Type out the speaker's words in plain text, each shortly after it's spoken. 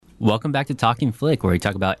Welcome back to Talking Flick, where we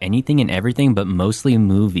talk about anything and everything, but mostly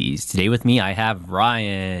movies. Today with me, I have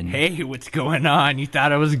Ryan. Hey, what's going on? You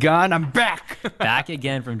thought I was gone? I'm back. Back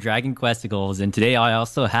again from Dragon Questicles. And today I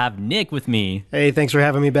also have Nick with me. Hey, thanks for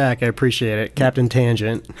having me back. I appreciate it. Captain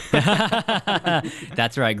Tangent.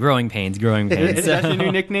 That's right. Growing pains, growing pains. Is that your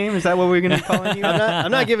new nickname? Is that what we're going to be calling you?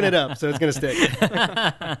 I'm not giving it up, so it's going to stick.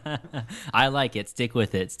 I like it. Stick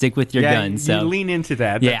with it. Stick with your Yeah, guns. you So. lean into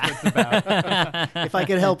that. Yeah. That's what it's about. If I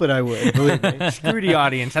could help it, I would. Believe me. Screw the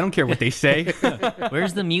audience. I don't care what they say.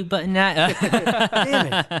 Where's the mute button at?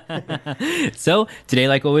 Damn it. So today,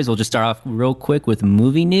 like always, we'll just start off real quick with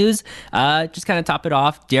movie news. Just kind of top it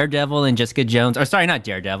off. Daredevil and Jessica Jones, or sorry, not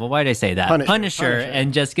Daredevil. Why did I say that? Punisher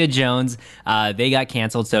and Jessica Jones. They got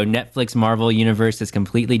canceled. So Netflix Marvel Universe is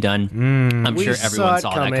completely done. I'm sure everyone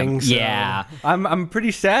saw that coming. So. Yeah. I'm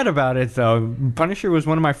pretty sad about it, though. Punisher was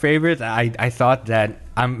one of my favorites. I thought that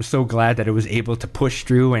I'm so glad that it was able to push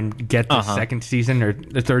through and get the second season or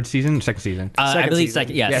the third season, second season. I believe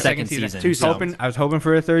season. second season. I was hoping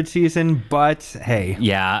for a third season, but hey.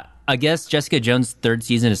 Yeah. I guess Jessica Jones' third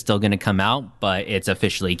season is still going to come out, but it's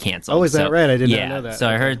officially canceled. Oh, is that right? I did not know that. So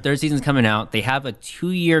I heard third season's coming out. They have a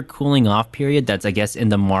 2-year cooling off period that's, I guess, in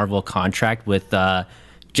the Marvel contract with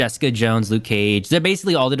Jessica Jones, Luke Cage. They're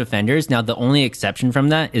basically all the Defenders. Now, the only exception from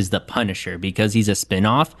that is the Punisher, because he's a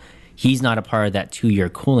spin-off. He's not a part of that 2-year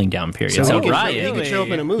cooling down period. So Ryan, he could show up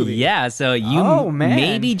in a movie. yeah, so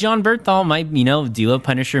maybe John Bernthal might, do a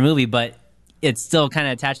Punisher movie, but it's still kind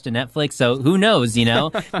of attached to Netflix, so who knows,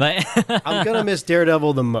 But I'm going to miss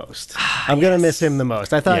Daredevil the most. I'm going to miss him the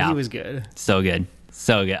most. I thought he was good. So good.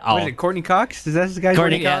 So good. What is it, Courtney Cox? Is that his guy's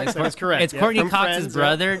Courtney name? Cox? That's correct. It's Yeah, Courtney from Cox's Friends,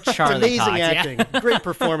 brother, It's Charlie amazing Cox. acting. Yeah. Great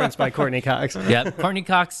performance by Courtney Cox. Yep. Courtney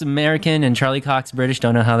Cox, American, and Charlie Cox, British.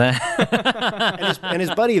 Don't know how that. And his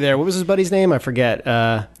buddy there, what was his buddy's name? I forget.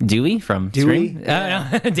 Dewey from Dewey? Scream? No.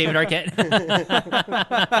 David Arquette.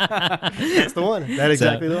 That's the one. That's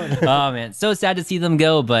exactly the one. Oh, man. So sad to see them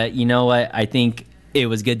go, but you know what? I think it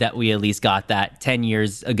was good that we at least got that. 10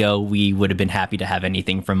 years ago, we would have been happy to have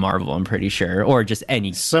anything from Marvel, I'm pretty sure, or just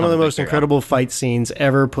any. Some of the most incredible fight scenes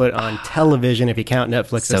ever put on television, if you count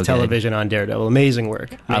Netflix's So good. television on Daredevil. Amazing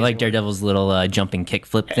work. I like Daredevil's little jumping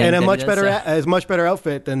kickflip thing. And that a he much does, better, better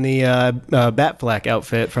outfit than the Batfleck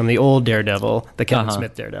outfit from the old Daredevil, the Kevin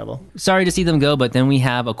Smith Daredevil. Sorry to see them go, but then we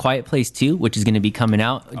have A Quiet Place 2, which is going to be coming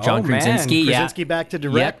out. John Krasinski. Krasinski back to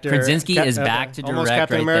director. Yep, Krasinski is back to direct. Almost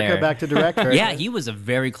Captain right America there. back to director. Yeah, he was a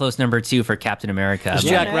very close number 2 for Captain America. It's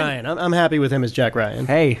Jack Ryan. I'm happy with him as Jack Ryan.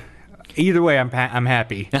 Hey, either way, I'm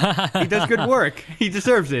happy. He does good work. He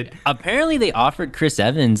deserves it. Apparently, they offered Chris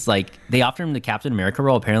Evans, they offered him the Captain America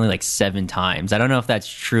role apparently 7 times. I don't know if that's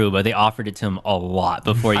true, but they offered it to him a lot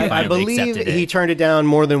before he finally I believe accepted it. he turned it down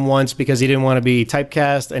more than once because he didn't want to be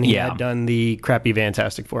typecast, and he had done the crappy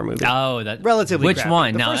Fantastic Four movie. Oh, that relatively which crappy.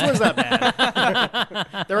 one? The No. first one's not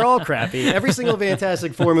bad. They're all crappy. Every single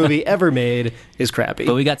Fantastic Four movie ever made is crappy.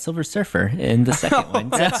 But we got Silver Surfer in the second one.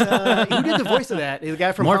 That's, who did the voice of that? The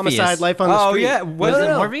guy from Morpheus. Homicide: Life on the Street. Yeah. Was it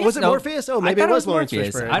Morpheus? Was it No. Morpheus? Oh, I maybe thought it was Lawrence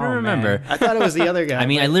Morpheus. Fishburne. I don't remember. I thought it was the other guy. I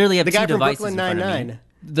mean, I literally have the guy two from devices Brooklyn in front of me. Nine-Nine.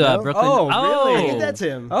 The No? Brooklyn. Oh, really? I think that's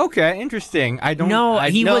him. Okay, interesting. I don't. No,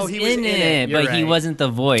 he No, was he was in it, You're but he right. wasn't the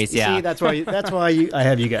voice. Yeah. See, that's why I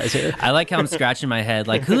have you guys here. I like how I'm scratching my head.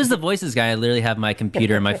 Who's the voices guy? I literally have my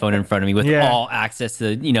computer and my phone in front of me with all access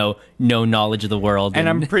to, no knowledge of the world. And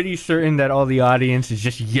I'm pretty certain that all the audience is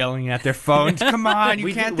just yelling at their phones. Come on,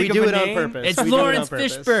 you can't we think do of it a on name. purpose. It's We do it on Lawrence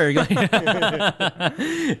purpose.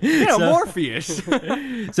 Fishburne. Morpheus.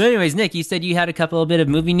 So anyways, Nick, you said you had a couple of bit of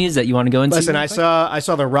movie news that you want to go into. Listen, I saw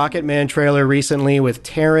the Rocket Man trailer recently with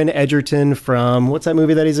Taron Egerton from what's that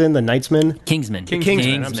movie that he's in? The Knightsman. Kingsman.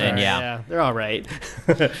 Kingsman, I'm sorry. Yeah. They're all right.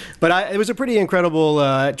 But it was a pretty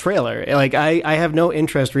incredible trailer. I have no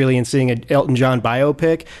interest really in seeing an Elton John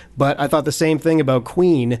biopic, but I thought the same thing about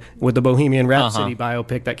Queen with the Bohemian Rhapsody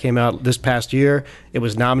biopic that came out this past year. It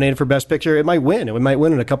was nominated for Best Picture. It might win. It might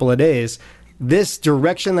win in a couple of days. This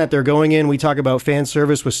direction that they're going in, we talk about fan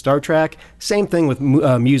service with Star Trek. Same thing with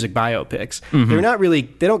music biopics.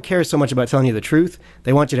 They don't care so much about telling you the truth.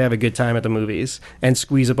 They want you to have a good time at the movies and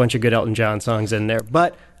squeeze a bunch of good Elton John songs in there.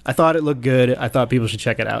 But I thought it looked good. I thought people should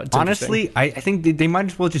check it out. It's Honestly, I think they might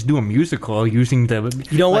as well just do a musical using the...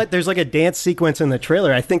 You know what? There's a dance sequence in the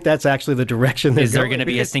trailer. I think that's actually the direction they're Is there going going to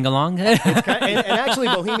be a sing-along? and actually,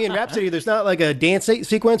 Bohemian Rhapsody, there's not a dance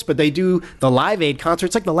sequence, but they do the Live Aid concert.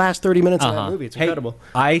 It's the last 30 minutes of that movie. It's incredible.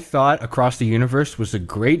 I thought Across the Universe was a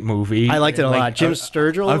great movie. I liked it a lot. Jim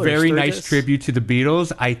Sturgill. A very Sturgis? nice tribute to the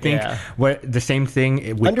Beatles. I think the same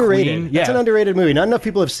thing with underrated. Queen. It's an underrated movie. Not enough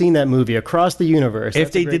people have seen that movie, Across the Universe.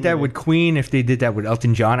 If they did that with Queen, if they did that with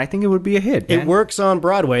Elton John, I think it would be a hit. Man. It works on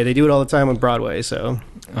Broadway. They do it all the time on Broadway. So.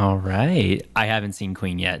 All right. I haven't seen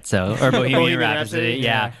Queen yet, so or Bohemian Rhapsody,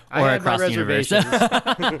 yeah. Or Across the Universe.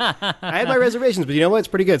 I had my reservations, but you know what? It's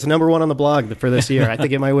pretty good. It's number one on the blog for this year. I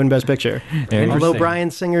think it might win Best Picture. Although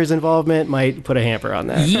Bryan Singer's involvement might put a hamper on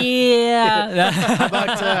that. Yeah.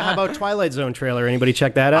 How about Twilight Zone trailer? Anybody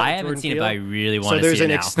check that out? I haven't seen it, but I really want to see it. So there's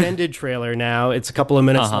an extended trailer now. It's a couple of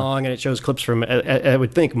minutes long, and it shows clips from, I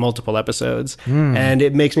would think, multiple episodes. And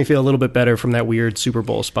it makes me feel a little bit better from that weird Super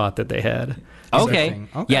Bowl spot that they had. Okay.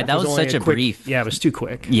 Yeah, that was such a brief. Yeah, it was too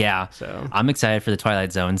quick. Yeah. So I'm excited for the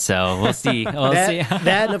Twilight Zone, so we'll see. That,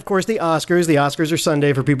 and, of course, the Oscars. The Oscars are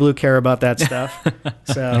Sunday for people who care about that stuff.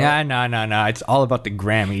 So yeah, no. It's all about the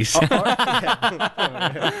Grammys. Don't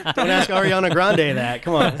ask Ariana Grande that.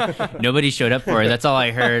 Come on. Nobody showed up for it. That's all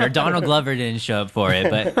I heard. Or Donald Glover didn't show up for it,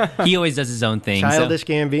 but he always does his own thing. Childish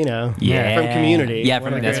Gambino. Yeah. From Community. Yeah,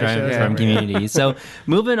 from Community. So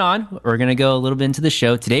moving on, we're going to go a little bit into the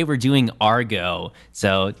show. Today we're doing Argo.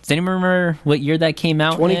 So, does anyone remember what year that came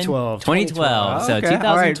out? 2012. 2012. So,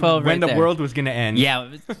 2012. When right the world was going to end.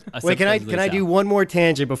 Yeah. Wait, can I do one more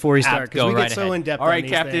tangent before we start? Because we get so in depth. All right,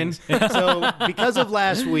 Captain. So, because of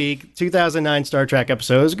last week, 2009 Star Trek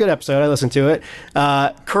episode, it was a good episode. I listened to it.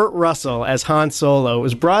 Kurt Russell as Han Solo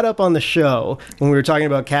was brought up on the show when we were talking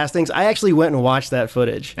about castings. I actually went and watched that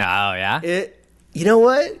footage. Oh yeah. You know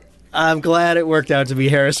what? I'm glad it worked out to be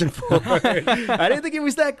Harrison Ford. I didn't think it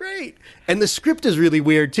was that great. And the script is really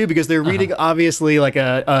weird, too, because they're reading, obviously, like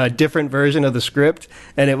a different version of the script,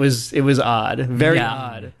 and it was odd. Very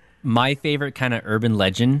odd. My favorite kind of urban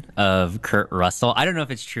legend of Kurt Russell, I don't know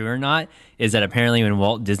if it's true or not, is that apparently when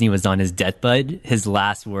Walt Disney was on his deathbed, his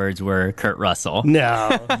last words were Kurt Russell.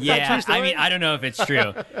 No. Yeah, I mean, I don't know if it's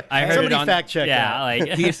true. I heard Somebody it on fact check that.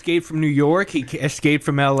 Like he escaped from New York. He escaped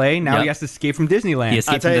from L.A. Now he has to escape from Disneyland. He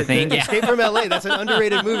escaped from the thing. Escape from L.A. That's an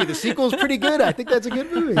underrated movie. The sequel's pretty good. I think that's a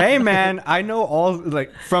good movie. Hey, man, I know all,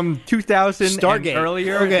 like, from 2000 Stargate. And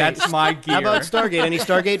earlier. Okay. That's my gear. How about Stargate? Any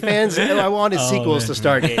Stargate fans? I wanted sequels to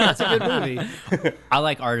Stargate. That's a good movie. I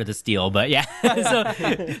like Art of the Steal, but yeah.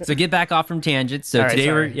 So get back off from tangents. So today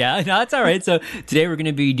it's all right. So today we're going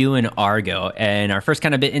to be doing Argo, and our first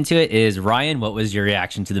kind of bit into it is, Ryan, what was your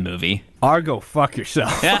reaction to the movie? Argo, fuck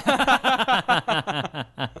yourself.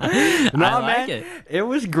 Man. It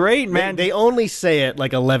was great, man. They only say it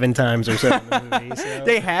like 11 times or so in the movie. So.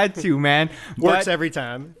 They had to, man. Works every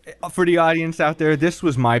time. For the audience out there, this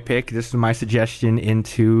was my pick. This is my suggestion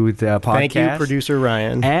into the podcast. Thank you, producer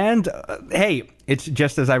Ryan. And hey, it's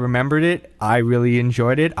just as I remembered it. I really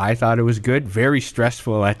enjoyed it. I thought it was good. Very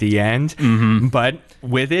stressful at the end. Mm-hmm. But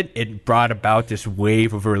with it, it brought about this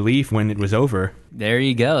wave of relief when it was over. There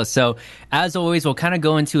you go. So, as always, we'll kind of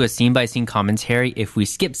go into a scene-by-scene commentary. If we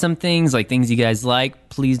skip some things, like things you guys like,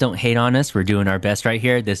 please don't hate on us. We're doing our best right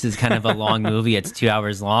here. This is kind of a long movie. It's 2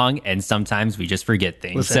 hours long, and sometimes we just forget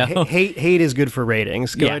things. Listen, so hate is good for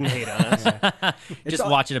ratings. Go ahead and hate on us. Just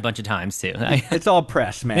watch it a bunch of times, too. It's all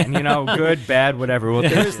press, man. You know, good, bad, whatever.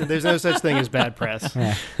 There's no such thing as bad press.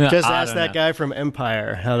 Yeah. Just ask that guy from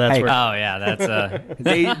Empire how that's working. Oh, yeah. That's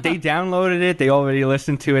They downloaded it. They already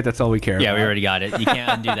listened to it. That's all we care about. Yeah, we already got it. You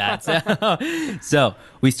can't undo that. So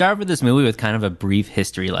we start with this movie with kind of a brief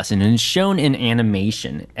history lesson, and it's shown in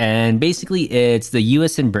animation. And basically, it's the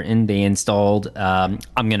U.S. and Britain. They installed, I'm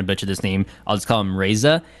going to butcher this name, I'll just call him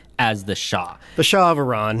Reza, as the Shah. The Shah of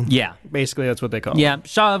Iran. Yeah. Basically, that's what they call him. Yeah,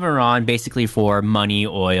 Shah of Iran, basically for money,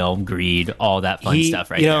 oil, greed, all that fun stuff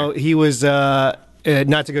right there. He was...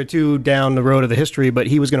 not to go too down the road of the history, but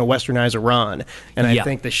he was going to westernize Iran. And I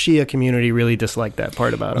think the Shia community really disliked that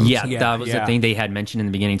part about him. Yeah, that was the thing they had mentioned in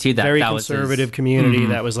the beginning, too. That Very that conservative was community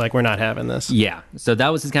that was like, we're not having this. Yeah, so that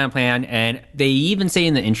was his kind of plan. And they even say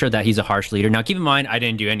in the intro that he's a harsh leader. Now, keep in mind, I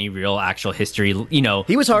didn't do any real actual history,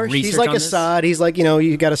 He was harsh. He's like Assad. He's like,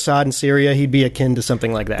 you got Assad in Syria. He'd be akin to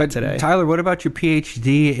something like that today. Tyler, what about your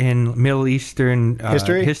PhD in Middle Eastern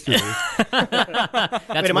history? That's Wait,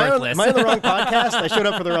 am I on the wrong podcast? I showed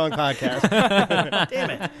up for the wrong podcast. Damn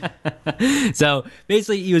it. So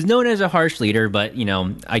basically, he was known as a harsh leader, but,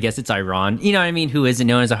 I guess it's Iran, who isn't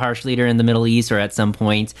known as a harsh leader in the Middle East or at some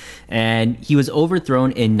point. And he was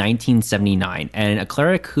overthrown in 1979. And a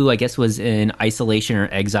cleric who I guess was in isolation or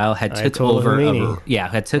exile had took over.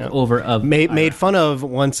 Made fun of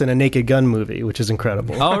once in a Naked Gun movie, which is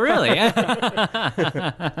incredible. Oh, really?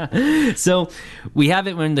 So we have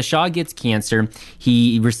it when the Shah gets cancer,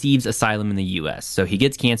 he receives asylum in the U.S. So he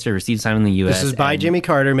gets cancer, receives asylum in the U.S. This is by Jimmy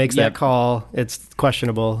Carter, makes that call. It's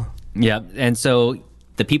questionable. Yeah, and so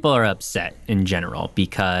the people are upset in general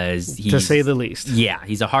because he's... To say the least. Yeah,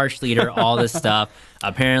 he's a harsh leader, all this stuff.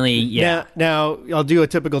 Apparently, yeah. Now I'll do a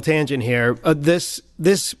typical tangent here. This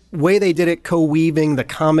way they did it, co-weaving the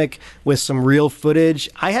comic with some real footage.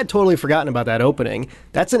 I had totally forgotten about that opening.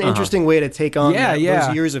 That's an interesting way to take on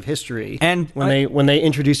those years of history. And when they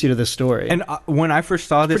introduce you to this story. And when I first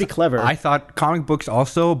saw this, pretty clever. I thought comic books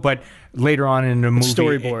also, but later on in the movie,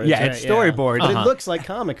 storyboards. It's storyboards. But it looks like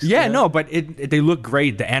comics. Yeah, no, but they look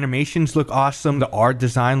great. The animations look awesome. The art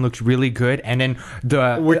design looks really good. And then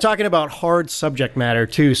we're talking about hard subject matter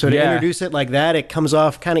too. So to introduce it like that, it comes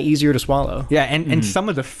off kind of easier to swallow. Yeah, and some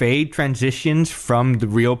of the fade transitions from the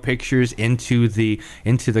real pictures into the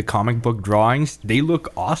comic book drawings, they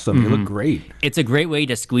look awesome. They look great. It's a great way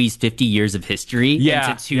to squeeze 50 years of history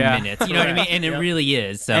into 2 minutes. You know what I mean? And it really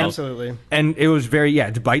is. So absolutely. And it was very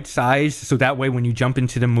it's bite sized. So that way, when you jump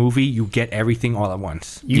into the movie, you get everything all at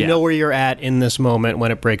once. You know where you're at in this moment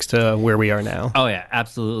when it breaks to where we are now. Oh, yeah,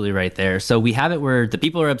 absolutely right there. So we have it where the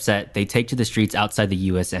people are upset. They take to the streets outside the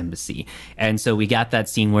U.S. Embassy. And so we got that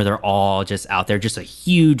scene where they're all just out there, just a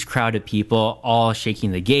huge crowd of people all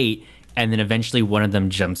shaking the gate. And then eventually one of them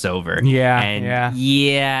jumps over.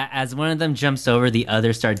 As one of them jumps over, the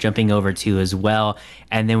others start jumping over too as well.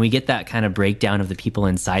 And then we get that kind of breakdown of the people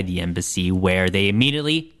inside the embassy where they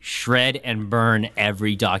immediately shred and burn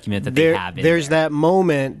every document that they have in There's that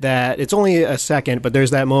moment that, it's only a second, but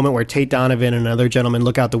there's that moment where Tate Donovan and another gentleman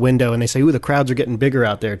look out the window and they say, ooh, the crowds are getting bigger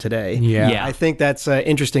out there today. Yeah. I think that's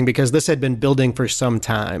interesting because this had been building for some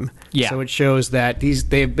time. Yeah. So it shows that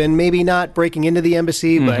they've been maybe not breaking into the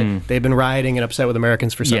embassy, but they've been rioting and upset with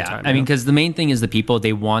Americans for some time. I mean, because the main thing is the people,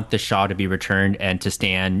 they want the Shah to be returned and to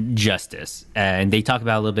stand justice. And they talk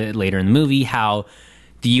about a little bit later in the movie how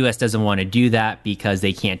the U.S. doesn't want to do that because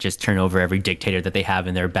they can't just turn over every dictator that they have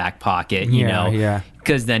in their back pocket, you know,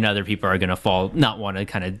 because then other people are going to not want to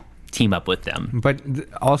kind of team up with them. But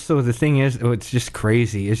also the thing is, it's just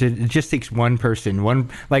crazy. It just takes one person,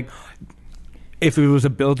 if it was a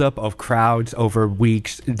buildup of crowds over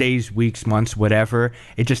days, weeks, months, whatever,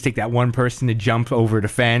 it just take that one person to jump over the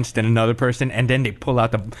fence, then another person, and then they pull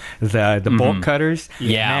out the bolt cutters.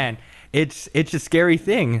 Yeah. Man, it's a scary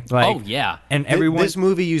thing. And everyone. This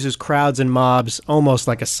movie uses crowds and mobs almost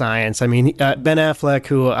like a science. I mean, Ben Affleck,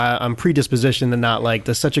 who I'm predispositioned to not like,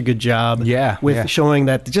 does such a good job with showing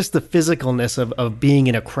that just the physicalness of being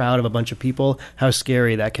in a crowd of a bunch of people, how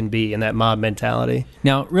scary that can be and that mob mentality.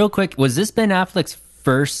 Now, real quick, was this Ben Affleck's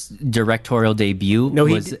first directorial debut? No,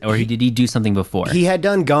 did he do something before? He had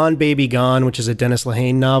done Gone Baby Gone, which is a Dennis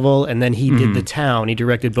Lehane novel, and then he did The Town. He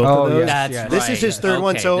directed both of those. This is his third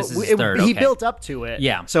one, so he built up to it.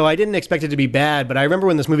 Yeah. So I didn't expect it to be bad, but I remember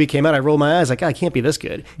when this movie came out, I rolled my eyes like, it can't be this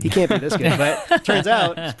good. He can't be this good. But turns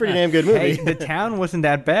out it's a pretty damn good movie. Hey, The Town wasn't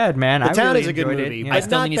that bad, man. The Town really is a good movie. I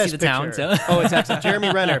still need to see The Town. So. It's excellent.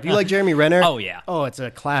 Jeremy Renner. If you like Jeremy Renner, it's a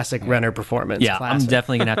classic Renner performance. Yeah, classic. I'm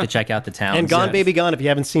definitely gonna have to check out The Town. And Gone Baby Gone. If you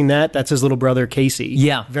haven't seen that, that's his little brother Casey.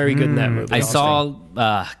 Yeah, very good in that movie. I saw.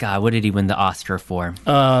 God, what did he win the Oscar for?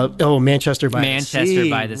 Manchester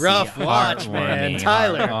by the Sea. Rough watch, man.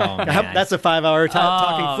 Tyler. That's a 5-hour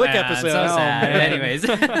talking flick episode. So sad. Anyways,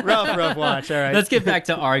 rough watch. All right. Let's get back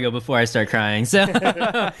to Argo before I start crying. So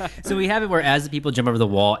we have it where as the people jump over the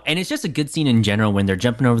wall, and it's just a good scene in general when they're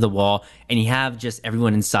jumping over the wall, and you have just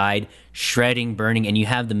everyone inside shredding, burning, and you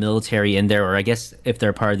have the military in there, or I guess if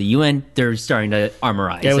they're part of the UN, they're starting to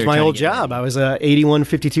armorize. Yeah, it was my old job. I was a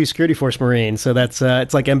 8152 Security Force Marine, so that's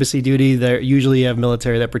it's like embassy duty. They usually have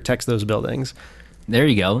military that protects those buildings. There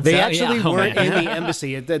you go. They actually weren't in the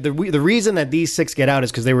embassy. The reason that these 6 get out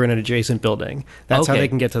is because they were in an adjacent building. That's how they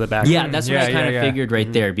can get to the back. Yeah, that's what I kind of figured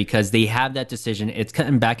right there, because they have that decision. It's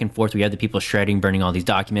cutting back and forth. We have the people shredding, burning all these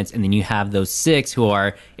documents, and then you have those 6 who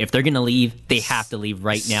are, if they're going to leave, they have to leave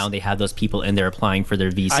right now. They have those people in there applying for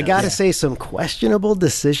their visas. I got to say, some questionable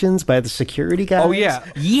decisions by the security guys. Oh,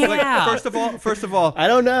 yeah. First of all, I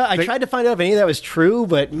don't know. I tried to find out if any of that was true,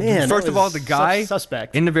 but man, first of all, the guy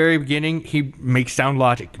suspect in the very beginning, he makes sound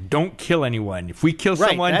logic. Don't kill anyone. If we kill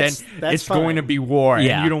someone, then it's going to be war,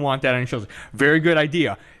 and you don't want that on your shoulders. Very good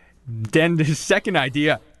idea. Then the second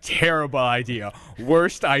idea, terrible idea.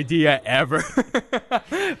 Worst idea ever.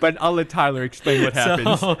 But I'll let Tyler explain what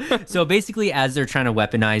happens. So basically, as they're trying to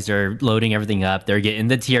weaponize, they're loading everything up. They're getting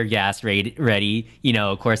the tear gas ready. You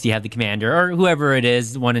know, of course, you have the commander or whoever it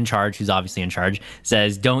is, one in charge, who's obviously in charge,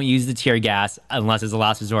 says, don't use the tear gas unless it's a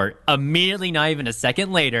last resort. Immediately, not even a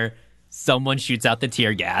second later, someone shoots out the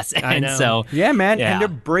tear gas. And so yeah, man, and they're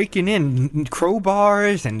breaking in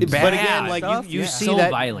crowbars and but again, like you see so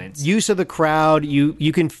that violence. Use of the crowd.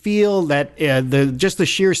 You can feel that the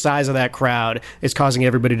sheer size of that crowd is causing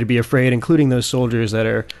everybody to be afraid, including those soldiers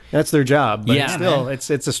that's their job. But still, it's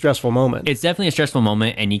a stressful moment. It's definitely a stressful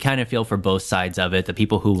moment, and you kind of feel for both sides of it. The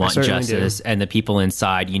people who want justice and the people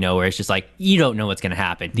inside, where it's just like you don't know what's going to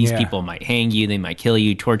happen. These people might hang you, they might kill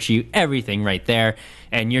you, torture you, everything right there.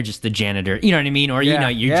 And you're just the janitor, you know what I mean? Or,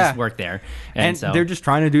 you just work there. And so they're just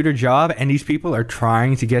trying to do their job, and these people are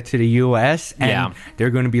trying to get to the U.S., and they're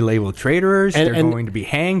going to be labeled traitors, they're going to be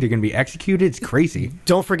hanged, they're going to be executed. It's crazy.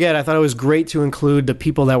 Don't forget, I thought it was great to include the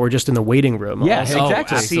people that were just in the waiting room. Yeah,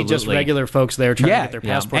 exactly. See just regular folks there trying to get their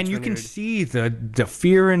passports and you can see the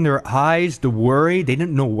fear in their eyes, the worry. They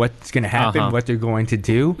didn't know what's going to happen, what they're going to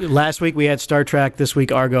do. Last week we had Star Trek, this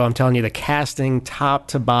week Argo. I'm telling you, the casting top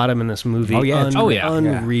to bottom in this movie.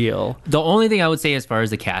 Unreal. The only thing I would say as far as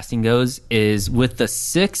the casting goes is with the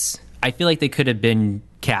 6, I feel like they could have been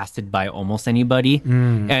casted by almost anybody.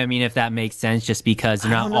 I mean, if that makes sense, just because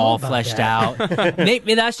they're not all fleshed out.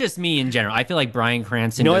 Maybe that's just me in general. I feel like Bryan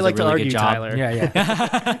Cranston does I like a really to argue, good job. Tyler.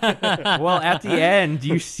 Yeah. Well, at the end,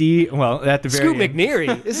 you see, at the very Scoot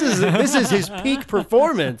McNairy. This is his peak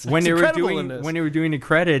performance. When they were doing the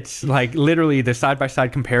credits, like literally the side by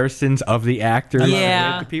side comparisons of the actors, with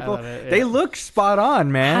the people, they look spot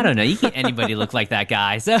on, man. I don't know. You can't anybody look like that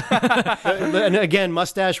guy. So, and again,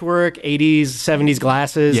 mustache work, 80s, 70s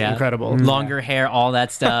glasses. Incredible. Longer hair, all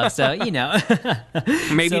that stuff. So,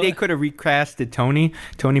 Maybe they could have recasted Tony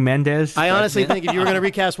Mendez. I honestly think if you were going to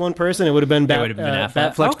recast one person, it would have been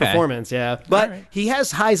Batfleck's performance. Yeah. But he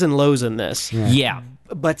has highs and lows in this. Yeah.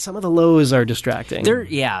 But some of the lows are distracting.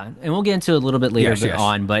 And we'll get into it a little bit later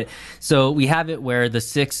on. But so we have it where the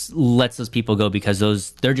 6 lets those people go because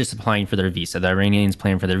they're just applying for their visa. The Iranians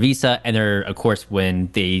playing for their visa, and they're, of course, when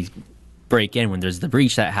they break in, when there's the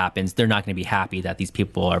breach that happens, they're not going to be happy that these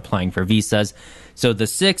people are applying for visas. So the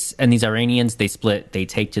 6 and these Iranians, they split, they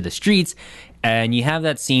take to the streets, and you have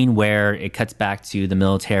that scene where it cuts back to the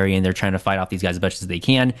military and they're trying to fight off these guys as much as they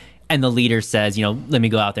can. And the leader says, let me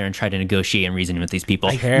go out there and try to negotiate and reason with these people.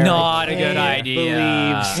 Not a good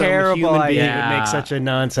idea. Terrible human being would make such a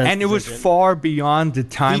nonsense And it was far beyond the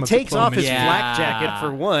time he of takes off his diplomacy. flak jacket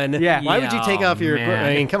for one. Yeah. Why would you take off your...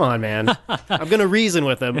 I mean, come on, man. I'm going to reason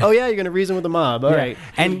with him. Oh, yeah, you're going to reason with the mob. All right.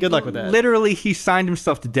 And good luck with that. Literally, he signed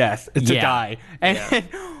himself to death to die.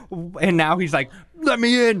 And now he's like, let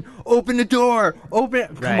me in. Open the door.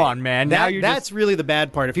 Come on, man. That's really the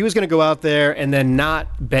bad part. If he was going to go out there and then not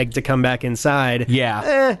beg to come back inside,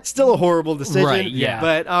 still a horrible decision. Right, yeah.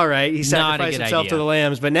 But all right, he sacrificed himself to the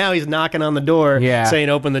lambs. But now he's knocking on the door, saying,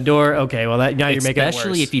 "Open the door." Okay, well, now you're making it worse.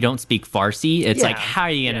 Especially if you don't speak Farsi, it's like, how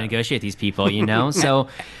are you going to negotiate with these people? So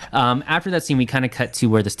after that scene, we kind of cut to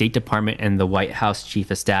where the State Department and the White House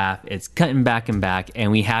Chief of Staff. It's cutting back and back,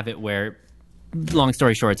 and we have it where, long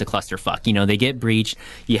story short, it's a clusterfuck. They get breached.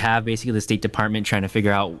 You have basically the State Department trying to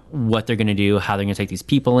figure out what they're going to do, how they're going to take these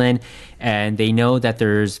people in, and they know that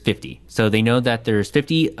there's 50. So they know that there's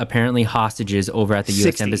 50 apparently hostages over at the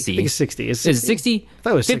U.S. Embassy. I think it's 60. Is it 60? I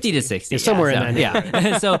thought it was 50 to 60. It's somewhere in that.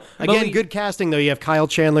 Yeah. So again, good casting though. You have Kyle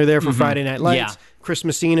Chandler there for Friday Night Lights. Yeah. Chris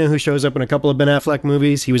Messina, who shows up in a couple of Ben Affleck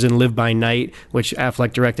movies. He was in Live by Night, which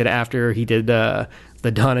Affleck directed after he did the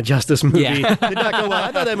Dawn of Justice movie. Did not go well.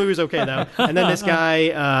 I thought that movie was okay, though. And then this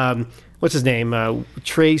guy, what's his name?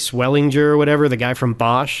 Trace Wellinger or whatever, the guy from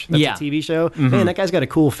Bosch. That's a TV show. Man, that guy's got a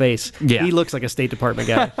cool face. Yeah. He looks like a State Department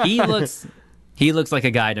guy. He looks like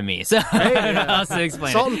a guy to me. So I don't know how to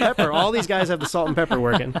explain Salt and pepper. All these guys have the salt and pepper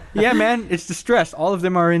working. Yeah, man. It's the stress. All of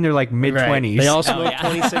them are in their mid-20s. Right. They all smoke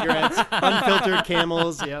 20 cigarettes, unfiltered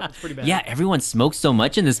Camels. Yeah, it's pretty bad. Yeah, everyone smokes so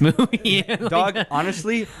much in this movie. Dog,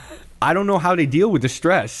 honestly, I don't know how they deal with the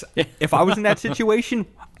stress. If I was in that situation,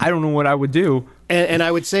 I don't know what I would do. And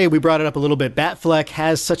I would say, we brought it up a little bit, Batfleck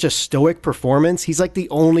has such a stoic performance. He's like the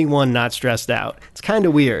only one not stressed out. It's kind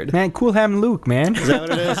of weird. Man, Cool Ham Luke, man. Is that what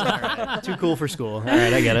it is? All right. Too cool for school. All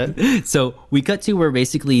right, I get it. So we cut to where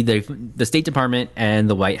basically the State Department and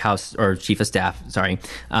the White House, or Chief of Staff,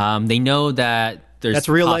 they know that that's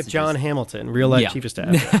real life John Hamilton, real life Chief of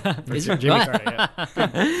Staff. Jimmy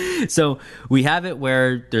Carter, So we have it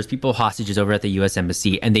where there's people hostages over at the U.S.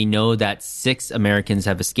 Embassy, and they know that 6 Americans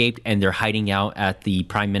have escaped, and they're hiding out at the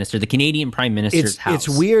Canadian Prime Minister's house.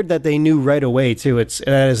 It's weird that they knew right away too.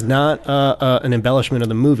 That is not an embellishment of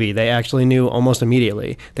the movie. They actually knew almost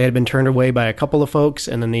immediately. They had been turned away by a couple of folks,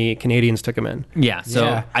 and then the Canadians took them in. Yeah.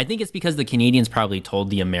 So I think it's because the Canadians probably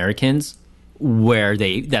told the Americans where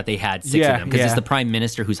they had six of them, because it's yeah. the prime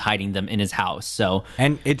minister who's hiding them in his house. So,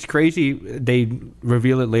 and it's crazy. They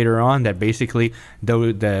reveal it later on that basically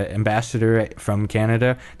the ambassador from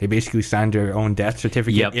Canada, they basically signed their own death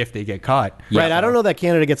certificate if they get caught. Right. I don't know that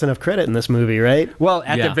Canada gets enough credit in this movie, right? Well,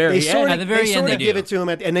 at the very end. At the very end, they give it to him,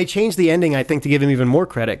 and they changed the ending, I think, to give him even more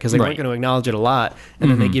credit, because they weren't going to acknowledge it a lot,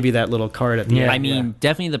 and then they give you that little card at the end. I mean,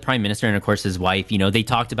 definitely the prime minister and, of course, his wife, you know, they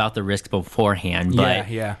talked about the risk beforehand, but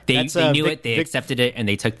they knew it, they accepted it, and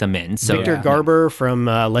they took them in. So Victor Garber from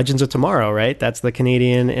Legends of Tomorrow, right? That's the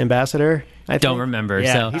Canadian ambassador. I don't remember.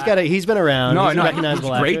 Yeah, so he's been around. No, he's a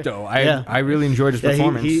recognizable he's great actor. though. I really enjoyed his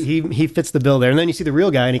performance. He fits the bill there, and then you see the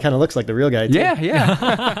real guy, and he kind of looks like the real guy too.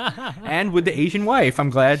 Yeah. And with the Asian wife, I'm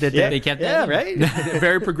glad that they kept that. Yeah, right. a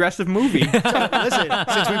very progressive movie. Listen,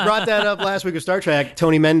 since we brought that up last week with Star Trek,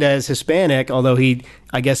 Tony Mendez, Hispanic, although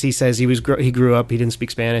I guess he says he grew up, he didn't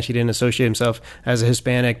speak Spanish, he didn't associate himself as a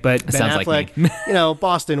Hispanic, but Ben Sounds Affleck, like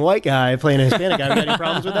Boston white guy playing a Hispanic guy, we got any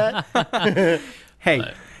problems with that?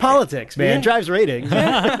 Hey, politics, man, drives ratings.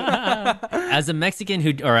 As a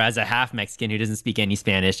Mexican or as a half Mexican who doesn't speak any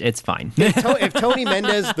Spanish, it's fine. If Tony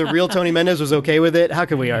Mendez, the real Tony Mendez, was okay with it, how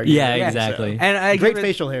could we argue? Yeah, exactly. So. And great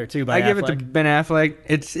facial hair too. By I Affleck. give it to Ben Affleck.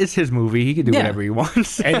 It's his movie. He can do whatever he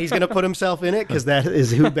wants, and he's going to put himself in it because that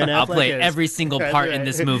is who Ben Affleck is. I'll play every single part in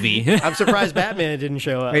this movie. I'm surprised Batman didn't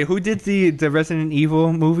show up. Wait, who did the Resident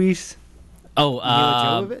Evil movies? Oh,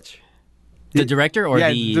 Mila Jovovich? The director or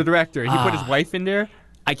the director. He put his wife in there.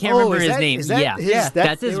 I can't remember his name.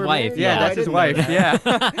 That's his wife. Yeah, that's his wife.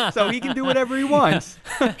 Yeah, so he can do whatever he wants.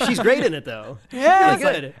 She's great in it, though. Yeah, it's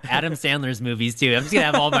good. Like Adam Sandler's movies too. I'm just gonna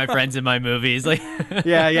have all my friends in my movies. Like,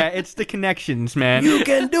 yeah, it's the connections, man. You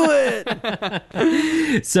can do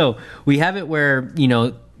it. So we have it where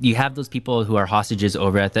you have those people who are hostages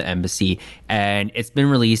over at the embassy, and it's been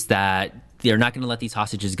released that they're not going to let these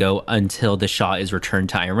hostages go until the Shah is returned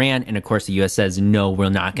to Iran. And of course, the U.S. says, no, we're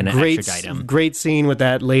not going to extradite him. Great scene with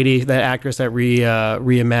that lady, that actress that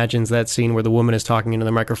reimagines that scene where the woman is talking into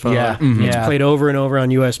the microphone. Yeah. It's played over and over on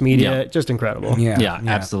U.S. media. Just incredible. Yeah,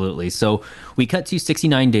 absolutely. So we cut to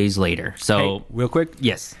 69 days later. So hey, real quick.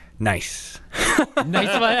 Yes. Nice.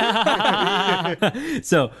 Nice one.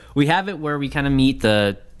 So we have it where we kind of meet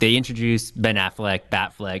they introduce Ben Affleck,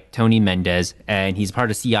 Batfleck, Tony Mendez, and he's part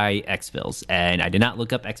of CIA Exfils. And I did not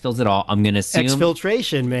look up Exfils at all. I'm going to assume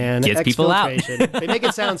exfiltration, man. Gets people out. They make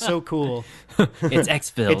it sound so cool. It's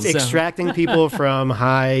Exfils. It's extracting people from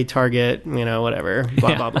high target, whatever,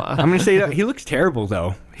 blah, blah, blah. I'm going to say that he looks terrible,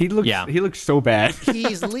 though. He looks so bad.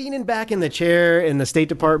 He's leaning back in the chair in the State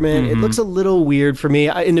Department. It looks a little weird for me.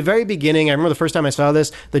 In the very beginning, I remember the first time I saw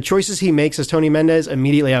this, the choices he makes as Tony Mendez,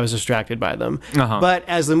 immediately I was distracted by them. But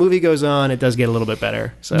as the movie goes on, it does get a little bit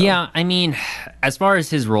better. So. Yeah, I mean, as far as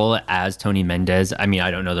his role as Tony Mendez, I mean, I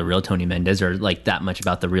don't know the real Tony Mendez or like that much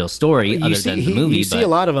about the real story than the movie. You see a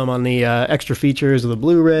lot of them on the extra features of the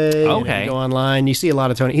Blu-ray. Okay. You go online, you see a lot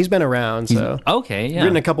of Tony. He's been around, so. Okay, yeah.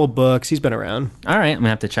 Written a couple books. He's been around. All right, I'm going to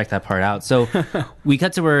have to check that part out. So we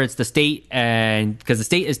cut to where it's the state, and because the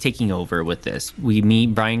state is taking over with this. We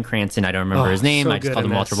meet Bryan Cranston. I don't remember his name. I just called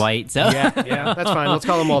him Walter White. So yeah, that's fine. Let's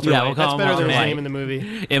call him Walter White. We'll that's better than his White. name in the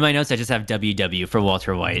movie. In my notes, I just have WW for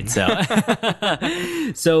Walter White. So,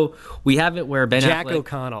 so we have it where Ben Jack Affleck,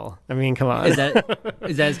 O'Connell. I mean, come on. Is that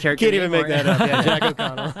his character? Can't even make that up. Yeah, Jack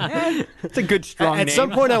O'Onnell. It's a good strong name. At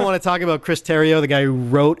some point, I want to talk about Chris Terrio, the guy who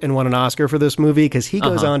wrote and won an Oscar for this movie, because he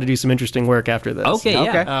goes on to do some interesting work after this. Okay,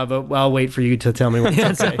 yeah. But I'll wait for you to tell me what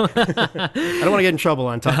to say. I don't want to get in trouble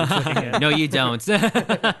on talking again. No, you don't.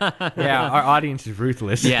 Yeah, our audience is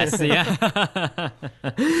ruthless. Yes, yeah.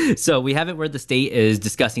 So we have it where the state is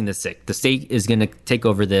discussing the sick. The state is going to take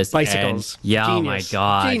over this. Bicycles. Oh my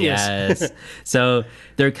God. Genius. Yes. So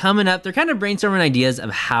they're coming up. They're kind of brainstorming ideas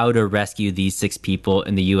of how to rescue these 6 people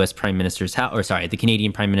in the U.S. Prime Minister's house, the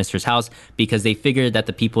Canadian Prime Minister's house, because they figured that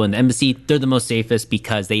the people in the embassy, they're the most safest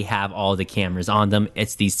because they have all the cameras on them.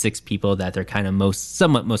 It's these 6 people that they're kind of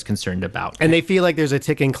somewhat most concerned about. And they feel like there's a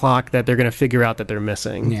ticking clock that they're going to figure out that they're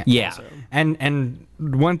missing. Yeah. And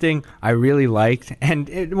one thing I really liked, and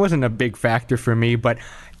it wasn't a big factor for me, but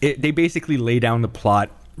they basically lay down the plot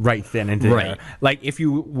right then and there. Right. Like if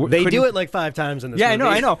you they do it like 5 times in this movie.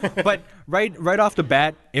 I know. But right off the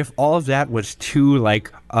bat, if all of that was too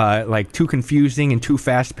too confusing and too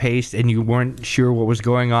fast paced, and you weren't sure what was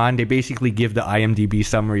going on, they basically give the IMDb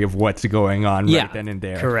summary of what's going on right then and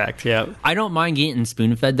there. Correct. Yeah. I don't mind getting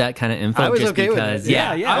spoon fed that kind of info. I was just okay because, with it.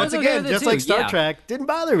 Yeah. Once again, just like Star Trek, didn't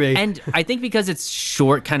bother me. And I think because it's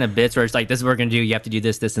short kind of bits where it's like, this is what we're going to do. You have to do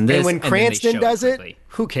this, this, and this. And when Cranston does it,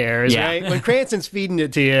 who cares, right? When Cranston's feeding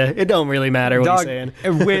it to you, it don't really matter what he's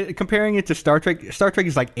saying. Comparing it to Star Trek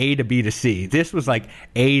is like A to B to C. C. This was like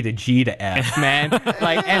A to G to F, man.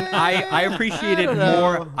 Like, and I appreciate it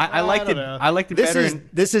more. I liked it. I liked it better.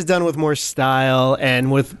 This is done with more style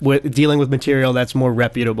and with dealing with material that's more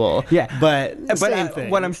reputable. Yeah, but same thing.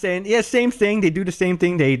 What I'm saying, yeah, same thing. They do the same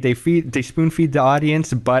thing. They spoon feed the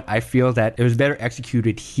audience, but I feel that it was better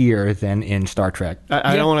executed here than in Star Trek.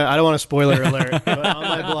 I don't want to spoiler alert. But on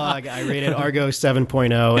my blog, I rated Argo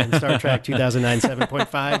 7.0 and Star Trek 2009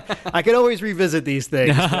 7.5. I could always revisit these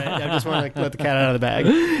things, but I just want to let the cat out of the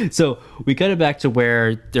bag. So we cut it back to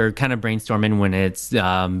where they're kind of brainstorming when it's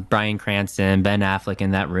Bryan Cranston, Ben Affleck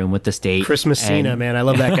in that room with the state. Chris Messina, man. I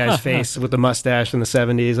love that guy's face with the mustache in the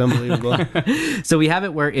 70s. Unbelievable. So we have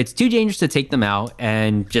it where it's too dangerous to take them out,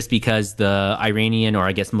 and just because the Iranian, or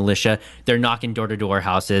I guess militia, they're knocking door-to-door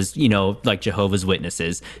houses, like Jehovah's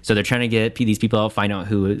Witnesses. So they're trying to get these people out, find out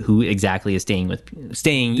who exactly is staying,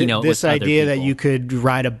 this idea that you could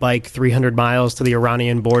ride a bike 300 miles to the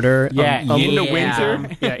Iranian border. In the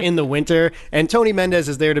winter. Yeah, in the winter. And Tony Mendez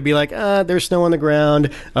is there to be like, there's snow on the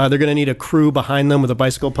ground. They're going to need a crew behind them with a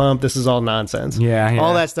bicycle pump. This is all nonsense. Yeah.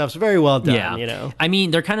 All that stuff's very well done, I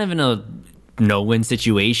mean, they're kind of in a no-win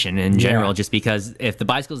situation in general, just because if the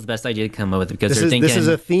bicycle is the best idea to come up with, because this is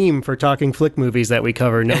a theme for talking flick movies that we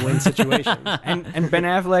cover, no-win situation. and Ben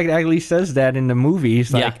Affleck actually says that in the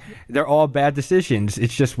movies, like they're all bad decisions.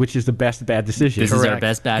 It's just which is the best bad decision. This is our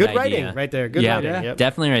best bad good idea. Writing right there. Good writing. Yeah,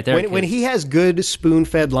 definitely right there. When he has good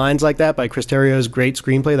spoon-fed lines like that by Chris Terrio's great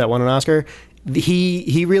screenplay that won an Oscar,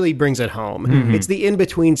 he really brings it home. Mm-hmm. It's the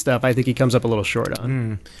in-between stuff I think he comes up a little short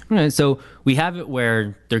on. Right, so we have it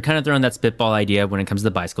where they're kind of throwing that spitball idea when it comes to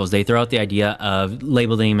the bicycles. They throw out the idea of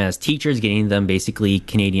labeling them as teachers, getting them basically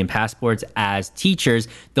Canadian passports as teachers.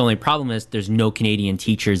 The only problem is there's no Canadian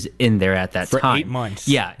teachers in there at that time. For 8 months.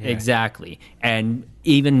 Yeah, exactly. And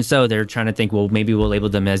even so, they're trying to think, well, maybe we'll label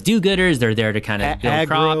them as do-gooders. They're there to kind of build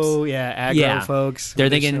crops. Agro folks. They're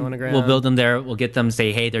thinking, we'll build them there. We'll get them,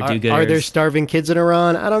 say, hey, they're do-gooders. Are there starving kids in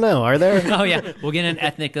Iran? I don't know. Are there? Oh, yeah. We'll get an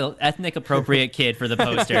ethnic appropriate kid for the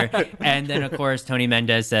poster. And then, of course, Tony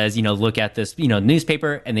Mendez says, look at this,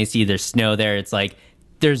 newspaper, and they see there's snow there. It's like,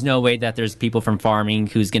 there's no way that there's people from farming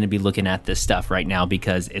who's going to be looking at this stuff right now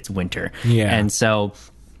because it's winter. Yeah. And so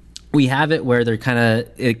we have it where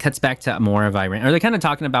it cuts back to more of Iran, or they're kind of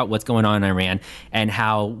talking about what's going on in Iran and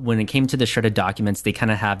how when it came to the shredded documents, they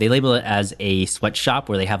label it as a sweatshop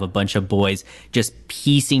where they have a bunch of boys just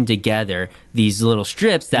piecing together these little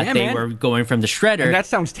strips that were going from the shredder. And that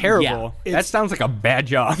sounds terrible. Yeah, that sounds like a bad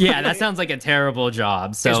job. Yeah, that sounds like a terrible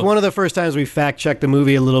job. So it's one of the first times we fact-checked the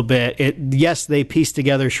movie a little bit. Yes, they pieced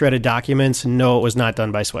together shredded documents. No, it was not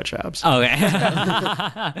done by sweatshops. Okay.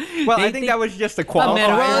 Well, I think that was just a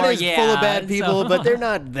qualifier. Full of bad people, but they're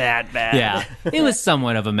not that bad. Yeah, it was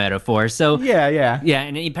somewhat of a metaphor. So yeah,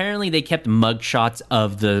 and apparently they kept mug shots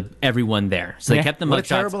of everyone there. So they kept the mug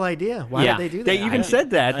shots. What a terrible idea! Why did they do that? They even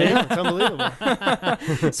said that. I know, it's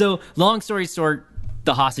unbelievable. So long story short,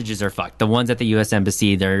 the hostages are fucked. The ones at the U.S.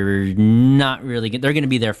 Embassy, they're not really. They're going to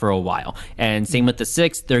be there for a while, and same with the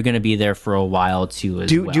 6. They're going to be there for a while too.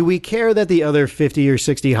 Do we care that the other 50 or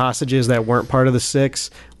 60 hostages that weren't part of the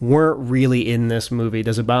 6 weren't really in this movie?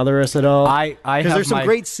 Does it bother us at all? Because there's some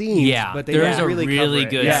great scenes. But there is a really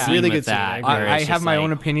good scene really with good that. Scene. I have my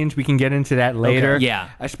own opinions. We can get into that later. Okay. Yeah,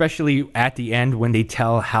 especially at the end when they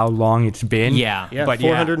tell how long it's been. Yeah, but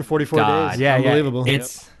 444 days. Yeah, unbelievable.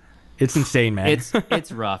 It's insane, man.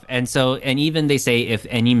 It's rough. And even they say if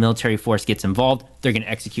any military force gets involved, they're going to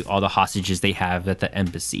execute all the hostages they have at the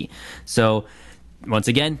embassy. So once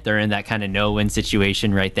again, they're in that kind of no-win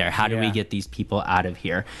situation right there. How do we get these people out of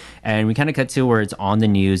here? And we kind of cut to where it's on the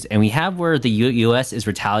news, and we have where the U.S. is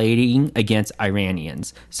retaliating against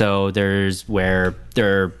Iranians. So there's where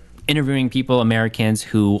they're interviewing people, Americans,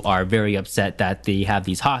 who are very upset that they have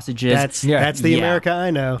these hostages. That's the America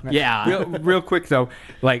I know. Yeah. Real quick though,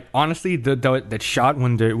 like honestly, that shot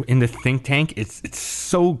when they're in the think tank, it's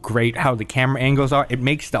so great how the camera angles are. It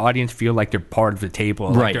makes the audience feel like they're part of the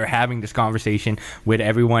table, like they're having this conversation with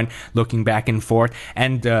everyone, looking back and forth.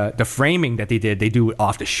 And the framing that they do it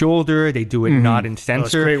off the shoulder. They do it not in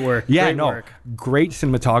censor. Great work. Yeah, great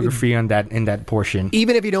cinematography in that portion.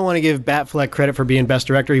 Even if you don't want to give Batfleck credit for being best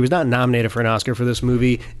director, he was not nominated for an Oscar for this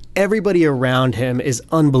movie. Everybody around him is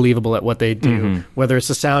unbelievable at what they do. Whether it's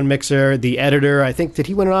the sound mixer, the editor. I think, did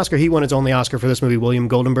he win an Oscar? He won his only Oscar for this movie, William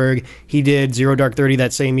Goldenberg. He did Zero Dark 30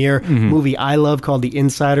 that same year. Movie I love called The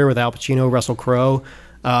Insider with Al Pacino, Russell Crowe.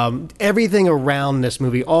 Everything around this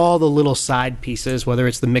movie, all the little side pieces, whether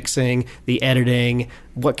it's the mixing, the editing,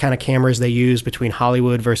 what kind of cameras they use between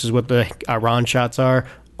Hollywood versus what the Iran shots are,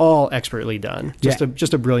 all expertly done.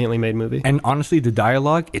 Just a brilliantly made movie. And honestly, the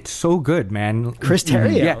dialogue, it's so good, man. Chris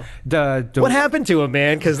Terrio. Yeah. What happened to him,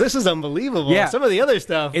 man? Because this is unbelievable. Yeah. Some of the other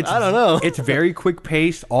stuff, I don't know. It's very quick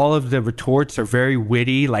paced. All of the retorts are very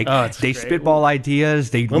witty. Like they spitball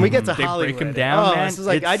ideas. When we get to they Hollywood, break them down. Man. This is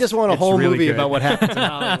like I just want a whole really movie good. about what happens in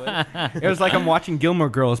Hollywood. It was like I'm watching Gilmore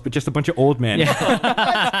Girls, but just a bunch of old men.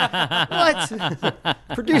 What?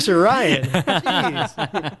 Producer Ryan. Jeez.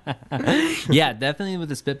 Yeah, definitely with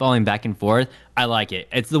the spitballing back and forth. I like it.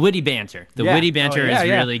 It's the witty banter. The witty banter is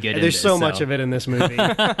really good. There's so much of it in this movie.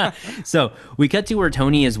 So we cut to where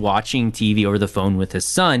Tony is watching TV over the phone with his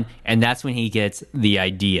son, and that's when he gets the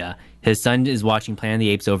idea. His son is watching Planet of the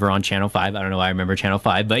Apes over on Channel 5. I don't know why I remember Channel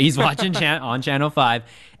 5, but he's watching on Channel 5,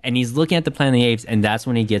 and he's looking at the Planet of the Apes, and that's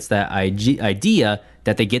when he gets that idea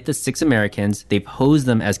that they get the 6 Americans, they pose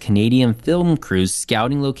them as Canadian film crews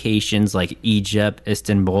scouting locations like Egypt,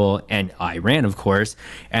 Istanbul, and Iran, of course.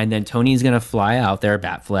 And then Tony's going to fly out there,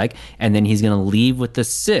 Batfleck, and then he's going to leave with the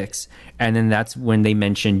 6. And then that's when they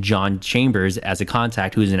mention John Chambers as a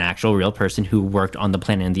contact, who's an actual real person who worked on the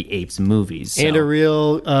Planet of the Apes movies. And a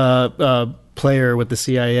real player with the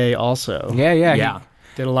CIA also. Yeah.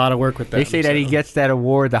 Did a lot of work with them. They say that he gets that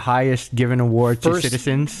award, the highest given award to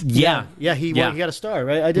citizens. Yeah. He got a star,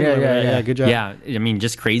 right? I did remember that. Yeah, good job. Yeah, I mean,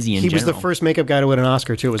 just crazy in He general. was the first makeup guy to win an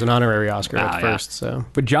Oscar, too. It was an honorary Oscar at first. So,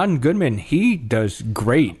 But John Goodman, he does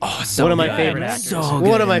great. Oh, so one of my good. favorite actors. So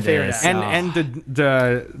One of my favorite actors. And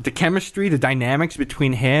the chemistry, the dynamics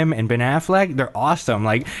between him and Ben Affleck, they're awesome.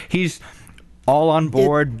 Like, he's all on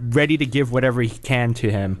board, ready to give whatever he can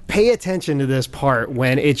to him. Pay attention to this part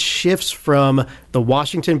when it shifts from the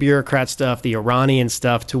Washington bureaucrat stuff, the Iranian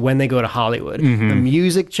stuff, to when they go to Hollywood. Mm-hmm. The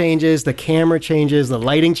music changes, the camera changes, the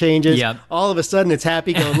lighting changes. Yep. All of a sudden, it's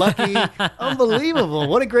happy-go-lucky. Unbelievable.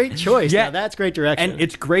 What a great choice. Yeah. Now, that's great direction. And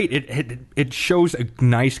it's great. It shows a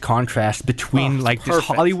nice contrast between this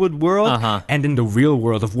Hollywood world and in the real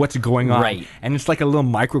world of what's going on. Right. And it's like a little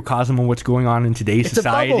microcosm of what's going on in today's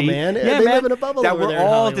society. It's a bubble, man. Yeah, They man. live in a bubble that over we're there in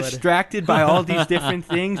all Hollywood. distracted by all these different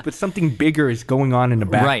things, but something bigger is going on in the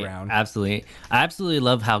background. Right, absolutely. I absolutely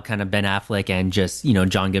love how kind of Ben Affleck and just,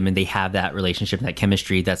 John Goodman, they have that relationship, that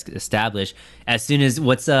chemistry that's established. As soon as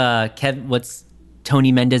what's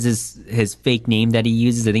Tony Mendez's his fake name that he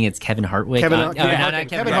uses? I think it's Kevin Hartwick. Kevin Harkin. Yeah.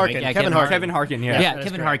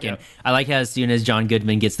 Kevin Harkin. I like how as soon as John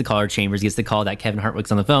Goodman gets the call, or Chambers gets the call that Kevin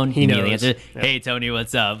Hartwick's on the phone, he immediately answers, "Hey Tony,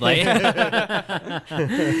 what's up?" Like,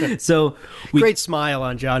 so great smile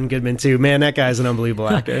on John Goodman too. Man, that guy's an unbelievable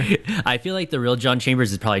actor. I feel like the real John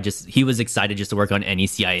Chambers is probably he was excited just to work on any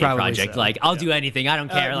CIA project. So. Like, I'll do anything. I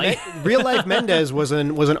don't care. Real life Mendez was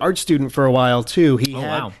an art student for a while too.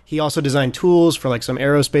 He also designed tools for like some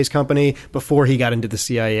aerospace company before he got into the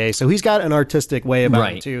CIA. So he's got an artistic way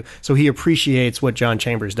about him too. So he appreciates what John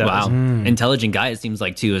Chambers does. Wow. Intelligent guy, it seems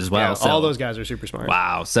like, too, as well. Yeah, so, all those guys are super smart.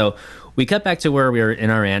 Wow. So we cut back to where we were in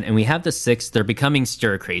Iran, and we have the 6. They're becoming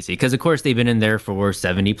stir crazy because, of course, they've been in there for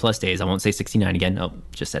 70 plus days. I won't say 69 again. Oh,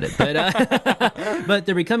 just said it. But but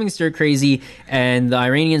they're becoming stir crazy, and the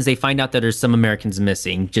Iranians, they find out that there's some Americans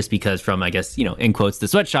missing just because from, I guess, in quotes, the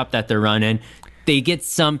sweatshop that they're running. They get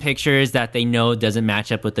some pictures that they know doesn't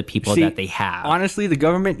match up with the people that they have. Honestly, the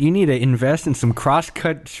government, you need to invest in some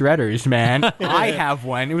cross-cut shredders, man. I have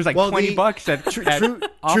one. It was like $20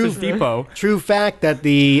 at Office Depot. True fact that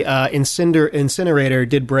the incinerator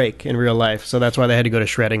did break in real life, so that's why they had to go to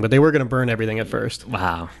shredding. But they were going to burn everything at first.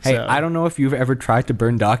 Wow. Hey, I don't know if you've ever tried to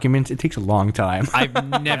burn documents. It takes a long time.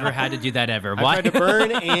 I've never had to do that ever. Why? I tried to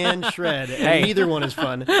burn and shred, and neither one is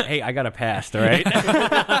fun. Hey, I got a pass, all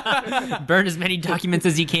right? Burn as many documents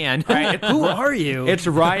as you can. Right. Who are you? It's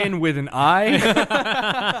Ryan with an I.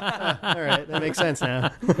 All right, that makes sense now.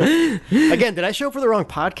 Again, did I show up for the wrong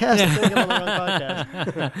podcast? I think I'm on the wrong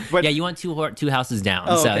podcast. But, yeah, you want two houses down.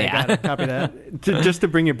 Oh, so okay, yeah. got it. Copy that. Just to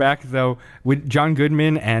bring it back, though, with John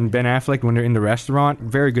Goodman and Ben Affleck when they're in the restaurant,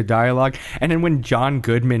 very good dialogue. And then when John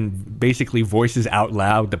Goodman basically voices out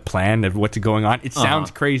loud the plan of what's going on, it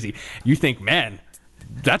sounds crazy. You think, man,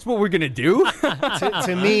 that's what we're gonna do.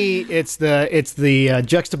 To me, it's the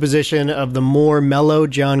juxtaposition of the more mellow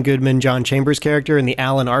John Goodman, John Chambers character, and the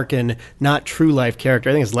Alan Arkin, not true life character.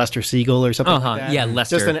 I think it's Lester Siegel or something like that. Yeah,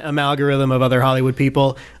 Lester. Just an amalgam of other Hollywood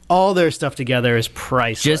people. all their stuff together is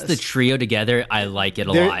priceless. Just the trio together, I like it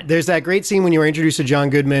a lot. There's that great scene when you were introduced to John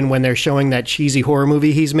Goodman when they're showing that cheesy horror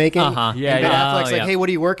movie he's making. Uh-huh. Yeah, and Ben yeah. Affleck's like, hey, what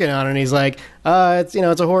are you working on? And he's like, it's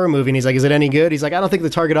a horror movie. And he's like, is it any good? He's like, I don't think the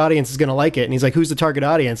target audience is going to like it. And he's like, who's the target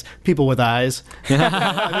audience? People with eyes. I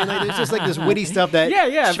mean, like, there's just like this witty stuff that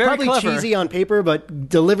very probably clever. cheesy on paper, but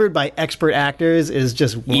delivered by expert actors is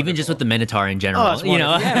just wonderful. Even just with the Minotaur in general, Oh, it's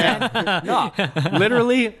wonderful. No,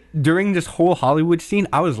 literally during this whole Hollywood scene,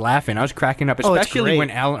 I was laughing. I was cracking up, it's especially great. when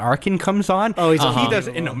Alan Arkin comes on. Oh, he's he unbelievable. does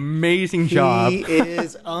an amazing job. He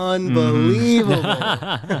is unbelievable.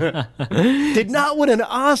 Did not win an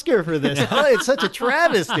Oscar for this. Oh, it's such a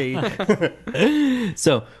travesty.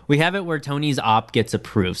 So we have it where Tony's op gets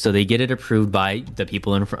approved. So they get it approved by the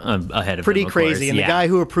people in front, ahead of Pretty them, of crazy. course. And Yeah. the guy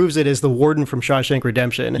who approves it is the warden from Shawshank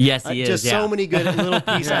Redemption. Yes, he is, Just yeah. so many good little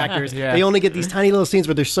piece actors. Yeah. They only get these tiny little scenes,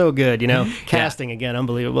 but they're so good. Casting again,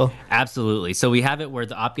 unbelievable. Absolutely. So we have it where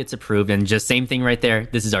the op gets approved, and just same thing right there.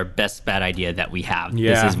 This is our best bad idea that we have.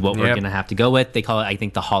 Yeah. This is what we're Yep. going to have to go with. They call it, I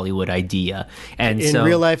think, the Hollywood idea. And In so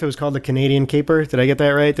real life, it was called the Canadian Caper. Did I get that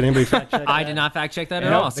right? Did anybody fact check? I did not fact check that at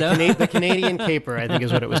No, all. So the Canadian Caper, I think,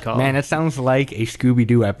 is what it was called. Man, it sounds like a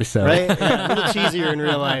Scooby-Doo episode. Right? Yeah, a little cheesier in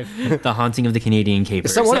real life. the haunting of the Canadian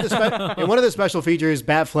Capers. So in one of the special features,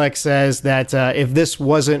 Batfleck says that if this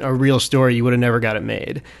wasn't a real story, you would have never got it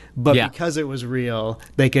made. But Yeah. because it was real,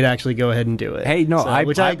 they could actually go ahead and do it. Hey, no, I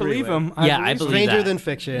agree believe with. him. Yeah, I believe Stranger that. than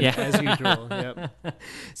fiction, Yeah. as usual. Yep.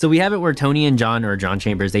 So we have it where Tony and John, or John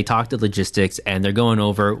Chambers, they talk to logistics and they're going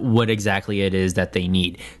over what exactly it is that they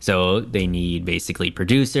need. So they need basically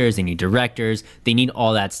producers, they need directors, they need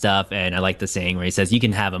all that stuff. And I like the saying where he says, you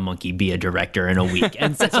can have a monkey be a director in a week.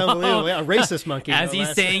 And so, It's unbelievable. Yeah, a racist monkey. as no he's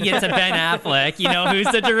less. saying it to Ben Affleck,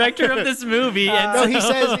 who's the director of this movie. And No,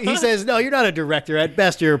 so- he says, no, you're not a director. At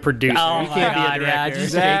best, you're a producer. Oh you my can't God, be a yeah, director.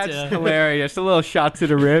 just- That's Straight to- hilarious. A little shot to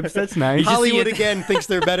the ribs. That's nice. Hollywood see it- again thinks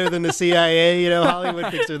they're better than the CIA.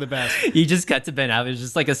 Hollywood thinks they're the best. he just cut to Ben Affleck,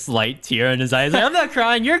 just like a slight tear in his eyes. Like, I'm not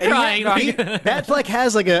crying, you're crying. Batfleck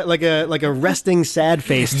has like a resting sad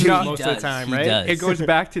face too No, most he of the does, time, he right? does. It goes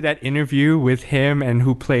back to that interview with him and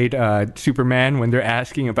who played Superman when they're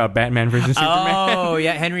asking about Batman versus Superman. Oh,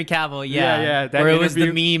 yeah, Henry Cavill, yeah. Yeah, that Where it was the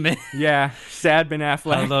interview- meme. Yeah, sad Ben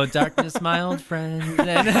Affleck. Hello, darkness, my old friend.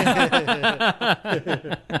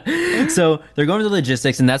 So they're going to the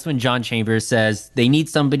logistics, and that's when John Chambers says they need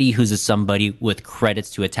somebody who's a somebody with credits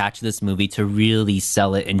to attach to this movie to really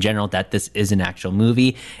sell it in general, that this is an actual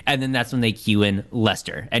movie. And then that's when they cue in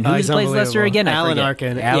Lester. And who He's plays Lester unbelievable. again? I Alan forget.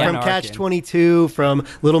 Arkin. Alan From Arkin. Catch 22, from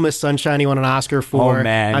Little Miss Sunshine, he won an Oscar for. Oh,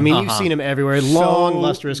 man. I mean, you've seen him everywhere. Long,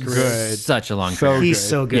 lustrous career. good. Such a long So career. He's good.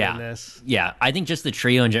 so good Yeah. in this. Yeah, I think just the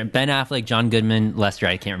trio and Ben Affleck, John Goodman, Lester,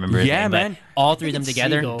 I can't remember his Yeah, name, man. but all three of them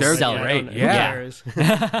together, Seagulls, they're like, stellar. I don't know. Who Yeah. cares?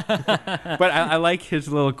 But I like his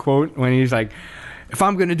little quote when he's like, if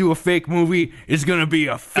I'm going to do a fake movie, it's going to be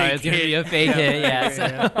a fake It's going to hit. be a fake hit,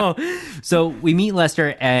 yeah. So we meet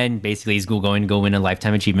Lester, and basically he's going to go win a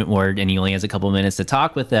Lifetime Achievement Award, and he only has a couple minutes to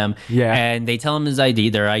talk with them. Yeah. And they tell him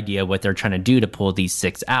their idea, what they're trying to do to pull these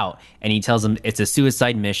six out. And he tells them it's a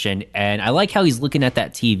suicide mission. And I like how he's looking at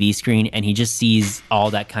that TV screen, and he just sees all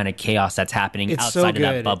that kind of chaos that's happening It's outside so of good.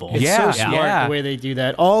 that bubble. It's Yeah, so smart yeah. the way they do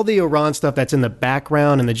that. All the Iran stuff that's in the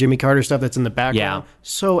background and the Jimmy Carter stuff that's in the background, Yeah.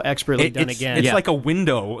 so expertly done It's again. it's like a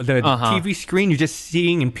window. The TV screen, you're just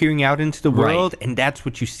seeing and peering out into the Right. world, and that's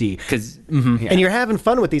what you see. Because And you're having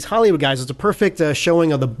fun with these Hollywood guys. It's a perfect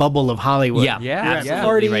showing of the bubble of Hollywood. Yeah, Yeah, You're at yeah.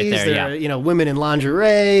 parties, Right there, there yeah. are, women in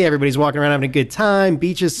lingerie, everybody's walking around having a good time,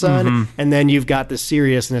 beaches, sun, and then you've got the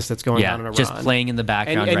seriousness that's going on in Iran. just playing in the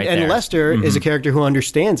background and right there. Lester is a character who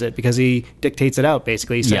understands it because he dictates it out,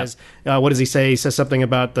 basically. He says, what does he say? He says something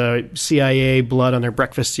about the CIA blood on their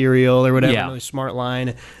breakfast cereal or whatever, Yeah. really smart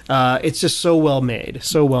line. It's just so well made,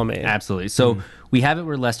 so well made. Absolutely. So we have it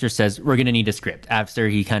where Lester says we're going to need a script. After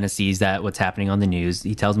he kind of sees that what's happening on the news,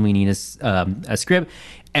 he tells him we need a script.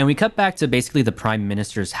 And we cut back to basically the prime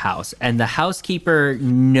minister's house. And the housekeeper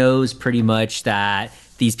knows pretty much that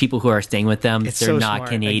these people who are staying with them, It's they're so not smart.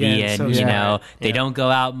 Canadian, Again, so you smart. know, they Yeah. don't go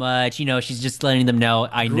out much. She's just letting them know,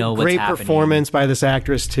 I know what's Great happening. performance by this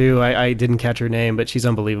actress, too. I didn't catch her name, but she's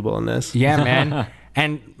unbelievable in this. Yeah, man.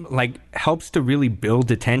 And helps to really build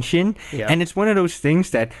the tension. Yeah. And it's one of those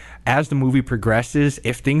things that as the movie progresses,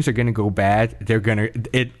 if things are gonna go bad,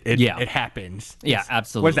 it happens. Yeah, It's-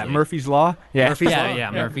 absolutely. What is that, Murphy's Law? Yeah. Murphy's Yeah, Law.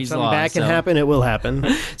 yeah, Murphy's Something Law. bad can So- happen, it will happen.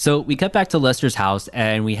 So we cut back to Lester's house,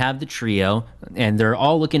 and we have the trio, and they're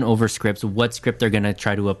all looking over scripts, what script they're going to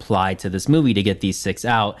try to apply to this movie to get these 6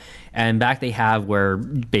 out. And back they have where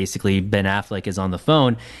basically Ben Affleck is on the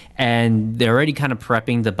phone, and they're already kind of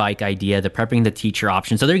prepping the bike idea, they're prepping the teacher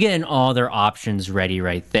option. So they're getting all their options ready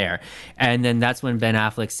right there. And then that's when Ben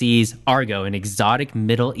Affleck sees Argo, an exotic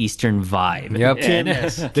Middle Eastern vibe.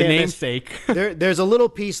 Yep. The namesake. There's a little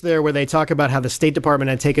piece there where they talk about how the State Department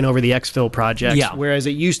had taken over the exfil project, whereas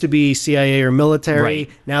it used to be CIA or military. Right.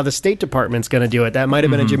 Now the State Department's going to do it. That might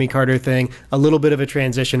have been a Jimmy Carter thing, a little bit of a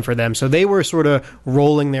transition for them. So they were sort of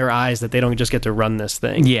rolling their eyes that they don't just get to run this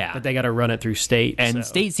thing. Yeah. That they got to run it through State. And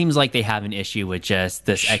State seems like they have an issue with just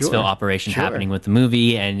this exfil operation happening with the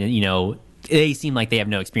movie. And, you know, they seem like they have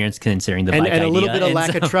no experience considering the bike idea. And a little bit of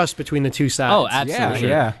lack of trust between the two sides. Oh, absolutely.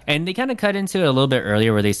 Yeah. And they kind of cut into it a little bit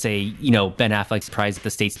earlier where they say, you know, Ben Affleck's surprised that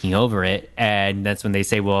the state's taking over it. And that's when they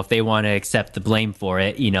say, well, if they want to accept the blame for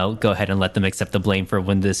it, you know, go ahead and let them accept the blame for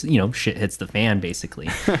when this, you know, shit hits the fan, basically.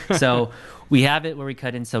 So we have it where we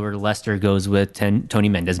cut in, so where Lester goes with Tony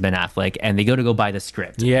Mendez, Ben Affleck, and they go buy the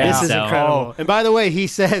script. Yeah. This is incredible. And by the way, he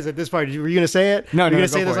says at this part, were you going to say it? No, you're going to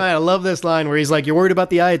say this line. I love this line where he's like, you're worried about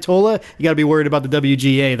the Ayatollah? You got to be worried about the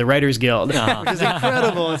WGA, the Writers Guild. Which is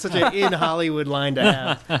incredible. It's such an in-Hollywood line to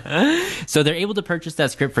have. So they're able to purchase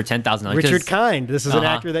that script for $10,000. Richard Kind. This is an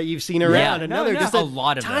actor that you've seen around. Just a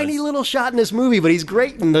lot of tiny little shot in this movie, but he's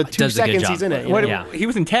great in the 2 seconds he's in it. He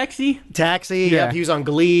was in Taxi? He was on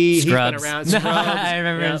Glee. Scrubs. He's been around. Scrubs. I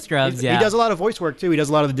remember Scrubs, He does a lot of voice work, too. He does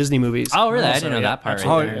a lot of the Disney movies. Oh, really? I didn't know that part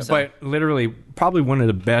right there. But literally, probably one of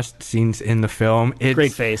the best scenes in the film.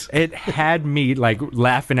 Great face. It had me, like,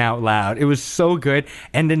 laughing out loud. It was so good.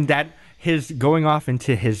 And then his going off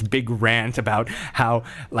into his big rant about how,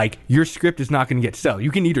 like, your script is not going to get sold. You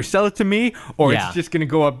can either sell it to me or it's just going to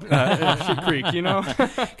go up shit creek, you know?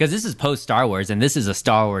 Because this is post-Star Wars, and this is a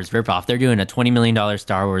Star Wars ripoff. They're doing a $20 million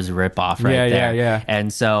Star Wars ripoff right there. Yeah.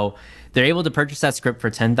 And so they're able to purchase that script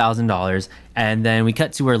for $10,000, and then we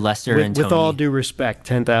cut to where Lester and Tony... With all due respect,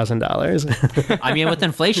 $10,000. I mean, with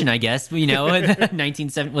inflation, I guess, you know,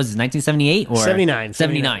 1978 or... 79.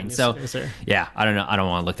 79. So, yes, sir. Yeah, I don't know. I don't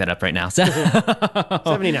want to look that up right now. So.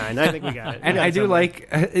 79. I think we got it. And I do like...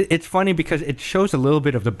 It's funny because it shows a little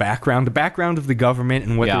bit of the background of the government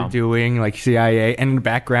and what they're doing, like CIA, and the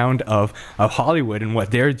background of Hollywood and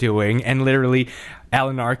what they're doing, and literally...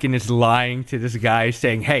 Alan Arkin is lying to this guy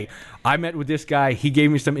saying, hey, I met with this guy. He gave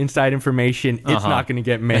me some inside information. It's not going to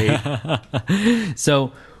get made.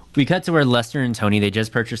 So we cut to where Lester and Tony, they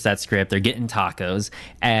just purchased that script. They're getting tacos,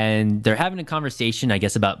 and they're having a conversation, I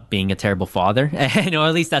guess, about being a terrible father. Or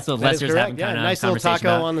at least that's what Lester's having kind of nice conversation little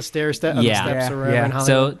taco about. On the steps around Hollywood.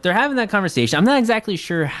 So they're having that conversation. I'm not exactly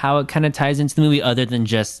sure how it kind of ties into the movie other than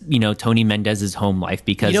just, you know, Tony Mendez's home life,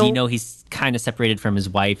 because, he's kind of separated from his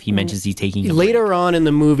wife. He mentions he's taking a later break. On in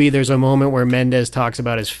the movie, there's a moment where Mendez talks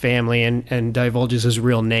about his family and divulges his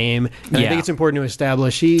real name. And I think it's important to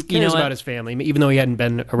establish he cares about his family, even though he hadn't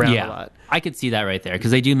been around a lot. I could see that right there,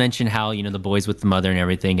 because they do mention how, you know, the boy's with the mother and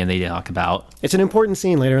everything, and they talk about... It's an important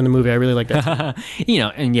scene later in the movie. I really like that.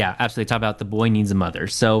 Absolutely talk about the boy needs a mother.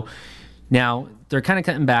 So now they're kind of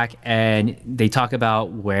cutting back, and they talk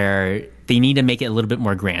about where they need to make it a little bit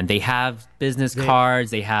more grand. They have business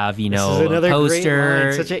cards. They have, you know, a poster. Great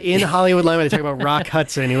line. Such an in-Hollywood line where they talk about Rock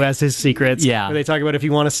Hudson, who has his secrets. Yeah. Where they talk about if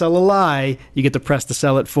you want to sell a lie, you get the press to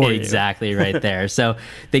sell it for you. Exactly right there. So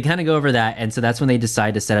they kind of go over that, and so that's when they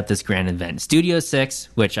decide to set up this grand event. Studio 6,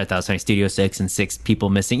 which I thought was funny, Studio 6 and 6 people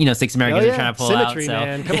missing. You know, 6 Americans are trying to pull Symmetry, out.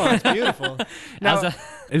 Man. Come on, it's beautiful. Now,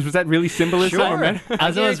 was that really symbolism? Sure.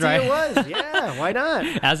 As I was writing, it was. Yeah, why not?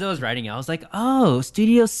 As I was writing, I was like, "Oh,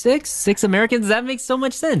 Studio 6 Americans. That makes so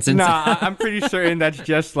much sense." And I'm pretty certain that's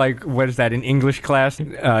just like, what is that in English class?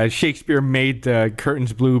 Shakespeare made the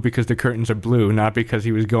curtains blue because the curtains are blue, not because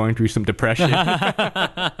he was going through some depression.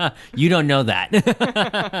 You don't know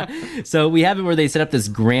that. So we have it where they set up this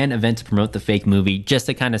grand event to promote the fake movie, just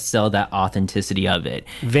to kind of sell that authenticity of it.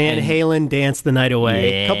 Van Halen, Dance the Night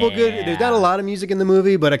Away. Yeah. Couple good. There's not a lot of music in the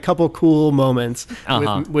movie, but a couple cool moments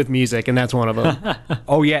with music, and that's one of them.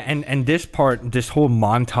 Oh yeah, and this part, this whole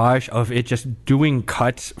montage of it just doing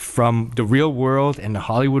cuts from the real world and the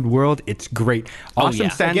Hollywood world, it's great.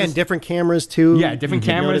 Awesome sound. Again, different cameras too. Yeah, different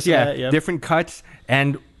cameras. Yeah, that, yep. Different cuts,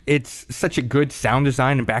 and it's such a good sound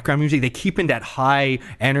design and background music. They keep in that high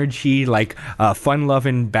energy, like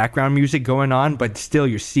fun-loving background music going on, but still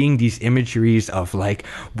you're seeing these imageries of like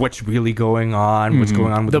what's really going on, what's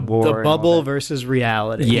going on with the board. The bubble versus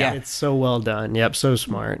reality. Yeah. It's so well done. Yep, so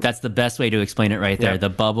smart. That's the best way to explain it right there. The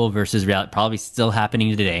bubble versus reality, probably still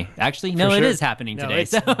happening today. Actually, no, it is happening today.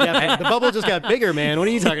 So. Yeah, the bubble just got bigger, man. What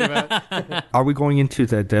are you talking about? Are we going into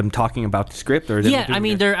them talking about the script? Or yeah, I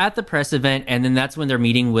mean, they're at the press event, and then that's when they're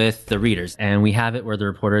meeting with the readers. And we have it where the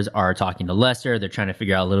reporters are talking to Lester. They're trying to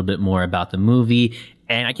figure out a little bit more about the movie.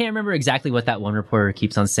 And I can't remember exactly what that one reporter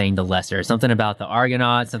keeps on saying to Lester. Something about the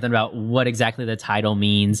Argonauts, something about what exactly the title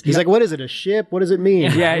means. He's like, what is it, a ship? What does it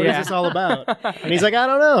mean? Yeah, what is this all about? And he's like, I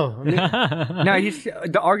don't know. No, he's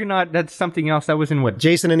the Argonaut, that's something else. That was in what?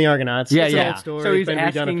 Jason and the Argonauts. Yeah, it's yeah. An old story. So he's been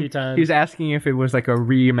redone a few times. He's asking if it was like a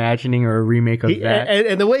reimagining or a remake of that.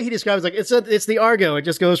 And the way he describes it, like, it's the Argo. It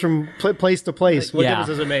just goes from place to place. What difference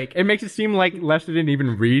does it make? It makes it seem like Lester didn't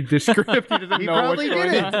even read the script. He doesn't know what's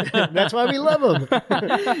going on. That's why we love him.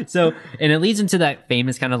 So, and it leads into that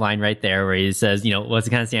famous kind of line right there where he says, you know, what's the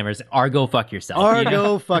kind of Sanders? Argo, fuck yourself.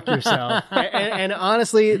 Argo, fuck yourself. And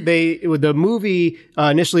honestly, the movie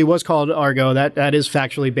initially was called Argo. That is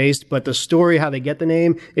factually based, but the story, how they get the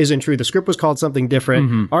name, isn't true. The script was called something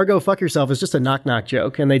different. Argo, fuck yourself is just a knock-knock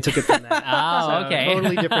joke, and they took it from that. Oh, okay.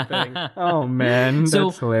 Totally different thing. Oh, man.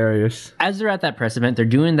 That's hilarious. As they're at that press event, they're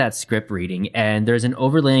doing that script reading, and there's an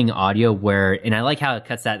overlaying audio where, and I like how it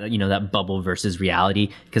cuts that, you know, that bubble versus reality,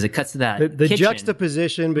 because it cuts to that the kitchen.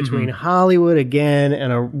 juxtaposition between Hollywood again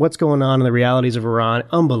and what's going on in the realities of Iran,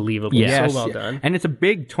 unbelievable. Yes. So well done. And it's a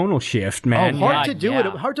big tonal shift, man. Hard to do it,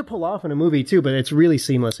 hard to pull off in a movie too, but it's really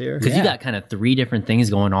seamless here. Because you got kind of three different things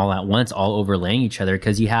going all at once, all overlaying each other,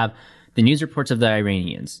 because you have the news reports of the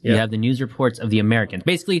Iranians. You have the news reports of the Americans.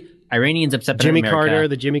 Basically, Iranians upset by Jimmy America. Carter,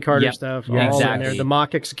 the Jimmy Carter stuff. All in there. The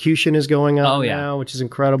mock execution is going on now, which is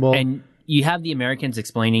incredible. And you have the Americans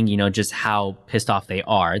explaining, you know, just how pissed off they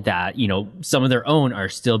are that, you know, some of their own are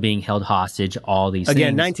still being held hostage, all these things.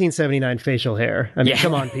 Again, 1979 facial hair. I mean,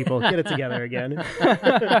 come on, people. Get it together again.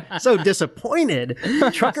 So disappointed.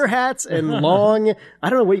 Trucker hats and long, I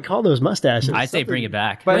don't know what you call those mustaches. I say bring it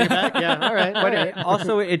back. Bring it back? Yeah, all right. But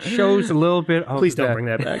also, it shows a little bit of Please don't bring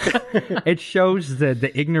that back. It shows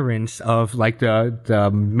the ignorance of, like, the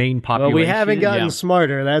main population. Well, we haven't gotten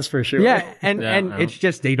smarter, that's for sure. Yeah, and it's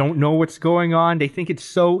just they don't know what's going on. They think it's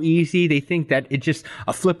so easy. They think that it's just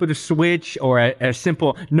a flip of the switch or a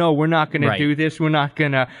simple, no, we're not going to do this. We're not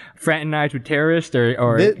going to fraternize with terrorists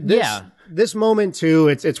or This moment, too,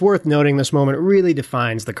 it's worth noting this moment really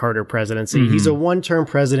defines the Carter presidency. He's a one-term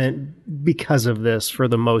president because of this, for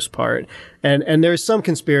the most part. And there's some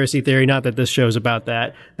conspiracy theory, not that this show's about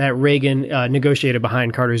that Reagan negotiated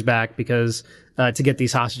behind Carter's back because to get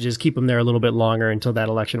these hostages, keep them there a little bit longer until that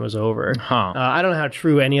election was over. I don't know how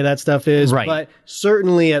true any of that stuff is, but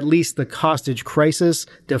certainly at least the hostage crisis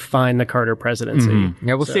defined the Carter presidency.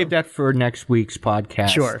 Yeah, we'll save that for next week's podcast.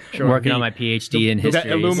 Sure. I'm working on my PhD in history.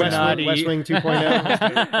 Illuminati. West Wing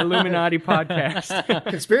 2.0. Illuminati podcast.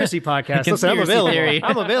 Conspiracy podcast. Listen, I'm available. Theory.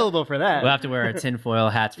 I'm available for that. We'll have to wear our tinfoil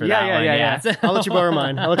hats for that one. Yeah. I'll let you borrow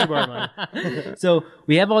mine. So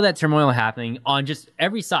we have all that turmoil happening on just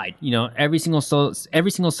every side, you know, every single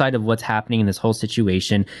side of what's happening in this whole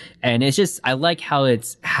situation. And it's just, I like how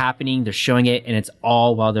it's happening. They're showing it, and it's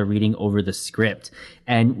all while they're reading over the script.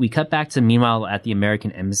 And we cut back to meanwhile at the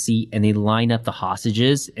American embassy, and they line up the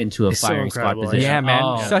hostages into a firing squad position. Yeah,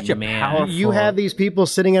 man. Such a powerful. You have these people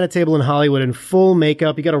sitting at a table in Hollywood in full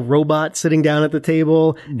makeup. You got a robot sitting down at the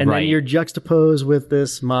table, and then you're juxtaposed with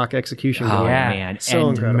this mock execution going on. Man. So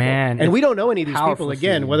incredible. And we don't know any of these people.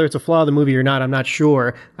 Again, whether it's a flaw of the movie or not, I'm not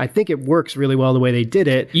sure. I think it works really well the way they did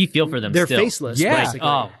it. You feel for them. They're still. faceless. Yeah. Basically.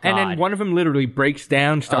 And then one of them literally breaks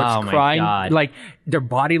down, starts crying. God. Like, their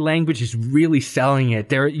body language is really selling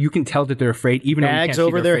it. You can tell that they're afraid, even bags though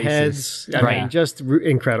you can't over see their faces. heads. I mean, just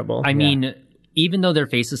incredible. I mean, even though they're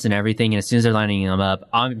faceless and everything, and as soon as they're lining them up,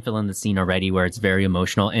 I'm feeling the scene already where it's very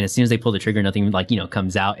emotional. And as soon as they pull the trigger, nothing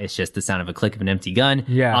comes out. It's just the sound of a click of an empty gun.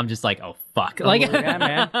 Yeah. I'm just like, oh fuck. Yeah,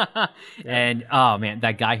 man. And oh man,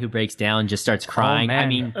 that guy who breaks down just starts crying. man. I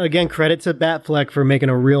mean, again, credit to Batfleck for making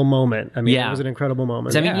a real moment. I mean, it was an incredible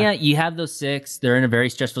moment. So, I mean, you have those six. They're in a very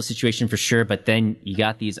stressful situation for sure. But then you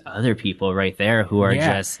got these other people right there who are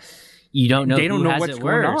just. You don't know. They don't who know has what's it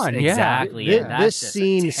going worse. on. Exactly. This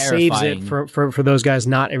scene saves it for those guys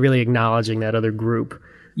not really acknowledging that other group.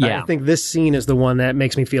 Yeah. I think this scene is the one that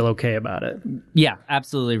makes me feel okay about it. Yeah,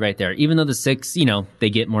 absolutely right there. Even though the six, they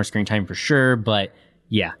get more screen time for sure, but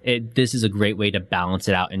yeah, this is a great way to balance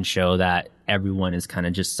it out and show that everyone is kind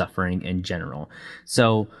of just suffering in general.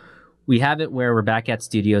 So we have it where we're back at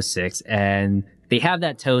Studio 6 and they have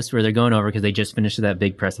that toast where they're going over because they just finished that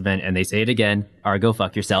big press event and they say it again, or go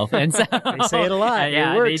fuck yourself. And so they say it a lot.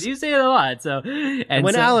 Yeah, they do say it a lot. So and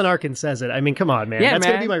when Alan Arkin says it, I mean, come on, man. That's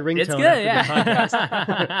going to be my ringtone. It's good,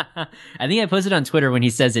 yeah. I think I posted on Twitter when he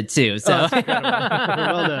says it too. So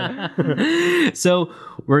well done. So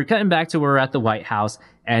we're cutting back to where we're at the White House.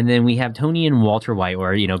 And then we have Tony and Walter White,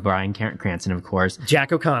 or, Bryan Cranston, of course.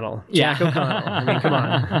 Jack O'Connell. Jack O'Connell. I mean, come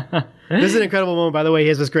on. This is an incredible moment, by the way. He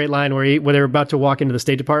has this great line where they're about to walk into the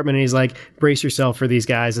State Department and he's like, brace yourself for these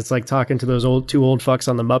guys. It's like talking to those two old fucks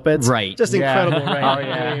on the Muppets. Right. Just incredible, right? Oh,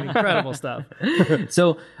 yeah. I mean, incredible stuff.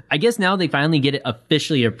 So I guess now they finally get it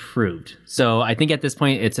officially approved. So I think at this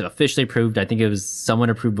point it's officially approved. I think it was someone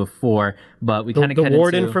approved before, but we kind of the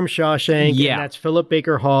warden from Shawshank. Yeah. And that's Philip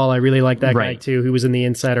Baker Hall. I really like that guy too, who was in The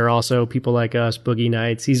Insider also. People Like Us, Boogie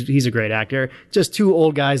Nights. He's a great actor. Just two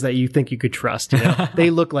old guys that you think you could trust. They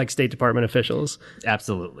look like State Department officials.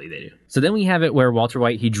 Absolutely, they do. So then we have it where Walter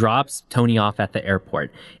White, he drops Tony off at the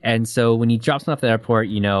airport. And so when he drops him off at the airport,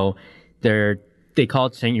 they call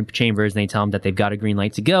Chambers and they tell him that they've got a green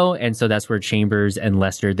light to go. And so that's where Chambers and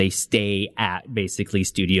Lester, they stay at basically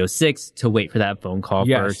Studio 6 to wait for that phone call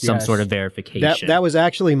for some sort of verification. That was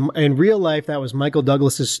actually, in real life, that was Michael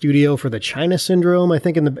Douglas's studio for the China Syndrome, I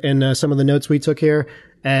think, in some of the notes we took here.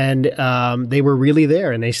 And they were really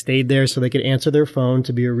there, and they stayed there so they could answer their phone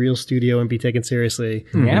to be a real studio and be taken seriously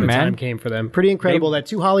when the time came for them. Pretty incredible that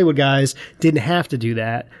two Hollywood guys didn't have to do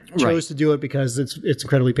that, chose to do it because it's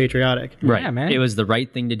incredibly patriotic. Right. Yeah, man. It was the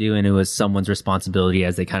right thing to do, and it was someone's responsibility,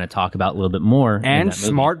 as they kind of talk about a little bit more. And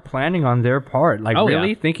smart planning on their part.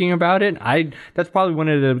 Thinking about it, that's probably one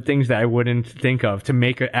of the things that I wouldn't think of, to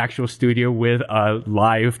make an actual studio with a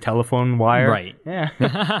live telephone wire. Right.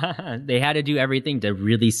 Yeah. They had to do everything to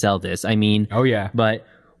really sell this. I mean, but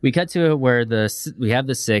we cut to it where we have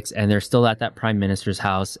the 6 and they're still at that prime minister's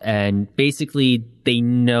house, and basically they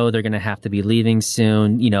know they're going to have to be leaving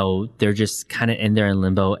soon. They're just kind of in there in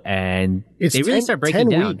limbo, and they really start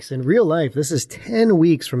breaking 10 down. weeks in real life. This is 10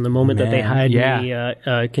 weeks from the moment that they hide in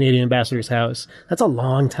the Canadian ambassador's house. That's a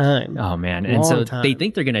long time. Oh man. They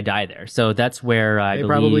think they're going to die there. So that's where they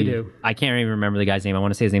probably do. I can't even remember the guy's name. I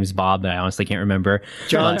want to say his name is Bob, but I honestly can't remember.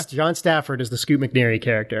 John Stafford is the Scoot McNairy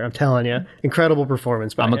character. I'm telling you, incredible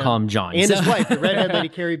performance by him. I'm going to call him John. And his wife, the redhead lady,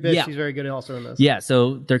 Carrie Bitts. She's very good also in this. Yeah.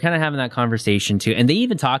 So they're kind of having that conversation too. And they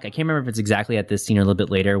even talk, I can't remember if it's exactly at this scene or a little bit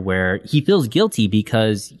later, where he feels guilty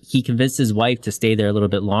because he convinced his wife to stay there a little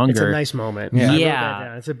bit longer. It's a nice moment.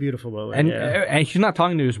 Yeah. It's a beautiful moment. And he's not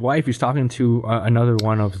talking to his wife. He's talking to another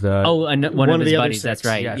one of the... one of his buddies. That's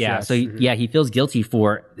right. Yes. So he feels guilty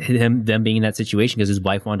for them being in that situation because his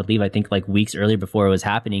wife wanted to leave, I think, like weeks earlier before it was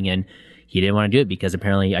happening. And he didn't want to do it because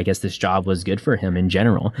apparently, I guess this job was good for him in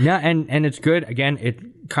general. Yeah, and it's good. Again, it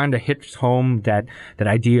kind of hits home that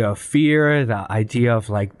idea of fear, the idea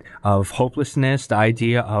of hopelessness, the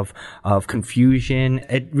idea of confusion.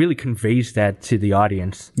 It really conveys that to the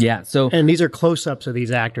audience. Yeah. And these are close-ups of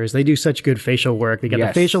these actors. They do such good facial work. They got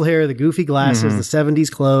the facial hair, the goofy glasses, the 70s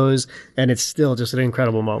clothes, and it's still just an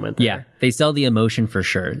incredible moment there. Yeah. They sell the emotion for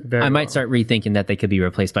sure. I might start rethinking that they could be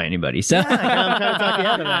replaced by anybody. So I'm trying to talk you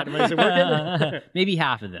out of that. Is it working? Maybe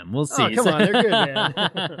half of them. We'll see. Oh, come on. They're good,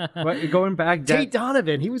 man. But going back... Tate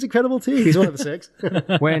Donovan. He was incredible, too. He's one of the 6.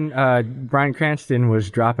 When Bryan Cranston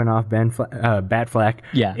was dropping off Batfleck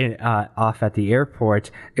off at the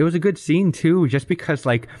airport, it was a good scene, too, just because,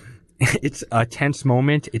 it's a tense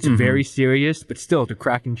moment. It's very serious, but still they're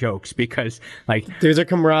cracking jokes because there's a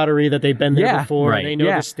camaraderie that they've been there before. Right. They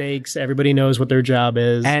know the stakes. Everybody knows what their job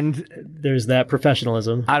is. And there's that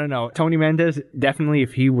professionalism. I don't know. Tony Mendez, definitely,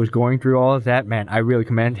 if he was going through all of that, man, I really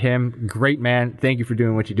commend him. Great man. Thank you for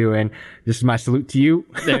doing what you're doing. This is my salute to you.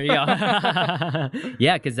 There you go.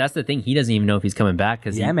 Yeah, because that's the thing. He doesn't even know if he's coming back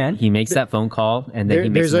because he makes that phone call and then he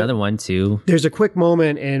makes another one too. There's a quick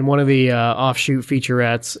moment in one of the offshoot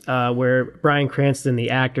featurettes where Bryan Cranston,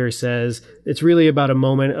 the actor, says it's really about a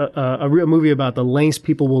movie about the lengths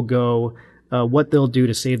people will go, what they'll do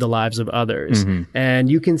to save the lives of others. And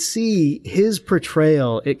you can see his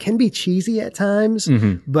portrayal. It can be cheesy at times,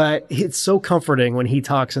 but it's so comforting when he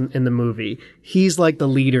talks in the movie. He's like the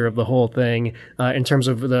leader of the whole thing in terms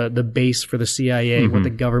of the base for the CIA, what the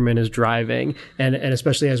government is driving, and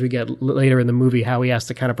especially as we get later in the movie, how he has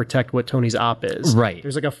to kind of protect what Tony's op is. Right.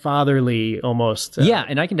 There's like a fatherly almost. Yeah,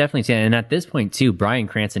 and I can definitely see it. And at this point too, Bryan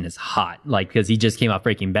Cranston is hot, because he just came off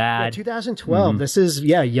Breaking Bad. Yeah, 2012. This is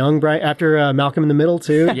young Bryan after Malcolm in the Middle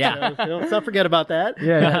too. Yeah, so let's not forget about that.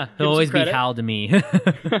 Yeah, he'll always be Hal to me.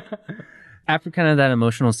 After kind of that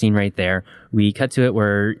emotional scene right there, we cut to it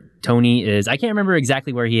where Tony is, I can't remember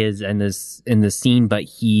exactly where he is in the scene, but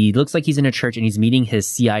he looks like he's in a church and he's meeting his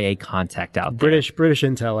CIA contact out there. British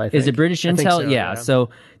intel, I think. Is it British intel? So, yeah. So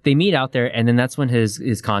they meet out there, and then that's when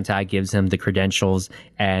his contact gives him the credentials,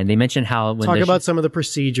 and they mention how when talk about some of the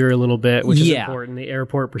procedure a little bit, which is important. The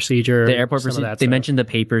airport procedure. The airport procedure. They mentioned the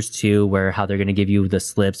papers too, where how they're going to give you the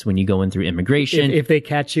slips when you go in through immigration. If they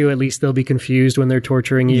catch you, at least they'll be confused when they're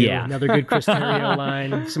torturing you. Yeah. Another good Chris Terrio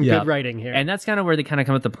line. Some good writing here. And that's kind of where they kind of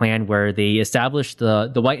come up with the plan where they establish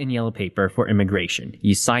the white and yellow paper for immigration.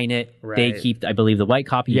 You sign it. Right. They keep, I believe, the white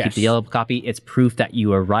copy. You keep the yellow copy. It's proof that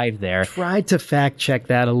you arrived there. Tried to fact check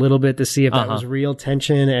that a little bit to see if that was real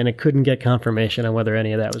tension, and it couldn't get confirmation on whether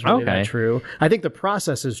any of that was really that true. I think the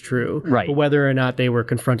process is true. Right. But whether or not they were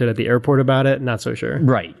confronted at the airport about it, not so sure.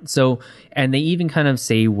 Right. So, and they even kind of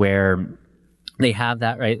say where they have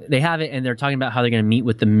that, right? They have it, and they're talking about how they're going to meet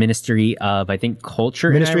with the Ministry of, I think,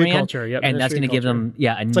 Culture Ministry in Iran. Of Culture, yep. And that's going to give them,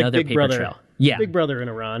 another like paper trail. Yeah. Big Brother in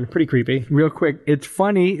Iran. Pretty creepy. Real quick, it's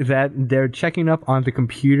funny that they're checking up on the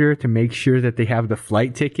computer to make sure that they have the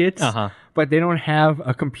flight tickets. But they don't have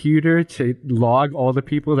a computer to log all the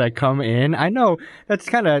people that come in. I know that's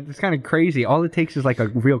kind of crazy. All it takes is like a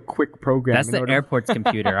real quick program. That's the airport's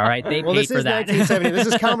computer, all right? They paid for that. This is 1970. This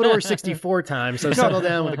is Commodore 64 time, so settle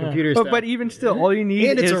down with the computer stuff. But even still, all you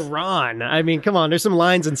need is... it's Iran. I mean, come on. There's some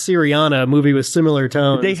lines in Syriana, a movie with similar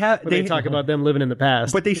tones. They talk about them living in the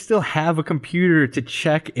past. But they still have a computer to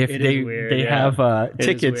check if they have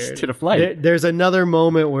tickets to the flight. There's another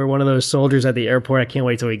moment where one of those soldiers at the airport, I can't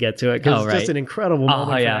wait till we get to it, because it's just an incredible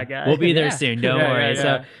moment for that guy. We'll be there soon. Don't worry.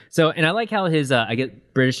 So, and I like how his, I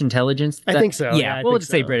get British intelligence. I think so. Yeah, we'll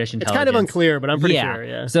just say British intelligence. It's kind of unclear, but I'm pretty sure.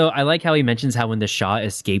 Yeah. So I like how he mentions how when the Shah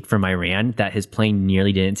escaped from Iran, that his plane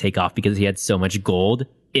nearly didn't take off because he had so much gold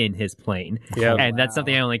in his plane. And that's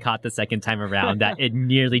something I only caught the second time around, that it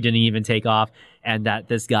nearly didn't even take off, and that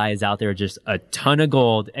this guy is out there just a ton of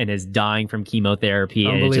gold and is dying from chemotherapy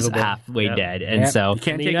and is just halfway dead. And so you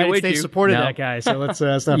can't take it with you. They supported that guy, so let's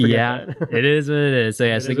not forget that. It is what it is.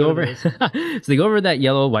 So so they go over so they go over that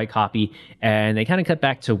yellow white copy, and they kind of cut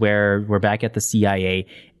back to where we're back at the CIA,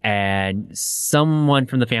 and someone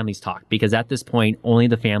from the families talk, because at this point, only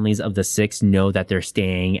the families of the 6 know that they're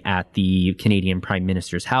staying at the Canadian Prime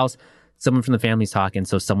Minister's house. Someone from the families talk, and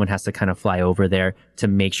so someone has to kind of fly over there to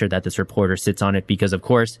make sure that this reporter sits on it, because of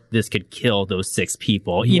course this could kill those 6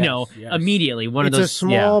 people, immediately. It's a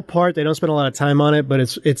small part. They don't spend a lot of time on it, but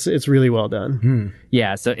it's really well done.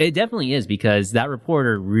 Yeah, so it definitely is, because that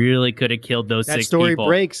reporter really could have killed those 6 people. That story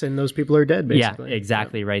breaks and those people are dead, basically. Yeah,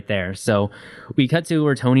 exactly, right there. So we cut to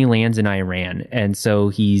where Tony lands in Iran, and so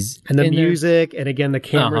he's... And the music, and again, the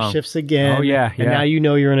camera shifts again. Oh, yeah. And now you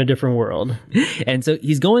know you're in a different world. And so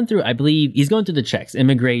he's going through, I believe, he's going through the checks,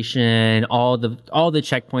 immigration, all the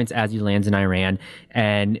checkpoints as he lands in Iran.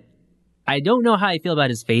 And I don't know how I feel about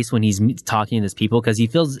his face when he's talking to these people, because he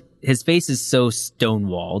feels his face is so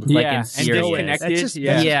stonewalled, like in serious. That's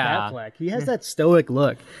Affleck. He has that stoic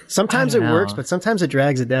look. Sometimes it works, but sometimes it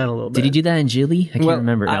drags it down a little bit. Did he do that in Gilly? I can't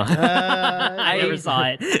remember. No. I never saw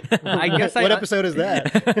it. What episode is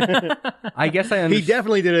that? I guess He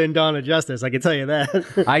definitely did it in Dawn of Justice. I can tell you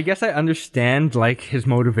that. I guess I understand like his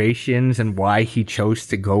motivations and why he chose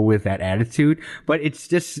to go with that attitude, but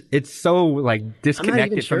it's so like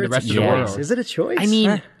disconnected from the rest of the world. Is it a choice? I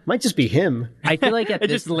mean, might just be him. I feel like it's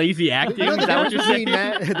just lazy acting. Is that what you're saying?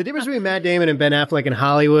 The difference between Matt Damon and Ben Affleck in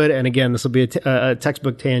Hollywood, and again, this will be a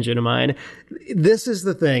textbook tangent of mine. This is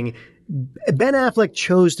the thing. Ben Affleck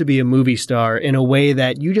chose to be a movie star in a way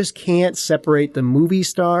that you just can't separate the movie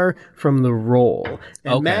star from the role.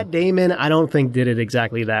 And Matt Damon, I don't think did it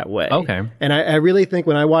exactly that way. Okay. And I really think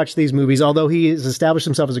when I watch these movies, although he has established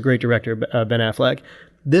himself as a great director, Ben Affleck,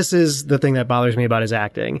 this is the thing that bothers me about his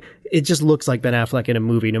acting. It just looks like Ben Affleck in a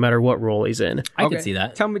movie, no matter what role he's in. I can see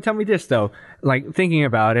that. Tell me this though. Like thinking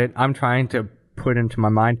about it, I'm trying to put into my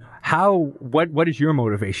mind what is your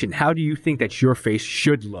motivation? How do you think that your face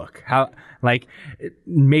should look? How, like,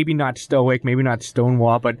 maybe not stoic, maybe not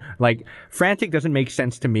stonewall, but like frantic doesn't make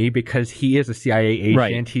sense to me because he is a CIA agent.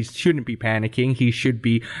 Right. He shouldn't be panicking. He should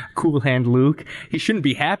be cool hand Luke. He shouldn't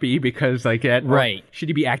be happy because like that. Right. Should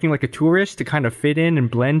he be acting like a tourist to kind of fit in and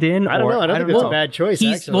blend in? I don't know. I don't think it's a bad choice.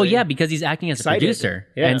 Actually. Well, yeah, because he's acting as a producer.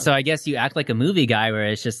 Yeah. And so I guess you act like a movie guy where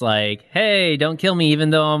it's just like, hey, don't kill me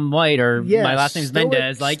even though I'm white, or my last name's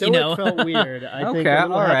Mendez. Like, Stoic felt weird. I think all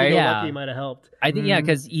right. Lucky might have helped. I think,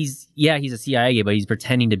 because he's a CIA, but he's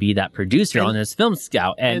pretending to be that producer on this film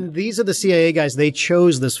scout. And these are the CIA guys. They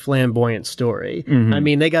chose this flamboyant story. I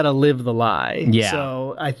mean, they got to live the lie. Yeah.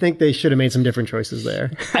 So I think they should have made some different choices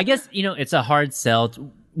there. I guess, it's a hard sell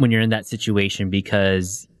when you're in that situation,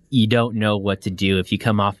 because you don't know what to do. If you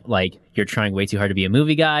come off like you're trying way too hard to be a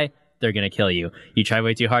movie guy, they're going to kill you. You try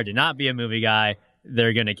way too hard to not be a movie guy,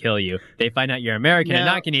 they're going to kill you. They find out you're American and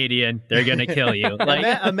not Canadian, they're going to kill you.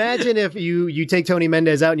 Like, imagine if you take Tony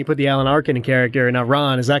Mendez out and you put the Alan Arkin character in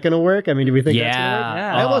Ron. Is that going to work? I mean, do we think that's going to work?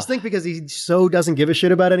 Yeah. I almost think because he so doesn't give a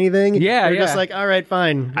shit about anything. They're just like, all right,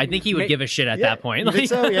 fine. I think he would give a shit at that point. You think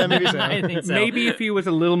so? Yeah, maybe so. I think so. Maybe if he was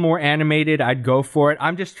a little more animated, I'd go for it.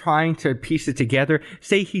 I'm just trying to piece it together.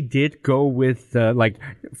 Say he did go with like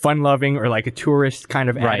fun-loving or like a tourist kind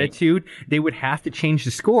of attitude, they would have to change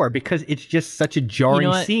the score because it's just such a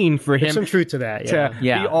jarring scene for him. There's some truth to that. To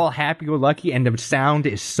be all happy-go-lucky, and the sound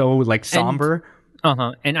is so like somber.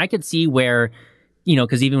 And I could see where,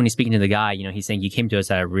 because even when he's speaking to the guy, he's saying, you came to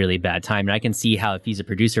us at a really bad time. And I can see how if he's a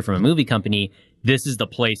producer from a movie company, this is the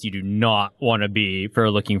place you do not want to be for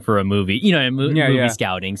looking for a movie, movie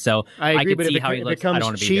scouting. So I agree, could but see if how he looks. I don't want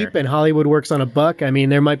becomes to be cheap here. and Hollywood works on a buck, I mean,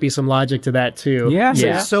 there might be some logic to that too. Yeah.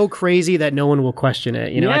 It's so crazy that no one will question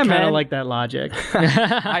it. I kind of like that logic.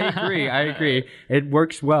 I agree. It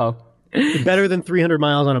works well. Better than 300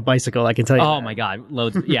 miles on a bicycle, I can tell you. Oh my God,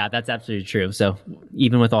 loads. Yeah, that's absolutely true. So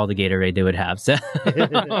even with all the Gatorade they would have, so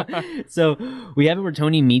we have it where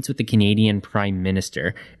Tony meets with the Canadian Prime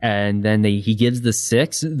Minister, and then he gives the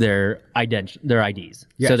six their IDs,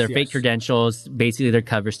 so their fake credentials, basically their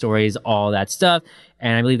cover stories, all that stuff.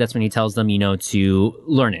 And I believe that's when he tells them, to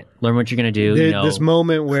learn what you're going to do. This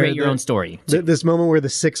moment where create your own story. This moment where the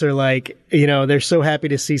six are like, they're so happy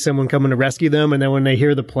to see someone coming to rescue them, and then when they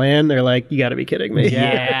hear the plan, they're like, "You got to be kidding me!"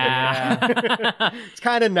 Yeah, it's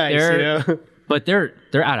kind of nice, But they're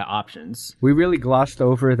out of options. We really glossed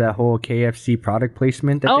over that whole KFC product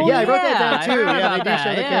placement. That I wrote that down too. Yeah, they do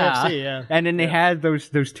show the KFC. Yeah, and then they had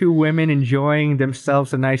those two women enjoying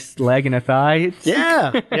themselves a nice leg and a thigh.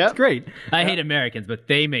 It's great. I hate Americans, but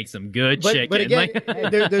they make some good chicken. But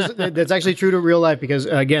again, that's actually true to real life because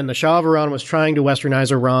again, the Shah of Iran was trying to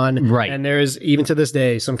westernize Iran, right? And there's even to this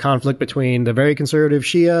day some conflict between the very conservative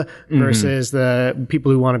Shia versus the people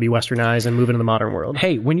who want to be westernized and move into the modern world.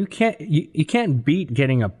 Hey, when you can't beat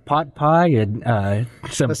getting a pot pie and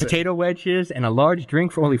some potato wedges and a large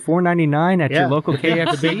drink for only $4.99 at your local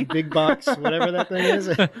KFC. big box, whatever that thing is.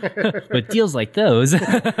 But deals like those.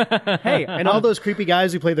 Hey, and all those creepy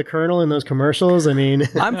guys who play the Colonel in those commercials. I mean,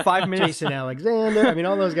 I'm 5 minutes. Jason Alexander. I mean,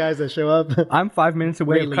 all those guys that show up. I'm 5 minutes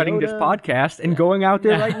away Ray from cutting this Liotta. podcast and going out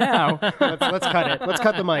there right now. Let's cut it. Let's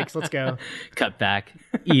cut the mics. Let's go. Cut back.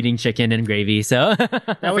 Eating chicken and gravy. So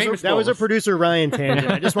that was a producer Ryan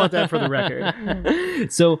tangent. I just want that for the record.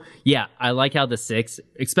 So yeah, I like how the six,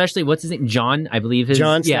 especially what's his name, John, I believe his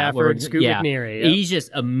John Stafford, Scoot McNairy. He's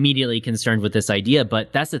just immediately concerned with this idea.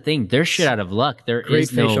 But that's the thing; they're shit out of luck. There Great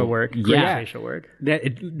is facial work. Facial work.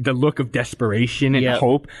 The look of desperation and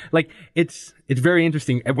hope, like it's very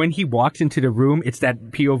interesting. And when he walks into the room, it's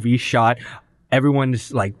that POV shot.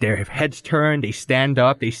 Everyone's like their heads turned, they stand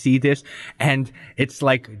up, they see this, and it's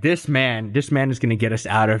like this man is going to get us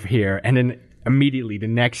out of here. And then immediately the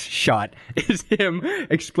next shot is him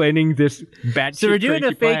explaining this batshit So we're doing a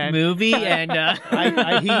fake plan. movie, and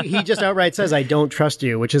he just outright says, "I don't trust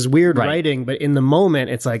you," which is weird writing, but in the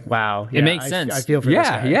moment, it's like, wow, it makes sense. I feel for this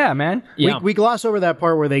guy. Yeah, man. Yeah. We gloss over that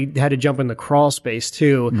part where they had to jump in the crawl space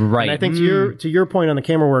too. Right. And I think to your point on the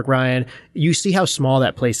camera work, Ryan, you see how small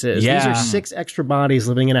that place is. Yeah. These are 6 extra bodies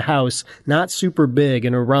living in a house, not super big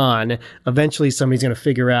in Iran. Eventually somebody's going to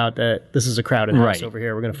figure out that this is a crowded house over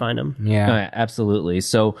here. We're going to find them. Yeah. Absolutely.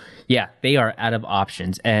 So yeah, they are out of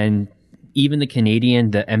options, and even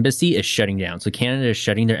the embassy is shutting down. So Canada is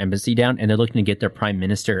shutting their embassy down, and they're looking to get their prime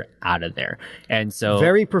minister out of there. And so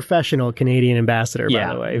very professional Canadian ambassador,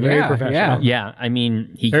 by the way. Very professional. Yeah. I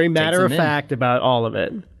mean, he very takes matter of them in. fact about all of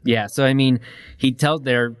it. Yeah. So I mean, they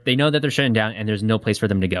know that they're shutting down, and there's no place for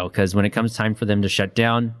them to go, because when it comes time for them to shut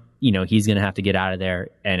down, he's going to have to get out of there.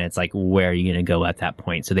 And it's like, where are you going to go at that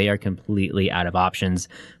point? So they are completely out of options.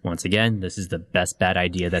 Once again, this is the best bad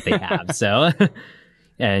idea that they have. So,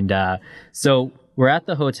 so we're at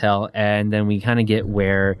the hotel, and then we kind of get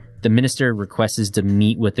where the minister requests to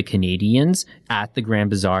meet with the Canadians at the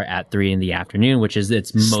Grand Bazaar at 3 p.m, which is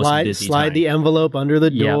its most busy Slide time. the envelope under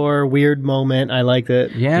the door. Weird moment. I liked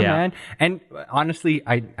it. Yeah, man. And honestly,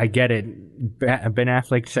 I get it. Ben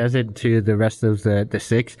Affleck says it to the rest of the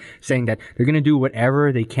 6, saying that they're going to do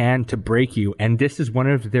whatever they can to break you. And this is one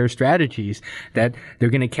of their strategies, that they're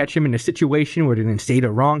going to catch him in a situation where they're going to say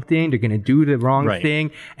the wrong thing, they're going to do the wrong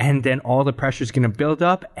thing, and then all the pressure is going to build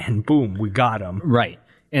up, and boom, we got him. Right.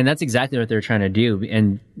 And that's exactly what they're trying to do.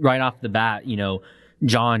 And right off the bat,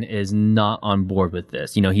 John is not on board with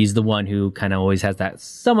this. He's the one who kind of always has that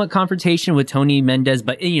somewhat confrontation with Tony Mendez,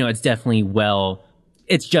 but it's definitely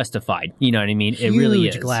it's justified. You know what I mean? Huge it really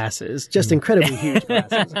is. Glasses, just incredibly huge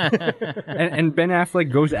glasses. And Ben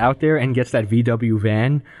Affleck goes out there and gets that VW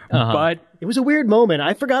van, but it was a weird moment.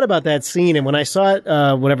 I forgot about that scene, and when I saw it,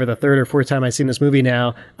 whatever the third or fourth time I've seen this movie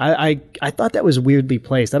now, I thought that was weirdly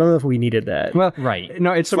placed. I don't know if we needed that. Well, right.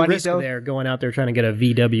 No, it's some funny risk though. there going out there trying to get a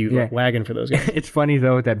VW wagon for those guys. It's funny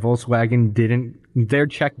though that Volkswagen their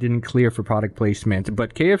check didn't clear for product placement,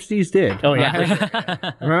 but KFC's did. Oh yeah.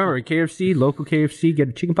 Remember KFC, local KFC, get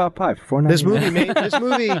a chicken pot pie for $4.99. This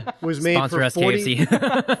movie was made Sponsor for us, KFC.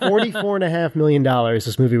 $44.5 million.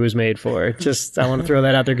 This movie was made for. Just I want to throw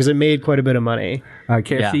that out there because it made quite a bit of money.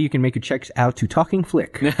 KFC, you can make your checks out to Talking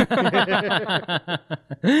Flick.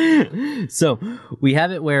 So we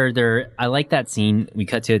have it where I like that scene. We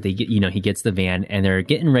cut to it. They get, he gets the van and they're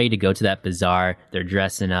getting ready to go to that bazaar. They're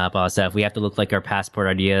dressing up, all that stuff. We have to look like our passport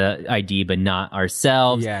ID, but not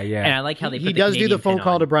ourselves. Yeah. And I like how he does do the phone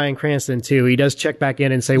call to Bryan Cranston too. He does check back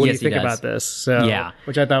in and say, "What do you think about this?" So,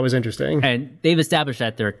 which I thought was interesting. And they've established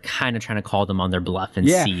that they're kind of trying to call them on their bluff and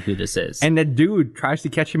see who this is. And that dude tries to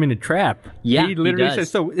catch him in a trap. Yeah, he literally says,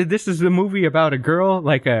 "So this is the movie about a girl,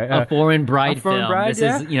 like a foreign bride foreign film. Bride,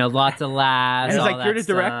 this is lots of laughs." And he's all like, "You're the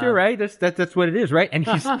director, right? That's what it is, right?" And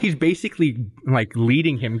he's basically like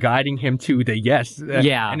leading him, guiding him to the yes.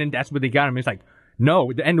 And then that's what they got him. It's like,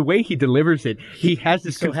 no, and the way he delivers it, he has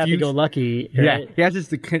this so happy-go-lucky. Right? Yeah, he has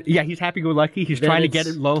this. He's happy-go-lucky. He's trying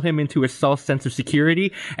to lull him into a false sense of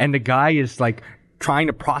security, and the guy is like trying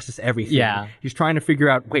to process everything. Yeah. He's trying to figure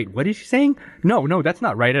out, wait, what is he saying? No, that's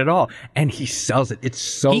not right at all. And he sells it. It's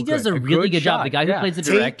so He does a really good job. The guy who plays the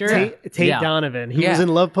director. Tate Donovan. He was in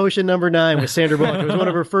Love Potion #9 with Sandra Bullock. It was one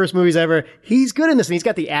of her first movies ever. He's good in this, and he's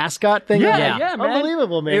got the ascot thing. Yeah, man.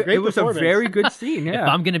 Unbelievable, man. Great it was performance. a very good scene, If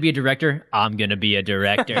I'm going to be a director, I'm going to be a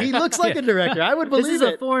director. He looks like a director. I would believe This is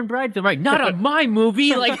a foreign bride film, right? Not on my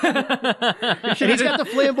movie. Like, and he's got the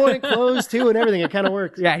flamboyant clothes, too, and everything. It kind of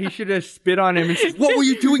works. Yeah, he should have spit on him and said, "What were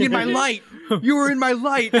you doing in my light? You were in my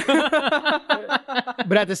light."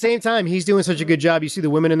 But at the same time, he's doing such a good job. You see the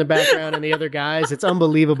women in the background and the other guys. It's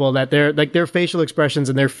unbelievable that their facial expressions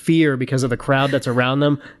and their fear because of the crowd that's around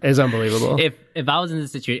them is unbelievable. If I was in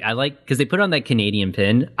this situation, because they put on that Canadian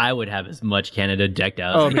pin, I would have as much Canada decked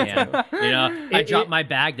out as I can. I drop my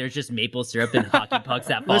bag, there's just maple syrup and hockey pucks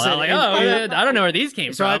that fall out. Like, I don't know where these came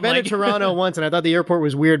from. So I've been to Toronto once, and I thought the airport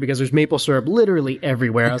was weird because there's maple syrup literally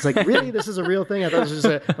everywhere. I was like, really? This is a real thing? I thought this was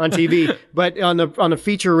just on TV. But on the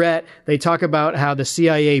featurette, they talk about how the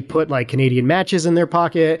CIA put like Canadian matches in their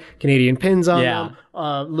pocket, Canadian pins on them.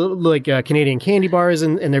 Canadian candy bars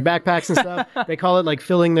in their backpacks and stuff. They call it like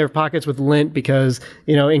filling their pockets with lint because,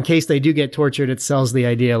 in case they do get tortured, it sells the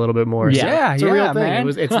idea a little bit more. Yeah, it's a real thing. Man.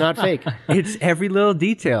 It's not fake. It's every little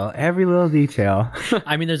detail.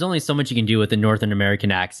 I mean, there's only so much you can do with a Northern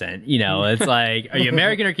American accent. It's like, are you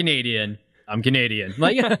American or Canadian? I'm Canadian.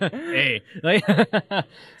 Like, hey.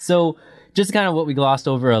 So just kind of what we glossed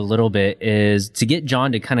over a little bit is to get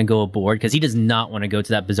John to kind of go aboard because he does not want to go to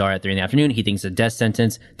that bazaar at 3 PM. He thinks a death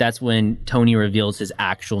sentence. That's when Tony reveals his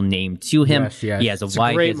actual name to him. Yes. He has a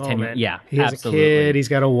wife. Great moment. He has absolutely. a kid. He's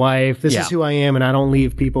got a wife. This is who I am, and I don't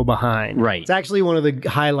leave people behind. Right. It's actually one of the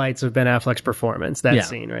highlights of Ben Affleck's performance. That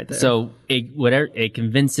scene right there. So it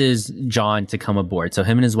convinces John to come aboard. So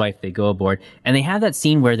him and his wife, they go aboard, and they have that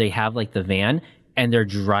scene where they have like the van. And they're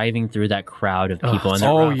driving through that crowd of people, and they're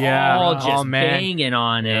all just banging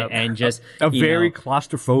on it, and just a very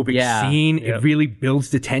claustrophobic scene. Yep. It really builds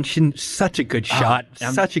the tension. Such a good shot,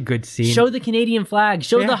 such a good scene. Show the Canadian flag,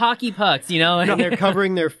 show the hockey pucks, And they're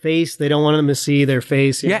covering their face. They don't want them to see their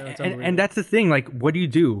face. And that's the thing. Like, what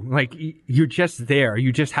do? Like, you're just there.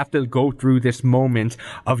 You just have to go through this moment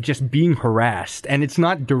of just being harassed, and it's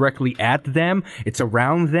not directly at them; it's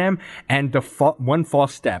around them. And the one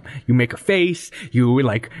false step, you make a face. You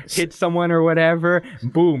like hit someone or whatever,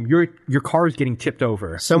 boom, your car is getting tipped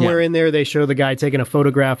over. Somewhere in there, they show the guy taking a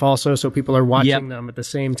photograph also, so people are watching them at the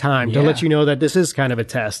same time to let you know that this is kind of a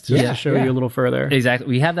test, just to show you a little further. Exactly.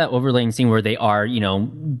 We have that overlaying scene where they are,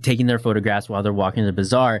 taking their photographs while they're walking the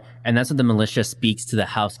bazaar, and that's what the militia speaks to the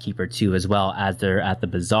housekeeper too, as well as they're at the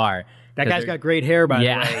bazaar. That guy's got great hair, by the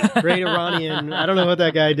way. Great Iranian. I don't know what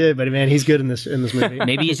that guy did, but man, he's good in this movie.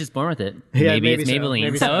 Maybe he's just born with it. Yeah, maybe it's Maybelline.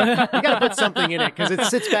 Maybe so. You got to put something in it because it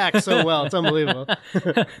sits back so well. It's unbelievable.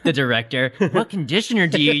 The director, what conditioner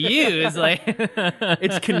do you use? Like,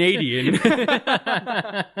 it's Canadian.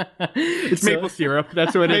 It's maple syrup.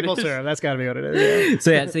 That's what it is. Maple syrup. That's got to be what it is.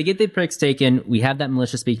 Yeah. So they get the pics taken. We have that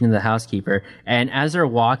militia speaking to the housekeeper, and as they're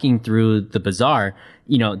walking through the bazaar,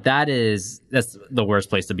 that's the worst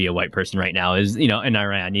place to be a white person right now is, in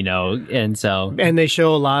Iran, and so. And they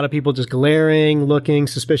show a lot of people just glaring, looking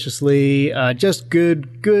suspiciously, just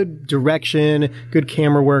good direction, good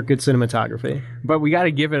camera work, good cinematography. But we got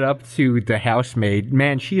to give it up to the housemaid.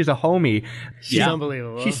 Man, she is a homie. She's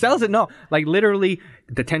unbelievable. She sells it. No, like literally,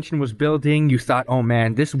 the tension was building. You thought, oh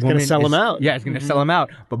man, this woman is going to sell him out. Yeah, it's going to sell him out.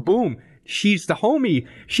 But boom. She's the homie.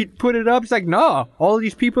 She put it up. It's like, no, all of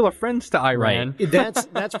these people are friends to Iran. Right. That's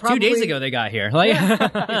probably 2 days ago they got here. Like,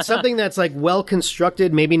 it's something that's like well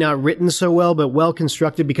constructed, maybe not written so well, but well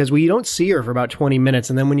constructed because we don't see her for about 20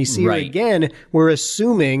 minutes, and then when you see her again, we're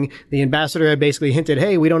assuming the ambassador had basically hinted,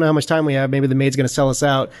 "Hey, we don't know how much time we have. Maybe the maid's going to sell us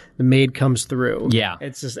out." The maid comes through. Yeah,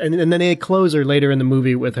 it's just, and then they close her later in the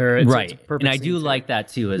movie with her. It's and I do like that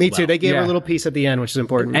too. Me too. They gave her a little piece at the end, which is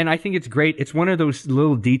important. And I think it's great. It's one of those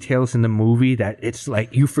little details in the movie that it's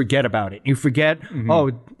like you forget about it. You forget,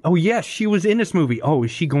 oh yes, she was in this movie. Oh,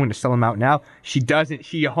 is she going to sell him out now? She doesn't.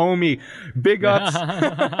 She a homie. Big ups.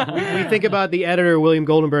 We think about the editor, William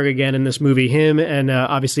Goldenberg, again in this movie. Him and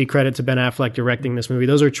obviously credit to Ben Affleck directing this movie.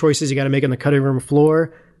 Those are choices you got to make on the cutting room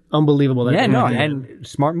floor. Unbelievable. And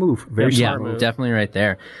smart move. Very smart move. Definitely right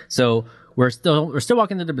there. So we're still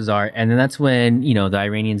walking through the bazaar, and then that's when, the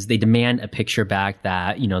Iranians, they demand a picture back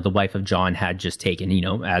that, the wife of John had just taken,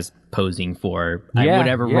 as posing for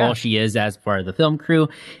whatever role she is as part of the film crew.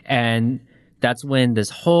 And that's when this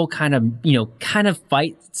whole kind of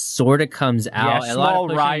fight sort of comes out. Yeah, small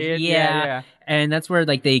riot. Yeah. And that's where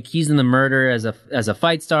they accuse him of murder as a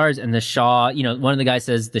fight stars, and the Shah, one of the guys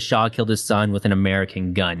says the Shah killed his son with an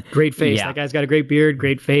American gun. Great face. Yeah. That guy's got a great beard,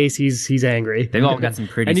 great face. He's angry. They've all got some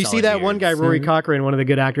pretty. And you see that beards. One guy, Rory Cochrane, one of the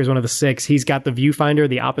good actors, one of the 6. He's got the viewfinder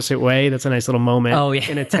the opposite way. That's a nice little moment. Oh yeah,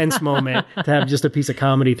 in a tense moment to have just a piece of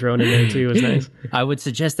comedy thrown in there too is nice. I would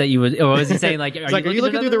suggest that you would. Or was he saying are you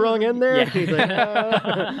looking through the wrong end there?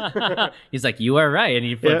 Yeah. He's like, you are right, and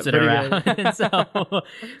he flips it around.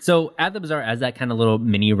 So at the bazaar, as that kind of little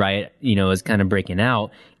mini riot, is kind of breaking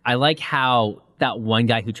out. I like how that one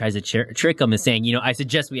guy who tries to trick him is saying, I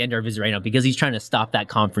suggest we end our visit right now, because he's trying to stop that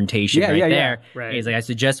confrontation there. Yeah. Right. He's like, I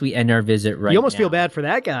suggest we end our visit right now. You almost feel bad for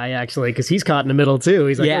that guy, actually, because he's caught in the middle, too.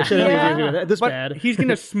 He's like, this but bad. He's going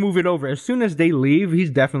to smooth it over. As soon as they leave, he's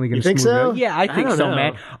definitely going to smooth it over. Yeah, I think so,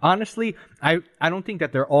 man. Honestly, I don't think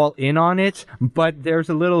that they're all in on it, but there's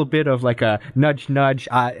a little bit of like a nudge,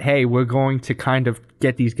 hey, we're going to kind of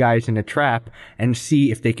get these guys in a trap and see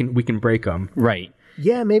if we can break them. Right.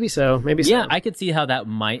 Yeah, maybe so. Yeah, I could see how that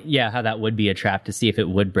would be a trap to see if it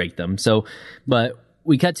would break them. So, but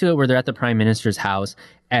we cut to it where they're at the prime minister's house,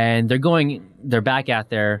 and they're back at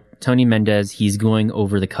there. Tony Mendez, he's going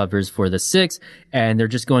over the covers for the 6, and they're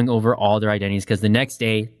just going over all their identities, because the next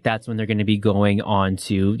day, that's when they're going to be going on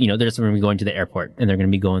to, they're just going to be going to the airport, and they're going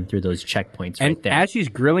to be going through those checkpoints right there. And as he's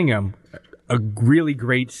grilling him, a really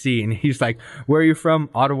great scene. He's like, "Where are you from?"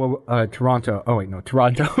 Ottawa, Toronto. Oh wait, no,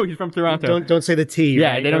 Toronto. He's from Toronto. Don't say the T.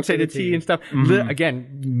 Yeah, right? they don't say the T and stuff.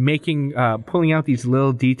 Again, pulling out these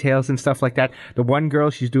little details and stuff like that. The one girl,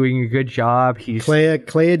 she's doing a good job.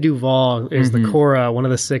 Clea Duvall is the Cora, one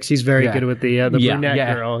of the 6. She's very good with the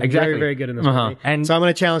brunette girl. Exactly. Very, very good in this movie. And so I'm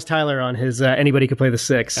going to challenge Tyler on his anybody could play the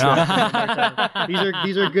 6. These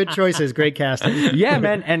are good choices. Great casting. Yeah,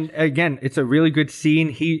 man. And again, it's a really good scene.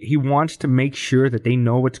 He wants to make sure that they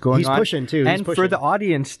know what's going on. He's pushing too. And for the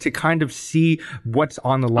audience to kind of see what's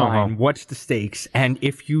on the line, what's the stakes, and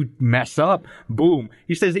if you mess up, boom.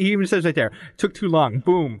 He even says right there, took too long,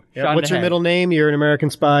 boom. Yep. What's your middle name? You're an American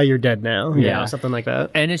spy. You're dead now. Yeah, something like that.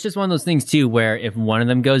 And it's just one of those things too, where if one of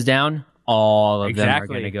them goes down, all of them are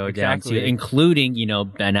going to go down too, including,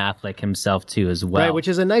 Ben Affleck himself too as well. Right, which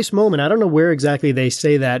is a nice moment. I don't know where exactly they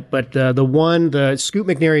say that, but the Scoot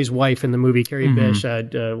McNairy's wife in the movie, Carrie Bish,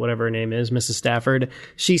 whatever her name is, Mrs. Stafford,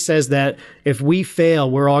 she says that if we fail,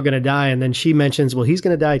 we're all going to die, and then she mentions, well, he's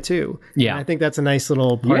going to die too. Yeah. And I think that's a nice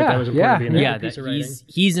little part that was important to be in there. Yeah,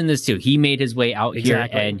 he's in this too. He made his way out here,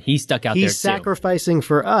 and he stuck out there too. He's sacrificing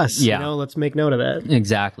for us. Yeah. Let's make note of that.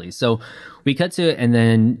 Exactly. So we cut to it, and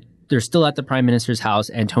then they're still at the prime minister's house,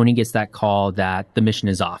 and Tony gets that call that the mission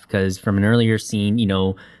is off, because from an earlier scene,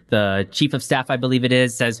 the chief of staff, I believe it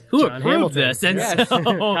is, says, "Who John approved Hamilton. this?" And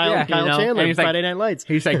Kyle Chandler, and Friday Night Lights.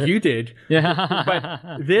 He's like, "You did." Yeah.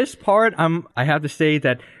 But this part, I have to say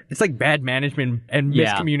that it's like bad management and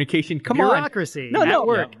miscommunication. Come Bureaucracy. on. No,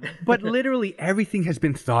 work. But literally everything has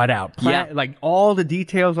been thought out. Like all the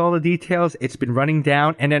details, it's been running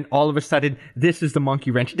down, and then all of a sudden, this is the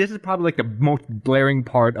monkey wrench. This is probably like the most blaring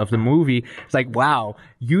part of the movie. It's like, wow,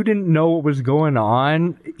 you didn't know what was going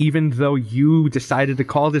on, even though you decided to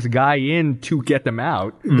call this this guy in to get them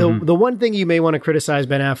out. The one thing you may want to criticize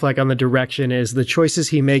Ben Affleck on the direction is the choices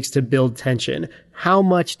he makes to build tension. How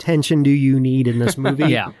much tension do you need in this movie?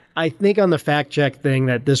 Yeah. I think on the fact check thing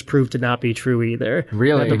that this proved to not be true either.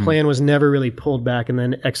 Really? That the plan was never really pulled back and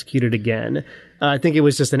then executed again. I think it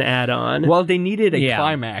was just an add-on. Well, they needed a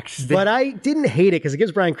climax. But I didn't hate it because it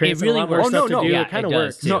gives Bryan Cranston really a lot more works. stuff to do. Yeah, it kind of it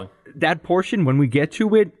does, works. too. No, that portion, when we get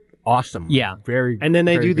to it, awesome. Yeah. Very. And then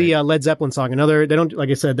they very do great. the Led Zeppelin song. Another, they don't, like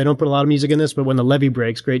I said, they don't put a lot of music in this, but when the levee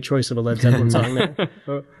breaks, great choice of a Led Zeppelin song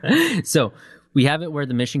there. So we have it where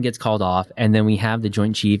the mission gets called off, and then we have the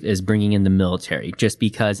Joint Chief is bringing in the military just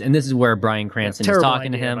because, and this is where Bryan Cranston is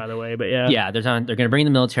talking to him. By the way, but yeah. Yeah, they're going to bring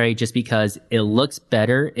in the military just because it looks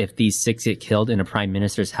better if these 6 get killed in a prime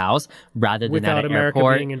minister's house rather than Without at an America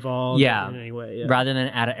airport. being involved Yeah, in any way. Yeah. rather than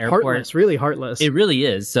at an airport. Heartless, really heartless. It really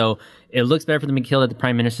is. So it looks better for them to be killed at the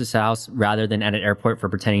prime minister's house rather than at an airport for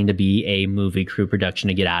pretending to be a movie crew production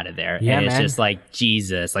to get out of there. Yeah, and it's man. just like,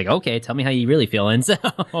 Jesus, like, okay, tell me how you really feeling. So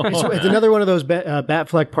It's another one of those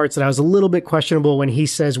Batfleck parts that I was a little bit questionable when he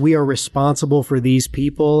says we are responsible for these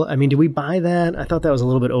people. I mean, do we buy that? I thought that was a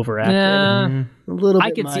little bit overacted. Yeah. A little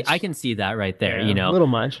bit I much. can see that right there, Yeah, you know. a little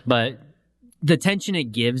much. But the tension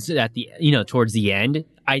it gives at the, towards the end,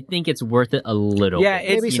 I think it's worth it a little. Yeah,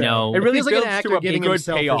 bit, it's, you know, it really feels like an builds actor to a giving good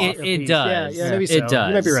himself payoff. a it piece. does. Yeah, maybe so. It does.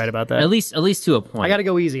 You might be right about that. At least to a point. I got to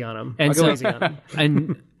go easy on him. And I'll go so- easy on him.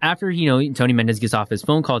 And after, Tony Mendez gets off his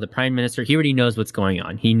phone call, the prime minister, he already knows what's going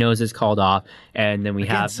on. He knows it's called off. And then we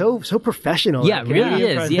Again, have, so professional. Yeah, that it really Canadian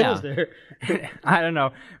is, Prime yeah. Minister. I don't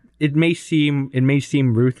know. It may seem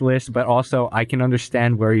ruthless, but also I can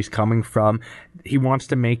understand where he's coming from. He wants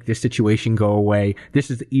to make this situation go away.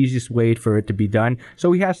 This is the easiest way for it to be done,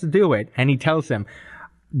 so he has to do it. And he tells them,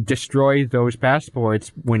 destroy those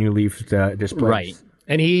passports when you leave this place. Right.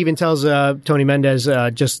 And he even tells Tony Mendez,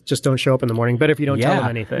 just don't show up in the morning. Better if you don't tell Yeah. him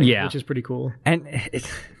anything. Yeah. Which is pretty cool. And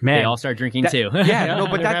man, they all start drinking too. Yeah, no,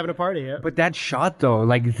 but They're that, having a party. Yeah. But that shot though,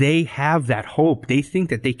 like they have that hope. They think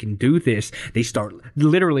that they can do this. They start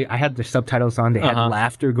literally. I had the subtitles on. They had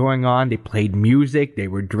laughter going on. They played music. They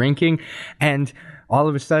were drinking, and all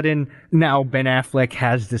of a sudden now Ben Affleck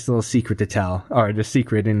has this little secret to tell, or the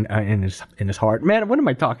secret in his heart. Man, what am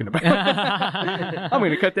I talking about? I'm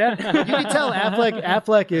going to cut that. You can tell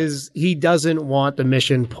Affleck he doesn't want the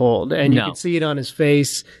mission pulled, and you No. can see it on his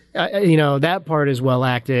face. That part is well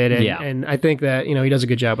acted, and, Yeah. and I think that he does a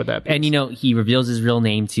good job with that piece. And he reveals his real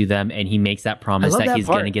name to them, and he makes that promise I love that that he's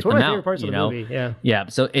part. going to get It's one them of my favorite out. parts of the movie, yeah. yeah.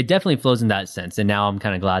 So it definitely flows in that sense. And now I'm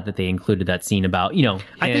kind of glad that they included that scene about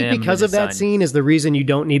I think because of that scene is the reason you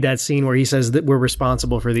don't need that scene where he says that we're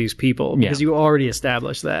responsible for these people, because you already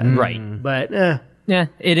established that. Right. But Yeah,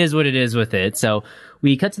 it is what it is with it. So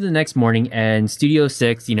we cut to the next morning, and Studio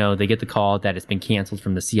 6, they get the call that it's been canceled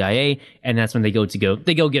from the CIA, and that's when they go get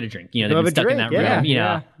a drink. They've have been a stuck in that drink, room.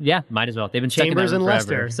 yeah. Yeah, might as well. They've been Chambers stuck in that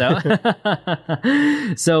room and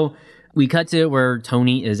forever. So we cut to where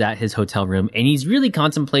Tony is at his hotel room, and he's really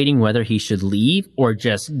contemplating whether he should leave or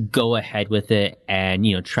just go ahead with it and,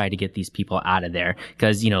 try to get these people out of there.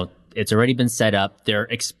 Because, it's already been set up. They're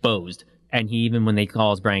exposed. And even when they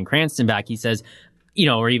calls Bryan Cranston back, he says,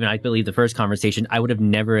 or even I believe the first conversation, I would have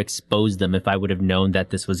never exposed them if I would have known that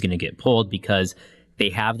this was going to get pulled, because they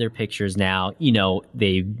have their pictures now.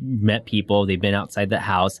 They've met people. They've been outside the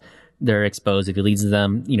house. They're exposed. If he leads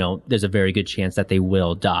them, there's a very good chance that they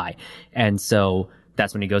will die. And so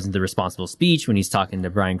that's when he goes into the responsible speech, when he's talking to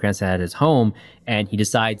Bryan Cranston at his home, and he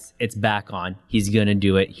decides it's back on. He's going to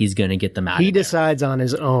do it. He's going to get them out he of there. decides on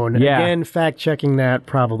his own. Yeah. Again, fact checking that,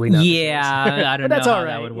 probably not. Yeah, I don't know that's how all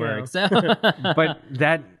that right, would you work. know. So. But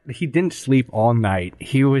that he didn't sleep all night.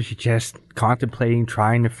 He was just contemplating,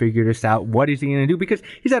 trying to figure this out. What is he going to do? Because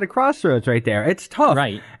he's at a crossroads right there. It's tough.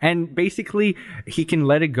 Right. And basically, he can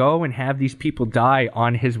let it go and have these people die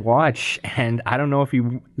on his watch. And I don't know if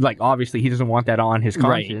obviously he doesn't want that on his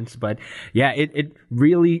conscience. But yeah, he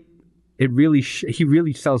really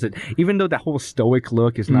sells it. Even though that whole stoic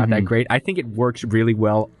look is not that great, I think it works really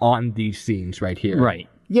well on these scenes right here. Right.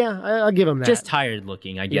 Yeah, I'll give him that. Just tired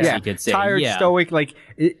looking, I guess you could say. Tired, yeah. stoic.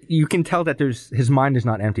 You can tell that his mind is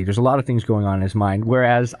not empty. There's a lot of things going on in his mind.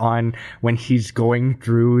 Whereas when he's going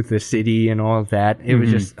through the city and all of that, it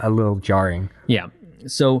was just a little jarring. Yeah.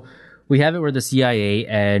 So we have it where the CIA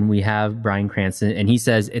and we have Bryan Cranston, and he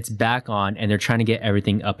says it's back on, and they're trying to get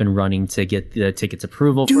everything up and running to get the tickets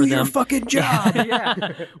approval for them. Do your fucking job.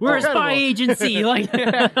 We're a spy agency,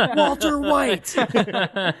 Walter White.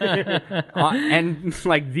 And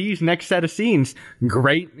these next set of scenes,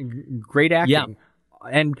 great acting. Yeah.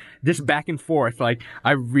 And this back and forth, I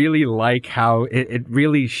really like how it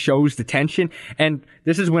really shows the tension. And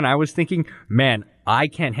this is when I was thinking, man, I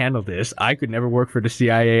can't handle this. I could never work for the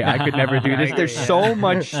CIA. I could never do this. There's so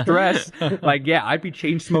much stress. Like, yeah, I'd be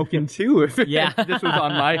chain smoking too if this was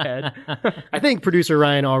on my head. I think producer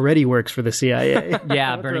Ryan already works for the CIA.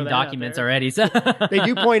 Yeah, burning documents already. So. They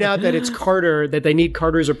do point out that it's Carter, that they need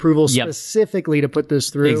Carter's approval specifically to put this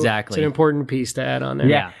through. Exactly. It's an important piece to add on there.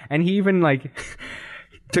 Yeah. And he even like,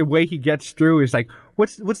 the way he gets through is like,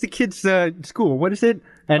 what's the kid's school? What is it?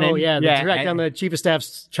 And track down the chief of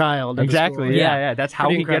staff's child. Exactly. Yeah. That's how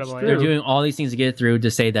he gets through. They're doing all these things to get it through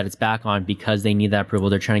to say that it's back on because they need that approval.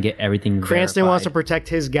 They're trying to get everything Cranston verified. wants to protect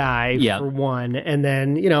his guy for one, and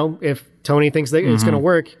then if Tony thinks that it's going to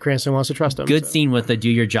work, Cranston wants to trust him. Good scene with the do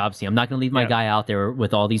your job scene. I'm not going to leave my guy out there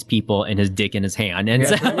with all these people and his dick in his hand. And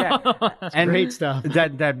and great stuff.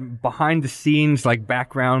 That behind the scenes like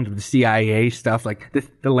background of the CIA stuff, like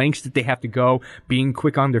the lengths that they have to go, being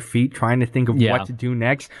quick on their feet, trying to think of what to do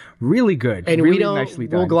next. Really good. And really nicely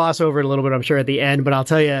done. We'll gloss over it a little bit, I'm sure, at the end, but I'll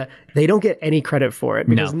tell you, they don't get any credit for it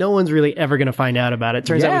because no one's really ever going to find out about it.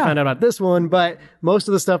 Turns out we found out about this one, but most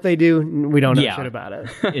of the stuff they do, we don't know shit about it.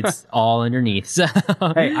 It's all underneath. So.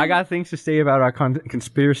 Hey, I got things to say about our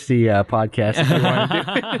conspiracy podcast if you want to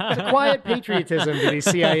do. It's a quiet patriotism to these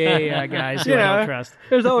CIA guys who I don't trust.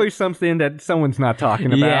 There's always something that someone's not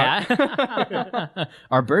talking about. Yeah.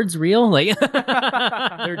 Are birds real? Like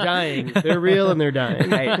they're dying. They're real and they're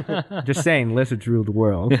dying. Hey, just saying, lizards rule the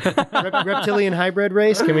world. Reptilian hybrid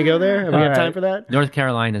race? Can we go there? Have we got time for that? North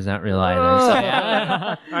Carolina's not real either. So.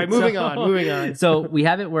 All right, moving on. So we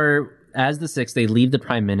have it where, as the Sixth, they leave the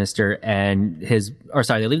prime minister and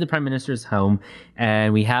they leave the prime minister's home,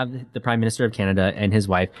 and we have the prime minister of Canada and his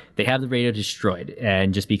wife. They have the radio destroyed,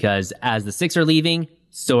 and just because as the Six are leaving,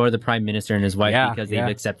 so are the prime minister and his wife because they've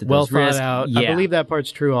accepted those risks. Well thought out. Yeah. I believe that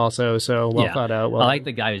part's true also. So thought out. Well, I like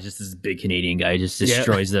the guy who's just this big Canadian guy who just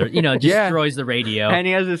destroys destroys the radio, and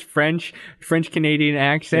he has this French Canadian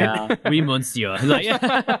accent. Yeah, oui, monsieur.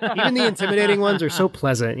 Even the intimidating ones are so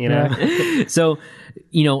pleasant, So,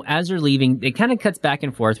 as they're leaving, it kind of cuts back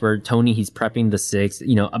and forth where Tony, he's prepping the Six,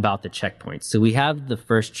 about the checkpoints. So we have the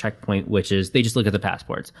first checkpoint, which is they just look at the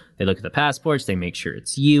passports. They look at the passports, they make sure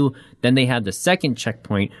it's you. Then they have the second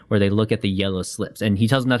checkpoint where they look at the yellow slips. And he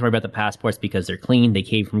tells them not to worry about the passports because they're clean. They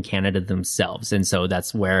came from Canada themselves. And so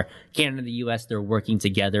that's where Canada and the U.S., they're working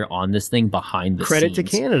together on this thing behind the scenes. Credit to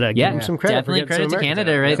Canada. Give them some credit. Definitely credit to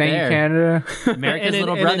Canada right Thank there. You, Canada. America's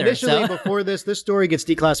little brother. And initially, before this story gets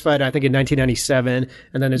declassified, I think in 1997,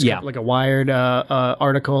 and then it's like a Wired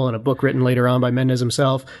article and a book written later on by Mendez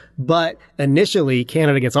himself. But initially,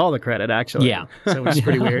 Canada gets all the credit, actually. Yeah. So which is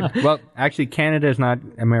pretty weird. Well, actually, Canada is not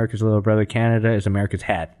America's little brother. Canada is America's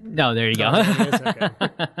hat. No, there you go.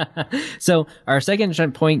 So our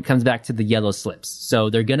second point comes back to the yellow slips. So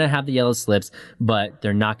they're going to have the yellow slips, but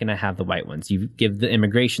they're not going to have the white ones. You give the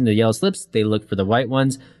immigration the yellow slips, they look for the white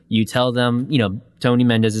ones. You tell them, Tony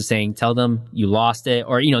Mendez is saying, tell them you lost it,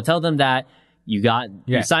 or, tell them that you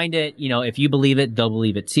signed it. If you believe it, they'll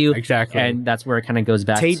believe it too. Exactly. And that's where it kind of goes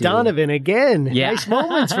back Tate to Donovan again. Yeah. Nice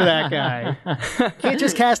moments for that guy. Can't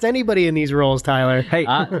just cast anybody in these roles, Tyler. Hey,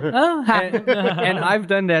 and I've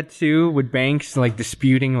done that too with banks, like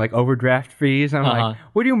disputing like overdraft fees. I'm like,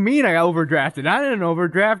 what do you mean I overdrafted? I didn't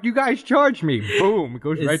overdraft. You guys charged me. Boom. It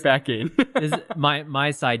goes right back in.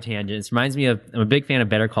 my side tangent. It reminds me of, I'm a big fan of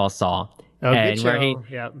Better Call Saul. Oh, and good where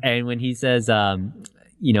show. And when he says,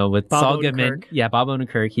 with Bob Saul Odenkirk. Goodman, Bob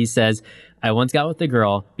Odenkirk, he says, I once got with a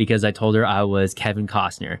girl because I told her I was Kevin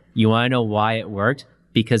Costner. You want to know why it worked?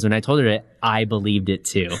 Because when I told her it, I believed it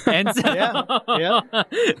too. And so,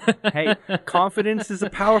 hey, confidence is a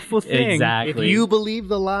powerful thing. Exactly. If you believe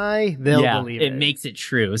the lie, they'll believe it. It makes it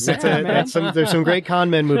true. So. There's some great con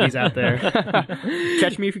men movies out there.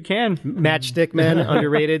 Catch Me If You Can. Matchstick Men,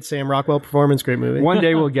 underrated. Sam Rockwell performance, great movie. One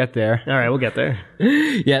day we'll get there. All right, we'll get there.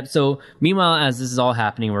 Yep. So meanwhile, as this is all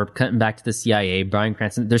happening, we're cutting back to the CIA. Bryan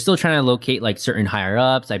Cranston, they're still trying to locate like certain higher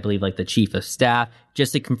ups. I believe like the chief of staff,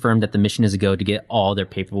 just to confirm that the mission is a go to get all their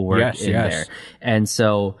paperwork in there. And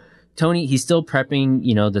so Tony, he's still prepping,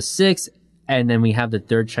 the Six. And then we have the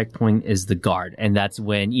third checkpoint is the guard. And that's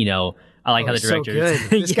when, I like how the director so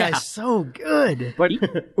good. This guy's so good. But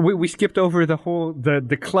we skipped over the whole,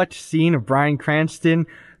 the clutch scene of Bryan Cranston.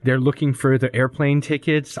 They're looking for the airplane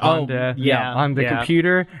tickets on the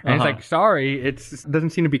computer. And it's like, sorry, it doesn't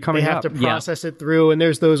seem to be coming up. They have to process it through. And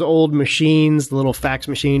there's those old machines, the little fax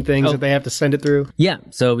machine things that they have to send it through. Yeah.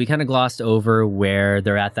 So we kind of glossed over where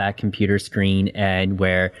they're at that computer screen and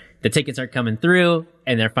where the tickets are coming through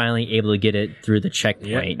and they're finally able to get it through the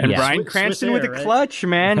checkpoint. And Bryan Cranston with the clutch,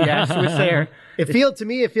 man. Yeah, Swiss Air.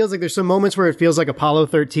 It feels like there's some moments where it feels like Apollo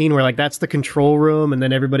 13, where like that's the control room, and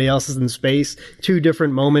then everybody else is in space. 2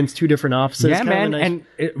 different moments, 2 different offices. Yeah, man, nice. And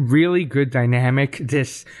really good dynamic.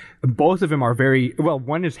 Both of them are very well.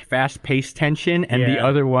 One is fast-paced tension, and the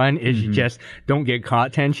other one is just don't get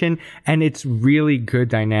caught tension. And it's really good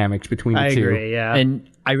dynamics between the two. I agree. Yeah, and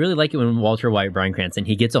I really like it when Walter White, Bryan Cranston,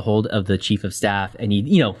 he gets a hold of the chief of staff, and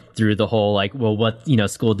he, through the whole like, well, what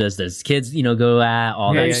school does kids go at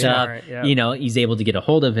all that stuff. Right, he's able to get a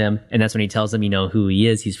hold of him, and that's when he tells him who he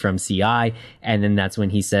is. He's from CI, and then that's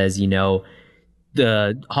when he says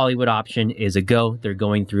the Hollywood option is a go. They're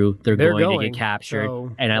going through. They're going to get captured.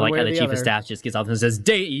 So, and I like how the chief of staff just gets off and says,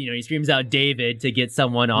 he screams out David to get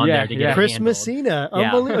someone on there to get Chris handled. Messina.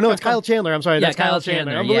 Unbelievable. No, it's Kyle Chandler. I'm sorry. That's Kyle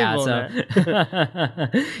Chandler. Unbelievable. So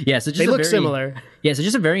just they look similar. Yeah, so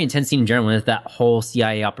just a very intense scene in general with that whole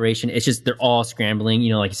CIA operation. It's just they're all scrambling.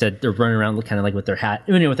 Like you said, they're running around kind of like with their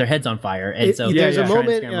heads on fire. And there's a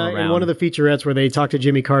moment in one of the featurettes where they talk to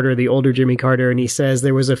Jimmy Carter, the older Jimmy Carter, and he says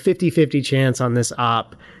there was a 50-50 chance on this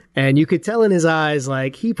op. And you could tell in his eyes,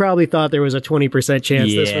 like, he probably thought there was a 20%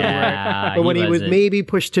 chance this would work. But when he was maybe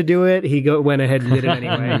pushed to do it, he went ahead and did it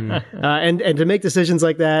anyway. And to make decisions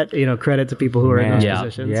like that, credit to people who are in those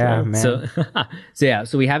positions. Yeah, man.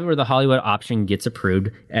 So we have it where the Hollywood option gets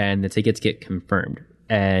approved and the tickets get confirmed.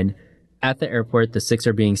 And at the airport, the 6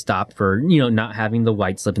 are being stopped for, not having the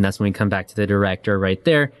white slip. And that's when we come back to the director right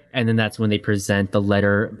there. And then that's when they present the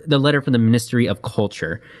letter from the Ministry of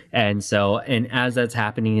Culture. And as that's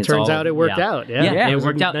happening, turns out it worked out. Yeah, it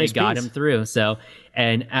worked out. It got him through.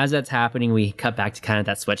 And as that's happening, we cut back to kind of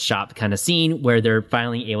that sweatshop kind of scene where they're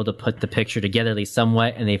finally able to put the picture together, at least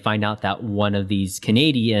somewhat, and they find out that one of these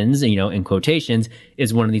Canadians, in quotations,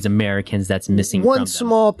 is one of these Americans that's missing one from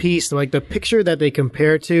small piece, like the picture that they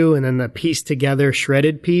compare to, and then the piece together,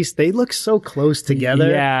 shredded piece, they look so close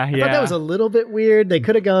together. I thought that was a little bit weird. They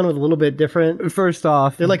could have gone with a little bit different. First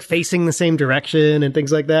off, they're like facing the same direction and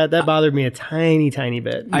things like that. That bothered me a tiny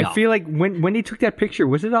bit. I feel like when they took that picture,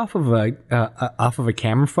 was it off of a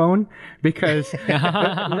camera phone? Because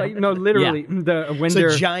literally it's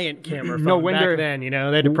a giant camera phone. Back then, they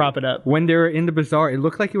had to prop it up. When they were in the bazaar, it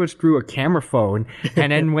looked like it was through a camera phone.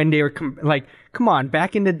 And then when they were come on,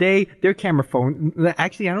 back in the day, their camera phone.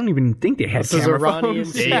 Actually, I don't even think they had camera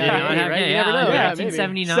phones. They did not have, right? You never know.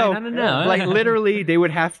 1979. So, I don't know. Literally, they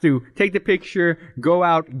would have to take the picture, go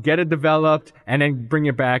out, get it developed, and then bring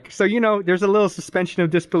it back. So there's a little suspension of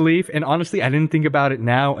disbelief. And honestly, I didn't think about it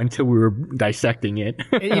now until we were dissecting it.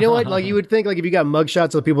 And you know what? Like you would think, like if you got mugshots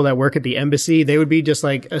of the people that work at the embassy, they would be just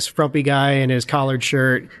like a frumpy guy in his collared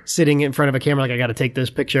shirt sitting in front of a camera, like I got to take this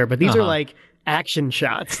picture. But these are like action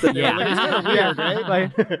shots. That it's kind of weird,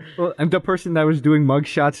 right? And the person that was doing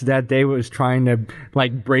mugshots that day was trying to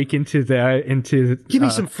break into give me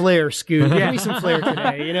some flair, Scoot. Give me some flair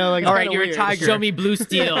today. All right, you're weird. A tiger. Show me blue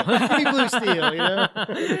steel. Give me blue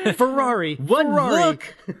steel. Ferrari. One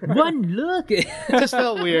look. It just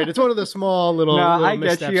felt weird. It's one of the small little. I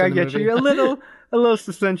get you. A little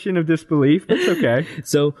suspension of disbelief. It's okay.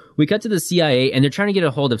 So we cut to the CIA, and they're trying to get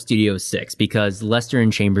a hold of Studio 6 because Lester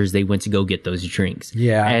and Chambers, they went to go get those drinks.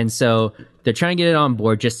 Yeah. And so they're trying to get it on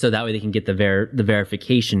board just so that way they can get the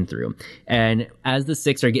verification through. And as the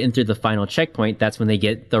 6 are getting through the final checkpoint, that's when they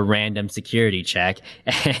get the random security check.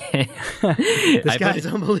 This guy's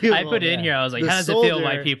unbelievable. I put it in here. I was like, how does it feel,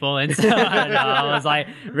 white people? And so I don't know. I was like,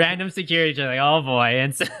 random security check. Like, oh boy.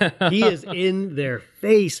 And so he is in their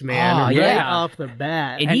face, man. Off the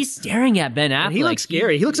bat. And he's staring at Ben Affleck. And he looks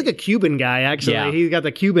scary. He looks like a Cuban guy, actually. Yeah. He's got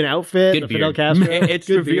the Cuban outfit, the Fidel Castro. It's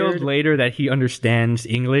revealed later that he understands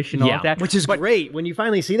English and all of that. Which is great. When you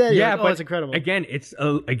finally see that, you're like, it's incredible. Again, it's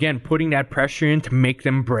putting that pressure in to make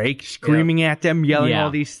them break, screaming at them, yelling all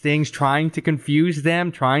these things, trying to confuse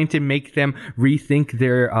them, trying to make them rethink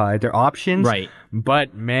their options. Right.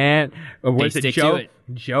 But man, was it Joe?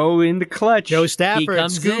 Joe in the clutch. Joe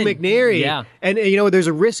Stafford, Scoot McNairy. Yeah. And, there's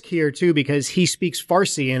a risk here, too, because he speaks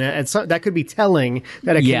Farsi, and that could be telling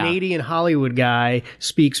that a Canadian Hollywood guy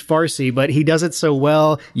speaks Farsi, but he does it so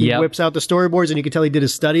well. He whips out the storyboards, and you can tell he did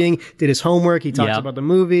his studying, did his homework. He talks about the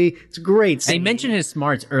movie. It's great. They mentioned his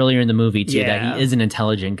smarts earlier in the movie, too, that he is an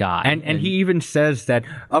intelligent guy. And he even says that,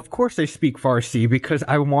 of course I speak Farsi, because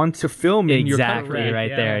I want to film in your country. Right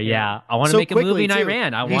there, yeah. I want to make a movie in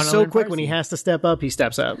Iran. He's so quick when he has to step up, he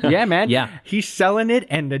steps up. Yeah, man. Yeah. He's selling it,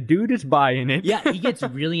 and the dude is buying it. Yeah, he gets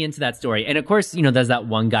really into that story. And of course, there's that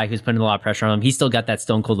one guy who's putting a lot of pressure on him. He's still got that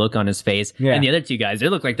stone cold look on his face. Yeah. And the other two guys, they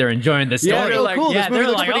look like they're enjoying the story. Yeah, they're like, cool. Yeah,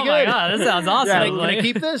 they're like, oh my God, this sounds awesome. Yeah, can I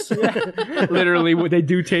keep this? Literally, they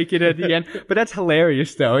do take it at the end. But that's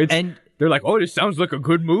hilarious, though. They're like, oh, this sounds like a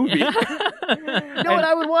good movie. You know what?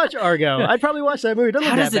 I would watch Argo. I'd probably watch that movie. It doesn't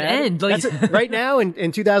How look does that it bad. end? Like- That's right now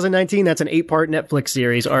in 2019, that's an 8-part Netflix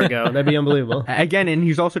series, Argo. That'd be unbelievable. Again, and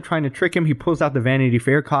he's also trying to trick him. He pulls out the Vanity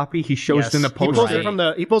Fair copy. He shows Yes. them the He poster. pulls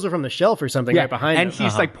it from the shelf or something right behind him. And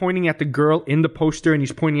he's like pointing at the girl in the poster, and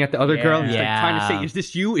he's pointing at the other girl. And he's like trying to say, "Is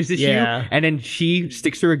this you? Is this you?" And then she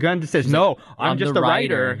sticks to her gun and says, "No, I'm just the a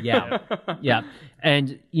writer." Yeah. Yeah.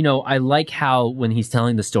 And, I like how when he's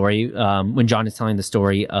telling the story, when John is telling the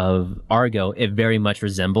story of Argo, it very much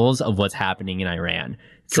resembles of what's happening in Iran.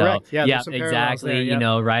 So, Correct. Yeah, yeah, there's some parallels exactly.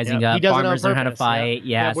 there. Rising He up, does it on farmers learn how to purpose. fight.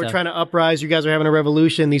 Yeah, we're so- trying to uprise. You guys are having a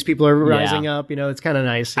revolution. These people are rising up. It's kind of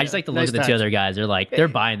nice. I just like to look at the two other guys. They're like, they're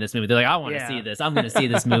buying this movie. They're like, I want to see this. I'm going to see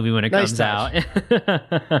this movie when it Nice comes out.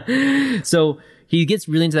 So he gets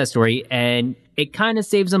really into that story, and it kind of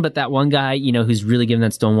saves him. But that one guy, who's really giving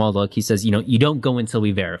that Stonewall look, he says, you don't go until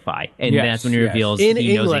we verify. And that's when he reveals in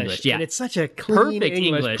he knows English. English. Yeah. And it's such a clean Perfect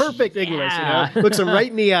English. Perfect English. Yeah. Looks him right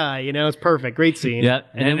in the eye. It's perfect. Great scene. Yep.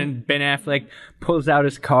 And then Ben Affleck pulls out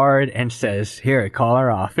his card and says, "Here, call our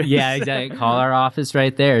office." Yeah, exactly. Call our office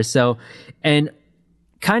right there. So, and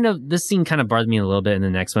this scene kind of bothered me a little bit in the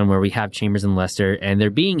next one where we have Chambers and Lester, and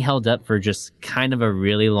they're being held up for just kind of a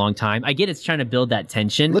really long time. I get it's trying to build that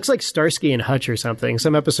tension. Looks like Starsky and Hutch or something.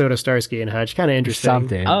 Some episode of Starsky and Hutch. Kind of interesting.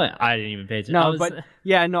 Something. Oh, I didn't even pay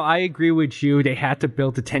attention. I agree with you. They had to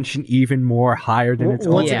build the tension even more higher than it's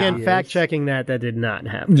Once already again, is. fact checking that did not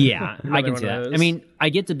happen. Yeah, I Another can one see of that. those. I mean, I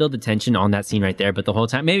get to build the tension on that scene right there, but the whole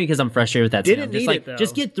time, maybe because I'm frustrated with that scene, Didn't I'm just need like, it, though.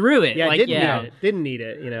 just get through it. Yeah, like, didn't need it. Didn't need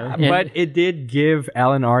it. But it did give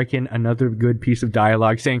Alan Arkin another good piece of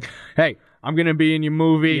dialogue saying, "Hey, I'm going to be in your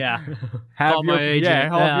movie. Yeah. Have Call your, my agent.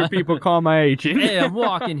 Yeah, have your people call my agent." Hey, I'm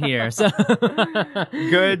walking here. So,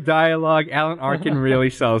 Good dialogue. Alan Arkin really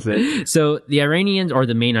sells it. so the Iranians, or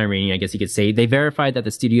the main Iranian, I guess you could say, they verified that the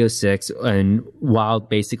Studio 6, and while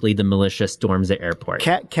basically the militia storms the airport.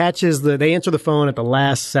 They answer the phone at the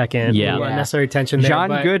last second. Yeah. Unnecessary tension there. John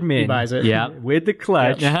but Goodman. He buys it. Yeah. With the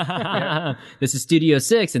clutch. This is Studio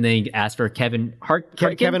 6, and they asked for Kevin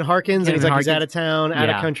Harkin. Kevin Harkins, and he's like, he's out of town, out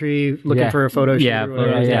of country, looking for a photo shoot. Yeah, or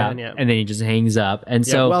whatever he's doing, yeah. And then he just hangs up. And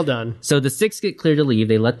so, well done. So the 6 get clear to leave.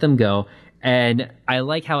 They let them go. And I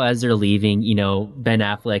like how as they're leaving, Ben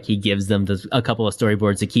Affleck, he gives them a couple of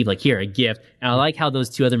storyboards to keep, like, here, a gift. And I like how those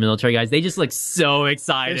two other military guys, they just look so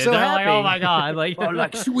excited. They're so happy. like, oh my God. Like,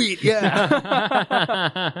 like, sweet, yeah.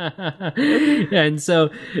 and so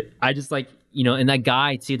I just like, and that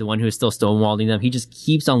guy too, the one who is still stonewalling them, he just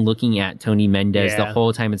keeps on looking at Tony Mendez the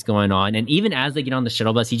whole time it's going on. And even as they get on the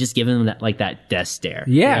shuttle bus, he's just giving them that death stare.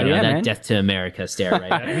 Yeah, that man. Death to America stare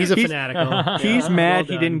right there. He's a fanatical. He's mad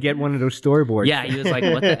he done. didn't get one of those storyboards. Yeah, he was like,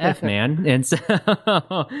 what the F, man? And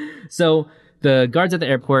so the guards at the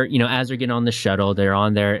airport, as they're getting on the shuttle, they're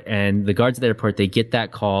on there, and the guards at the airport, they get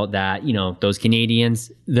that call that, those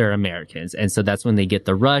Canadians, they're Americans. And so that's when they get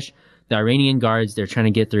the rush. The Iranian guards, they're trying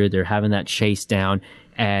to get through, they're having that chase down,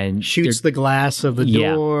 and Shoots the glass of the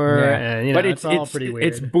door, and but it's all pretty weird.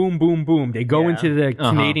 It's boom, boom, boom. They go into the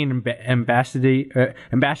Canadian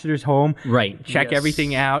ambassador's home, Right. Check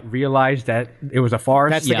everything out, realize that it was a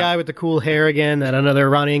farce. That's the guy with the cool hair again, that another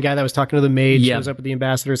Iranian guy that was talking to the maid shows up at the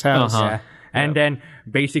ambassador's house. Yeah. And then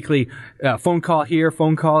basically phone call here,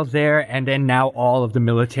 phone calls there, and then now all of the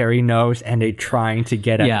military knows, and they're trying to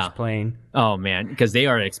get at this plane. Oh man, because they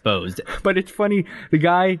are exposed. But it's funny, the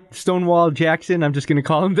guy, Stonewall Jackson, I'm just going to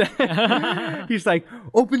call him that, he's like,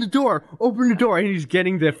 open the door, and he's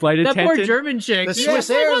getting the flight That attendant. poor German chick. The Swiss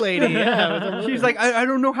Air lady. Yeah. She's like, I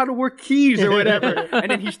don't know how to work keys or whatever. And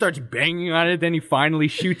then he starts banging on it, then he finally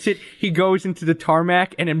shoots it. He goes into the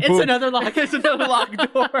tarmac, and then boom. It's another lock. It's another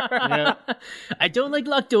locked door. I don't like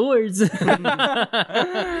locked doors.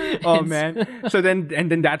 Oh man! So then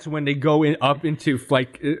that's when they go up into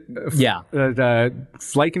flight. The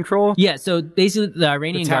flight control. Yeah. So basically, the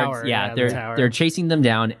Iranian tower, guards, the tower. they're chasing them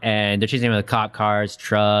down, and they're chasing them with cop cars,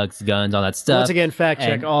 trucks, guns, all that stuff. Once again, fact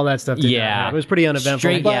check, And- all that stuff. Did not happen. It was pretty uneventful.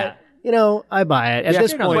 Straight- but, I buy it. At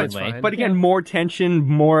this they're not point, it's going away. fine. But again, more tension,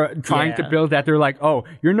 more trying to build that. They're like, oh,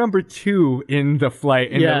 you're number 2 in the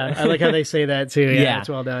flight. I like how they say that too. Yeah, it's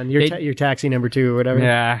well done. You're taxi number 2 or whatever.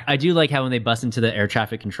 Yeah. I do like how when they bust into the air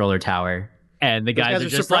traffic controller tower, and the guys guys are are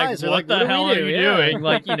just surprised. like, They're what like, the what do hell we are do? you Yeah. doing?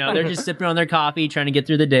 Like, they're just sipping on their coffee, trying to get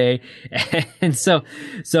through the day. And so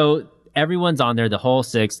everyone's on there. The whole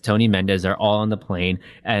 6, Tony Mendez, are all on the plane.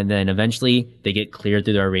 And then eventually they get cleared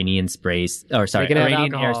through the Iranian They can have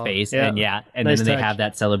Iranian alcohol. airspace. Yeah. And Nice then they touch. have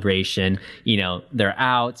that celebration. They're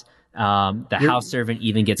out. The house servant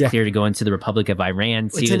even gets cleared to go into the Republic of Iran.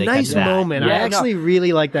 It's a nice moment. I actually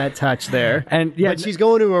really like that touch there. And but she's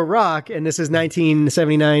going to Iraq, and this is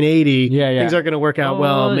 1979, 80. Things aren't going to work out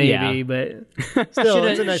well, maybe, but still,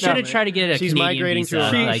 it's a nice should have tried to get a She's Canadian migrating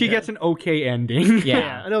visa. to she gets an okay ending.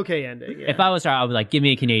 Yeah, an okay ending. Yeah. If I was her, I would be like, give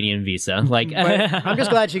me a Canadian visa. Like, I'm just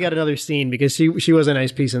glad she got another scene because she was a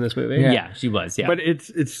nice piece in this movie. Yeah, she was. Yeah, but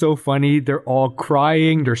it's so funny. They're all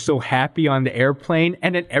crying. They're so happy on the airplane,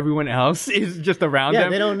 and then everyone else is just around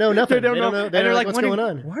them. They don't know nothing. They don't know. They don't know what's going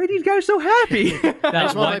on. Why are these guys so happy? I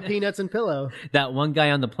just want my peanuts and pillow. That one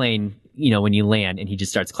guy on the plane, when you land and he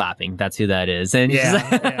just starts clapping, that's who that is. And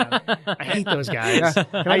I hate those guys.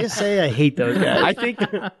 Can I just say I hate those guys?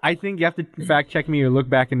 I think you have to fact check me or look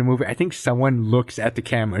back in the movie. I think someone looks at the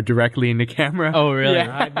camera, directly in the camera. Oh, really?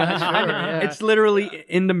 Yeah. I'm not sure, It's literally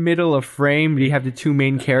in the middle of frame. You have the two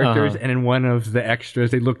main characters, and in one of the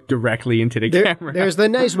extras, they look directly into the camera. There's the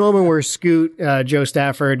nice moment where Scoot, Joe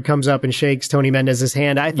Stafford, comes up and shakes Tony Mendez's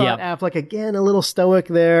hand. I thought Affleck, again, a little stoic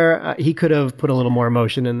there. He could have put a little more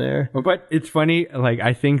emotion in there. But it's funny, like,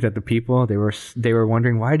 I think that the people, they were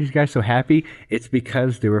wondering, why are these guys so happy? It's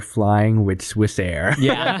because they were flying with Swiss Air.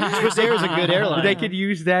 Yeah. Swiss Air is a good airline. They could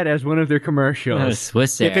use that as one of their commercials.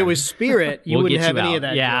 Swiss Air. If it was Spirit, you wouldn't have any of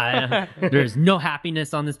that. Yeah. There's no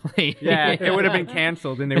happiness on this plane. Yeah, it would have been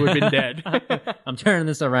canceled and they would have been dead. I'm turning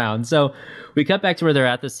this around. So we cut back to where they're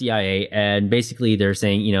at the CIA, and basically they're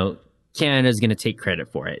saying, Canada's going to take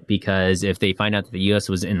credit for it because if they find out that the U.S.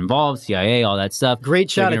 was involved, CIA, all that stuff.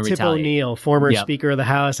 Great shot of Tip O'Neill, former Speaker of the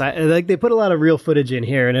House. They put a lot of real footage in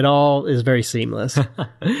here, and it all is very seamless.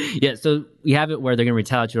 Yeah, so we have it where they're going to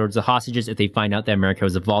retaliate towards the hostages if they find out that America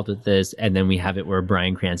was involved with this, and then we have it where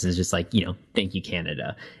Bryan Cranston is just like, thank you,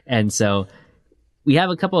 Canada. And so we have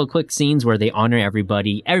a couple of quick scenes where they honor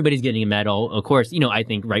everybody. Everybody's getting a medal. Of course, I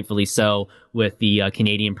think rightfully so with the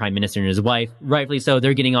Canadian Prime Minister and his wife. Rightfully so.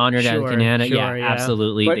 They're getting honored out of Canada.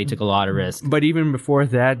 Absolutely. They took a lot of risks. But even before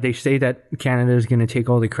that, they say that Canada is going to take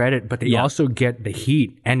all the credit, but they also get the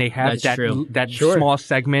heat. And they have that small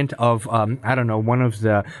segment of, one of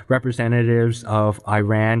the representatives of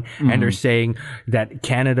Iran. And they're saying that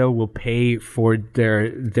Canada will pay for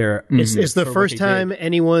their It's the first time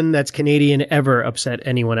anyone that's Canadian ever upset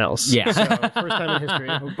anyone else. Yeah. So, first time in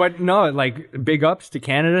history. But no, like, big ups to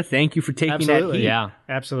Canada. Thank you for taking that heat. Yeah.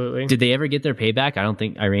 Absolutely. Did they ever get their payback? I don't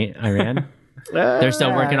think Iran. They're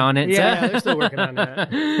still working on it. Yeah, they're still working on that.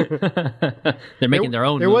 They're making their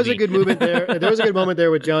own There movie. was a good movement there. There was a good moment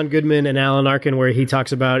there with John Goodman and Alan Arkin where he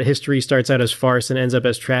talks about history starts out as farce and ends up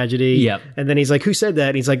as tragedy. Yep. And then he's like, who said that?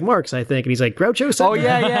 And he's like, Marx, I think. And he's like, Groucho said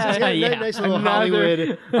that? Yeah. Nice little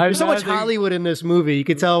Hollywood. There's so much Hollywood in this movie. You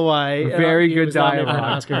could tell why. Very good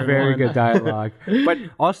dialogue. Very good dialogue. But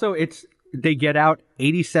also, they get out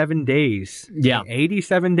 87 days. Yeah.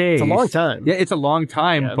 87 days. It's a long time. Yeah, it's a long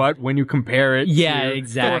time, but when you compare it to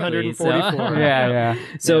exactly. 444. Yeah.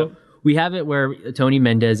 So we have it where Tony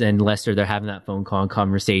Mendez and Lester, they're having that phone call and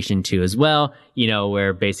conversation too as well,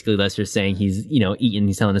 where basically Lester's saying he's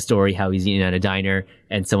telling a story how he's eating at a diner,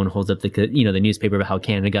 and someone holds up the newspaper about how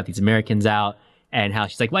Canada got these Americans out. And how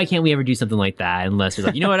she's like, why can't we ever do something like that? And Lester's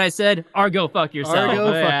like, you know what I said? Argo, fuck yourself.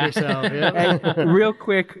 Fuck yourself. Yeah. And real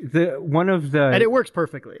quick, and it works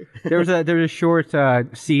perfectly. there's a short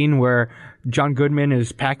scene where John Goodman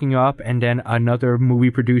is packing up, and then another movie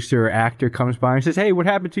producer or actor comes by and says, "Hey, what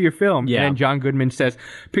happened to your film?" Yeah. And John Goodman says,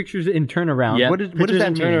 "Pictures in turnaround." Yep. What does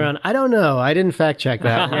that mean? Turnaround. I don't know. I didn't fact check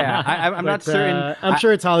that. Yeah, I'm not certain. I'm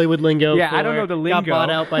sure it's Hollywood lingo. Yeah, I don't know the lingo. Got bought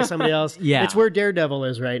out by somebody else. Yeah. It's where Daredevil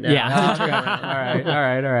is right now. Yeah.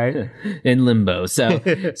 All right. In limbo.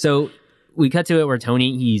 So we cut to it where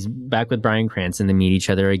Tony, he's back with Bryan Cranston. They meet each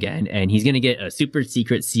other again, and he's going to get a super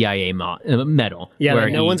secret CIA medal. Yeah,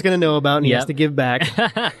 that no one's going to know about, and he has to give back.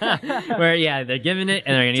 Where, they're giving it,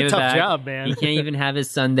 and they're going to give it back. It's a tough job, man. He can't even have his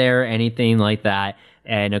son there or anything like that.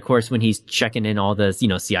 And of course, when he's checking in all the,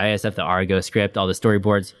 CIA stuff, the Argo script, all the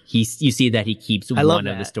storyboards, you see that he keeps one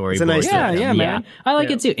of the storyboards. It's a nice man. I like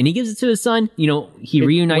it too. And he gives it to his son. He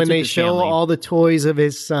reunites when with they his show family. all the toys of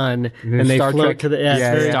his son, and they Star float Trek. to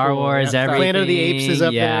the Star Wars, everything. Planet of the Apes is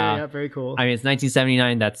up there. Yeah, very cool. I mean, it's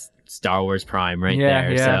 1979. That's Star Wars Prime right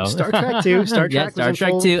there. Yeah. So Star Trek 2. Star Trek, Star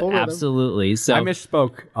Trek 2. Full Absolutely. So I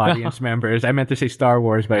misspoke, audience members. I meant to say Star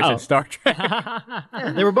Wars, but I said Star Trek.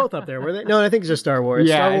 They were both up there, were they? No, I think it's just Star Wars.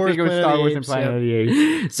 Yeah, Star Wars, I think it was Star Wars and Planet of the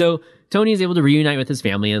Apes. So Tony is able to reunite with his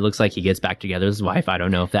family. It looks like he gets back together with his wife. I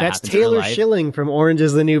don't know if that's happens Taylor in real life. Schilling from Orange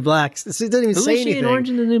is the New Black. She doesn't even Who say is she anything. in Orange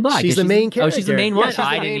is the New Black? She's the main character. Oh, she's the main one. Yeah, she's the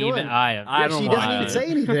I main didn't one. even. I don't She know. doesn't even say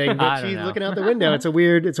anything, but I don't she's know. looking out the window. It's a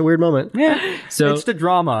weird moment. Yeah. So it's the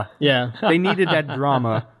drama. Yeah. They needed that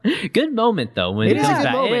drama. good moment though when It he is a comes good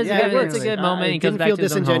back. moment. It is Yeah, it's a good moment. It He comes didn't back feel to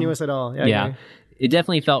his own home. disingenuous at all. Yeah. It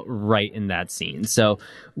definitely felt right in that scene. So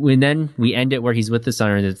then we end it where he's with the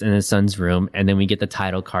son in his son's room, and then we get the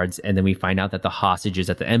title cards, and then we find out that the hostages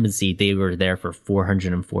at the embassy, they were there for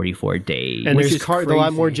 444 days. And there's is a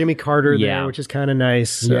lot more Jimmy Carter Yeah. there, which is kind of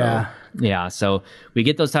nice. So. Yeah, so we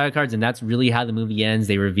get those title cards, and that's really how the movie ends.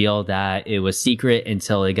 They reveal that it was secret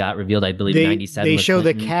until it got revealed, I believe, in 97. They with show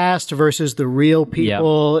the Clinton. cast versus the real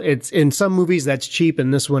people. It's in some movies that's cheap,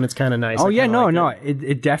 and this one it's kind of nice. Oh I yeah, kinda no. like it.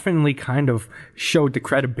 It definitely kind of showed the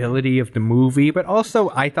credibility of the movie, but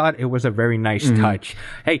also I thought it was a very nice touch.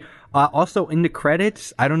 Hey, also in the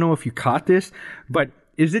credits, I don't know if you caught this, but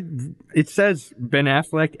it says Ben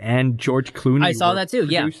Affleck and George Clooney. I saw were that too,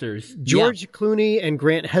 yeah. producers. George Clooney and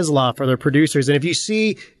Grant Heslov are the producers, and if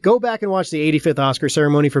you go back and watch the 85th Oscar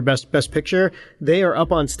ceremony for Best Picture, they are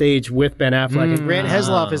up on stage with Ben Affleck, and Grant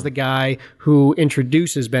Heslov is the guy who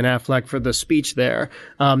introduces Ben Affleck for the speech there.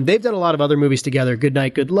 They've done a lot of other movies together: Good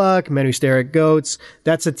Night, Good Luck, Men Who Stare at Goats.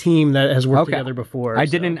 That's a team that has worked together before. I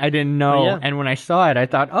didn't know, yeah. and when I saw it, I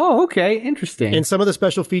thought, oh, okay, interesting. In some of the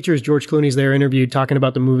special features, George Clooney's there interviewed talking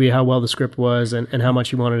about the movie, how well the script was, and how much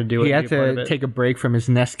he wanted to do it. He had be a part of to it. take a break from his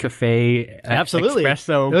Nescafe Absolutely.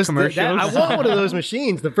 espresso commercials. I want one of those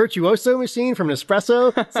machines, the Virtuoso machine from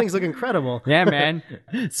Nespresso. These things look incredible. Yeah, man.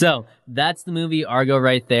 So that's the movie Argo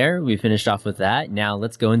right there. We finished off with that. Now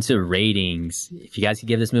let's go into ratings. If you guys could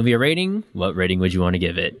give this movie a rating, what rating would you want to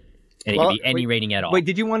give it? And it could be any rating at all. Wait,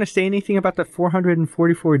 did you want to say anything about the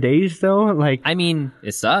 444 days though? Like, I mean,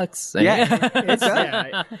 it sucks.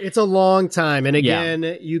 It's a long time. And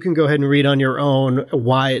again, you can go ahead and read on your own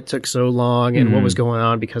why it took so long and what was going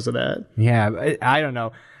on because of that. yeah, I don't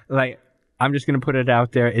know. Like, I'm just gonna put it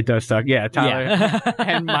out there. It does suck. Yeah, Tyler.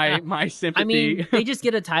 And my sympathy. I mean, they just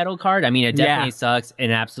get a title card. I mean, it definitely sucks. It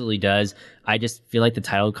absolutely does. I just feel like the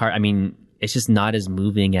title card, I mean, it's just not as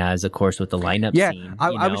moving as, of course, with the lineup scene.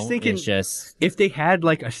 I was thinking it's just if they had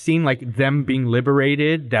like a scene like them being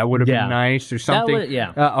liberated, that would have been nice or something.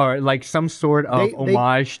 Or like some sort of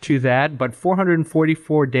homage to that. But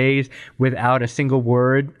 444 days without a single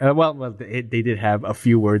word. They did have a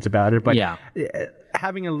few words about it, but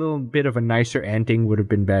having a little bit of a nicer ending would have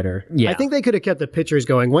been better. I think they could have kept the pictures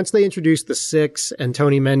going. Once they introduced the Six and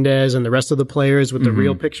Tony Mendez and the rest of the players with the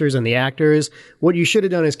real pictures and the actors, what you should have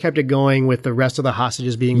done is kept it going with the rest of the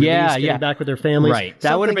hostages being released, getting back with their families. Right.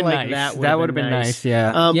 That would have been Something nice. like That would have been nice.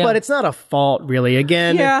 Yeah. But it's not a fault, really.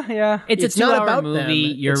 Again, It's a not 2-hour about movie.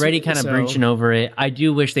 them. You're already kind of breaching over it. I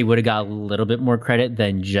do wish they would have got a little bit more credit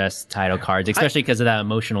than just title cards, especially because of that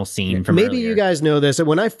emotional scene from maybe earlier. you guys know this.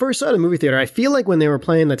 When I first saw the movie theater, I feel like when they were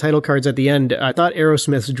playing the title cards at the end, I thought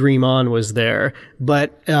Aerosmith's Dream On was there.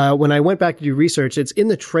 But when I went back to do research, it's in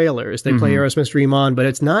the trailers. They play Aerosmith's Dream On, but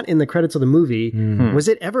it's not in the credits of the movie. Was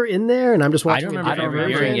it ever in there? And I'm just watching I don't remember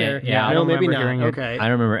hearing it. Yeah, no, maybe not. hearing it. Okay. I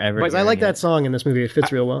don't remember ever. But I like that song in this movie. It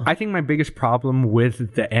fits real well. I think my biggest problem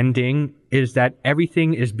with the ending is that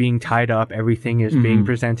everything is being tied up, everything is being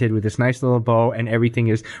presented with this nice little bow, and everything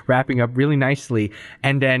is wrapping up really nicely.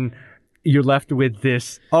 And then you're left with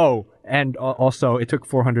this, and also it took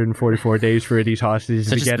 444 days for these hostages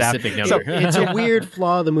to get out. So it's a weird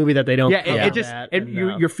flaw of the movie that they don't.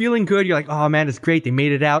 You're feeling good. You're like, oh man, it's great. They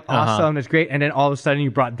made it out. Awesome. It's great. And then all of a sudden you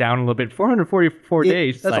brought down a little bit. 444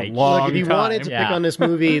 days. That's a long time. Look, if you wanted to pick on this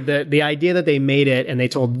movie, the idea that they made it and they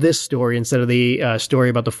told this story instead of the story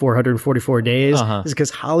about the 444 days is because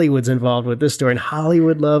Hollywood's involved with this story, and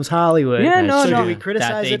Hollywood loves Hollywood. Yeah, do we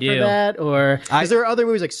criticize it for that, or because there are other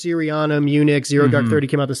movies like Syriana, Munich, Zero Dark 30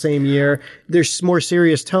 came out the same year. There's more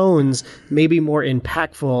serious tones, maybe more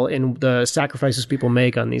impactful in the sacrifices people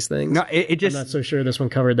make on these things. No, it just, I'm not so sure this one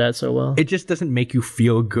covered that so well. It just doesn't make you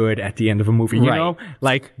feel good at the end of a movie, you know?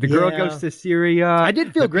 Like, the girl goes to Syria. I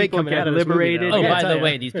did feel great coming out of this liberated. movie, by the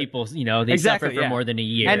way, these people, they suffered for more than a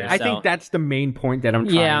year. And I think that's the main point that I'm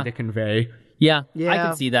trying to convey. Yeah, I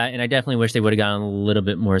could see that, and I definitely wish they would have gotten a little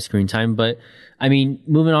bit more screen time. But, I mean,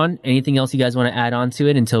 moving on, anything else you guys want to add on to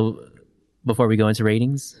it before we go into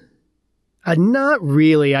ratings? Not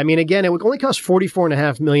really. I mean, again, it would only cost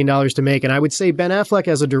 $44.5 million to make. And I would say Ben Affleck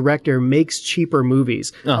as a director makes cheaper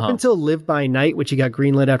movies. Up until Live by Night, which he got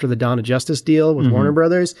greenlit after the Dawn of Justice deal with Warner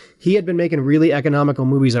Brothers, he had been making really economical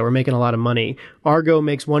movies that were making a lot of money. Argo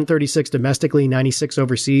makes $136 domestically, $96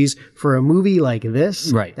 overseas. For a movie like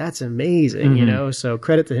this, right. That's amazing, you know? So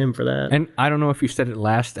credit to him for that. And I don't know if you said it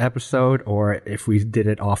last episode or if we did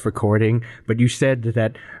it off recording, but you said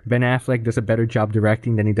that Ben Affleck does a better job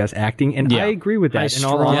directing than he does acting. And I agree with that. I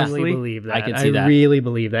strongly believe that. I can see that. I really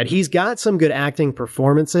believe that. He's got some good acting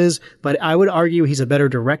performances, but I would argue he's a better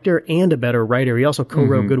director and a better writer. He also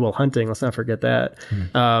co-wrote Good Will Hunting. Let's not forget that.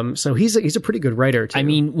 So he's a pretty good writer too. I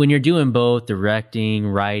mean, when you're doing both directing,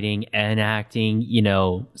 writing, and acting, you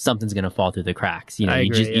know, something's going to fall through the cracks. You know,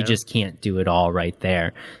 you just can't do it all right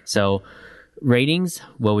there. So ratings,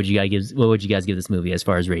 what would you guys give this movie as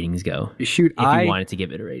far as ratings go? Shoot, if you wanted to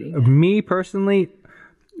give it a rating. Me personally,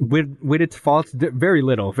 with its faults, very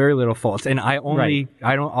little faults, and I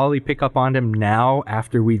don't only pick up on them now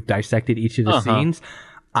after we've dissected each of the scenes.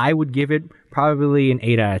 I would give it probably an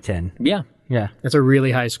 8 out of 10. Yeah. That's a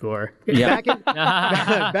really high score. Yeah.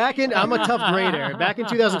 Back in, I'm a tough grader. Back in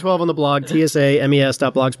 2012 on the blog,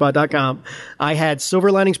 tsames.blogspot.com, I had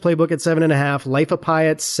Silver Linings Playbook at 7.5, Life of Pi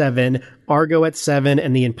at 7, Argo at 7,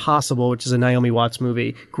 and The Impossible, which is a Naomi Watts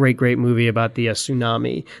movie. Great movie about the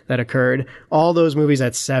tsunami that occurred. All those movies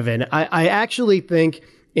at 7. I actually think,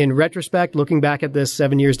 in retrospect, looking back at this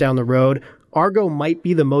 7 years down the road, Argo might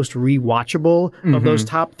be the most rewatchable of those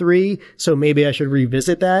top 3, so maybe I should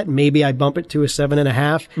revisit that. Maybe I bump it to a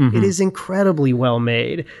 7.5. It is incredibly well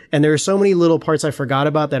made, and there are so many little parts I forgot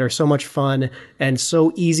about that are so much fun and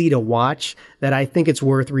so easy to watch that I think it's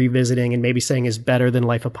worth revisiting and maybe saying is better than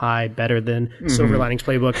Life of Pi, better than Silver Linings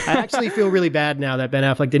Playbook. I actually feel really bad now that Ben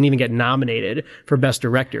Affleck didn't even get nominated for Best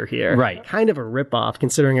Director here. Right. Kind of a ripoff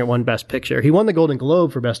considering it won Best Picture. He won the Golden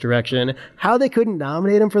Globe for Best Direction. How they couldn't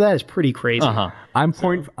nominate him for that is pretty crazy. I'm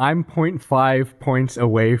 0.5 points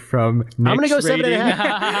away from Nick's I'm going to go rating.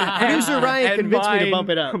 7.5. Producer Ryan convinced me to bump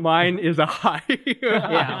it up. Mine is a high.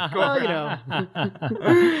 Yeah. Well, you know.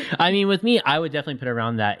 I mean, with me, I would definitely put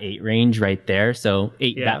around that 8 range right there. So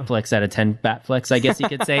 8 Batflex out of 10 Batflex, I guess you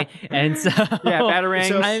could say. And so Batarangs.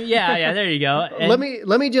 So, yeah, there you go. And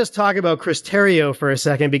let me just talk about Chris Terrio for a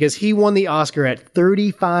second, because he won the Oscar at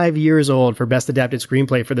 35 years old for Best Adapted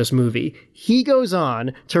Screenplay for this movie. He goes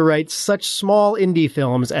on to write such small indie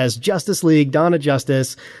films as Justice League, Dawn of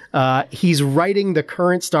Justice. He's writing the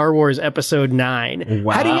current Star Wars Episode 9.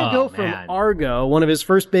 Wow. How do you go from Argo, one of his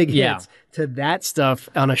first big hits, to that stuff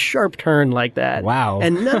on a sharp turn like that? Wow.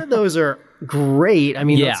 And none of those are great. I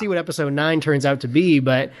mean, let's see what Episode 9 turns out to be,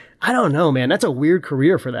 but I don't know, man. That's a weird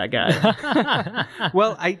career for that guy.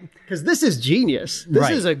 Well, because this is genius. This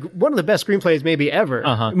is one of the best screenplays maybe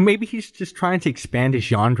ever. Maybe he's just trying to expand his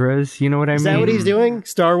genres. You know what I mean? Is that what he's doing?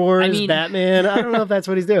 Star Wars, Batman? I don't know if that's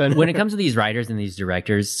what he's doing. When it comes to these writers and these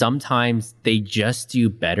directors, sometimes they just do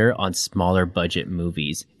better on smaller budget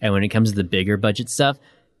movies. And when it comes to the bigger budget stuff,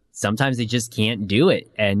 sometimes they just can't do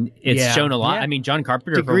it. And it's shown a lot. I mean, John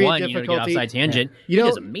Carpenter, Degree for one, of to get offside tangent, he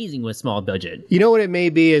does amazing with small budget. You know what it may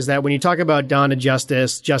be is that when you talk about Dawn of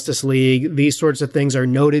Justice, Justice League, these sorts of things are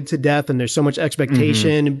noted to death, and there's so much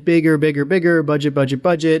expectation, bigger,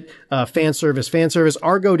 budget, fan service.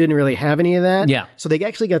 Argo didn't really have any of that. Yeah. So they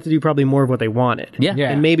actually got to do probably more of what they wanted.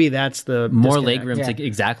 Yeah. And maybe that's the more disconnect. legroom to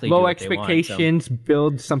exactly low do what expectations, they want,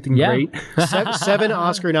 build something great. 7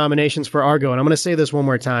 Oscar nominations for Argo, and I'm going to say this one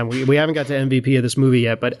more time. We haven't got to MVP of this movie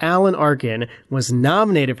yet, but Alan Arkin was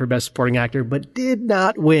nominated for Best Supporting Actor, but did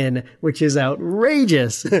not win, which is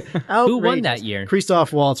outrageous. Who won that year?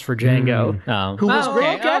 Christoph Waltz for Django, who was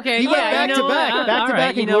great. Okay, he went back to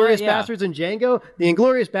back, Inglourious Bastards and Django. The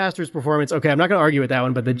Inglourious Bastards performance, okay, I'm not going to argue with that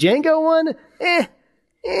one, but the Django one,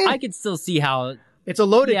 I could still see how. It's a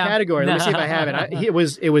loaded category. Let me see if I have it. It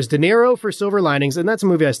was De Niro for Silver Linings, and that's a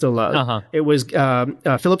movie I still love. It was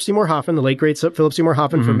Philip Seymour Hoffman, the late great Philip Seymour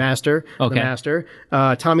Hoffman for Master. The Master.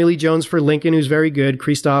 Tommy Lee Jones for Lincoln, who's very good.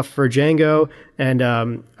 Christoph for Django, and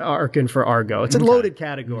Arkin for Argo. It's a loaded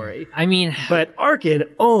category. I mean, but Arkin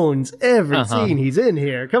owns every scene he's in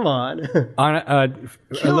here. Come on. On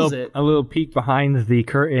a little peek behind the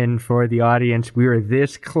curtain for the audience, we were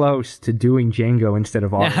this close to doing Django instead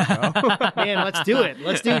of Argo. Man, let's do it.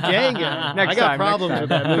 Let's do Django. I got problems with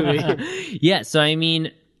that movie. Yeah, so I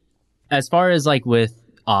mean, as far as like with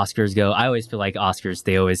Oscars go, I always feel like Oscars,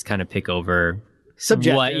 they always kind of pick over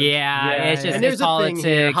subjective. It's just and there's it's politics. A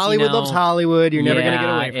thing here. Hollywood loves Hollywood. You're never going to get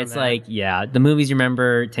away from it's that. like, the movies you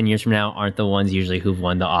remember 10 years from now aren't the ones usually who've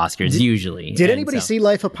won the Oscars, usually. Did anybody see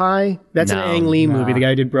Life of Pi? That's an Ang Lee movie. The guy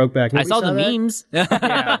who did Brokeback. I saw the memes. You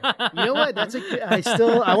know what?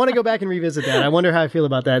 I want to go back and revisit that. I wonder how I feel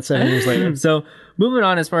about that 7 years later. So moving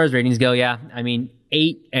on as far as ratings go, I mean,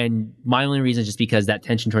 8, and my only reason is just because that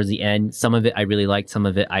tension towards the end, some of it I really liked, some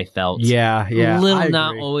of it I felt a little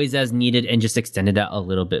not always as needed and just extended out a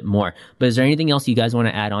little bit more. But is there anything else you guys want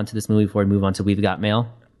to add on to this movie before we move on to We've Got Mail?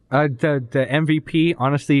 The MVP,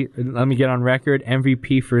 honestly, let me get on record.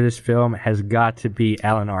 MVP for this film has got to be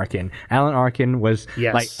Alan Arkin. Alan Arkin was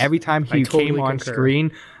like every time he came on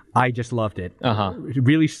screen, I just loved it.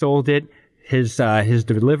 Really sold it. His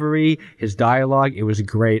delivery, his dialogue, it was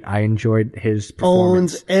great. I enjoyed his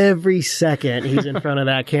performance. Owns every second he's in front of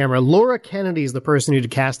that camera. Laura Kennedy is the person who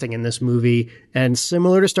did casting in this movie, and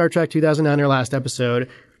similar to Star Trek 2009, our last episode,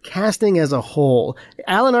 casting as a whole.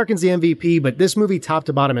 Alan Arkin's the MVP, but this movie, top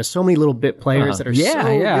to bottom, has so many little bit players that are so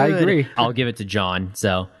good. I agree. I'll give it to John.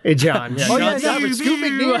 So, hey, John. Scoot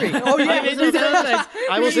McNeary.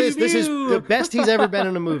 I will say this is the best he's ever been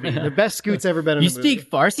in a movie. The best Scoot's ever been in a movie. You speak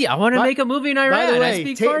Farsi? I want to make a movie in Iran. By the way, I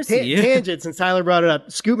speak Farsi. Tangent, since Tyler brought it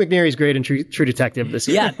up, Scoot McNairy's great in True Detective this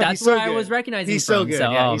year. Yeah, that's where I was recognizing He's so from. good.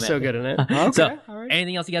 So, he's so good in it. Okay, so,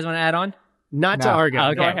 anything else you guys want to add on? Not to Argo.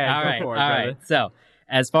 Okay, all right. So,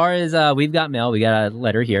 as far as We've Got Mail, we got a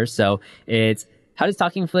letter here. So it's, how does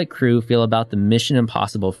Talking Flick crew feel about the Mission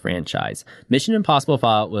Impossible franchise? Mission Impossible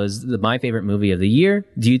Fallout was my favorite movie of the year.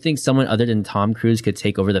 Do you think someone other than Tom Cruise could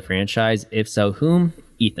take over the franchise? If so, whom?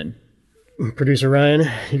 Ethan. Producer Ryan,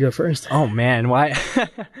 you go first. Oh man, why?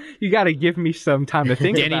 You got to give me some time to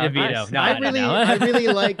think. Danny about DeVito. I really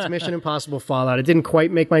liked Mission Impossible Fallout. It didn't quite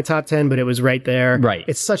make my top 10, but it was right there. Right.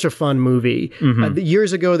 It's such a fun movie.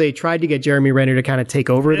 Years ago, they tried to get Jeremy Renner to kind of take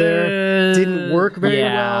over there. Didn't work very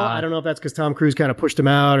well. I don't know if that's because Tom Cruise kind of pushed him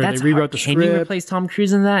out or they rewrote the script. Can you replace Tom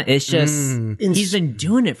Cruise in that? It's just he's been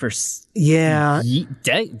doing it for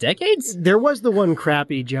decades. There was the one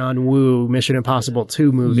crappy John Woo Mission Impossible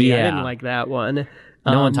 2 movie. I didn't like that one.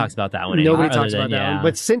 No one talks about that one anymore. Nobody talks about that one.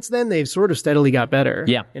 But since then, they've sort of steadily got better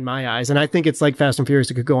in my eyes. And I think it's like Fast and Furious.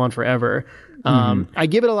 It could go on forever. I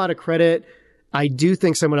give it a lot of credit. I do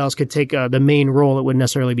think someone else could take the main role. It wouldn't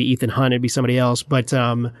necessarily be Ethan Hunt. It'd be somebody else. But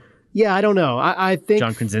I don't know. I think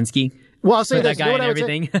John Krasinski. Well, I'll say this. That guy and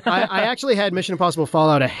everything. I actually had Mission Impossible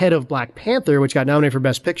Fallout ahead of Black Panther, which got nominated for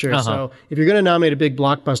Best Picture. So if you're going to nominate a big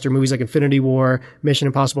blockbuster, movies like Infinity War, Mission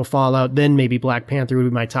Impossible Fallout, then maybe Black Panther would be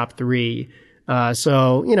my top 3.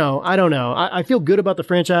 So, I don't know. I feel good about the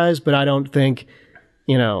franchise, but I don't think,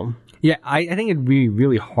 Yeah, I think it'd be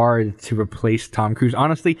really hard to replace Tom Cruise.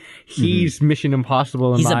 Honestly, he's Mission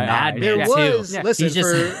Impossible in my eyes. He's a madman, There was, listen,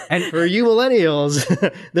 for you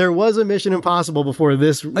millennials, there was a Mission Impossible before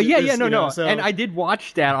this. So. And I did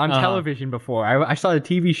watch that on television before. I saw the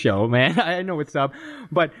TV show, man. I know what's up.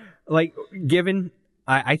 But,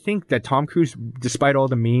 I think that Tom Cruise, despite all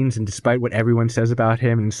the memes and despite what everyone says about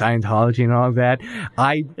him and Scientology and all of that,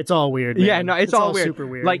 it's all weird. Man. Yeah, no, it's all weird. Super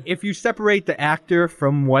weird. Like, if you separate the actor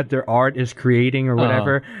from what their art is creating or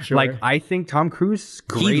whatever, I think Tom Cruise,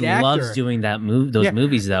 great actor. He loves doing those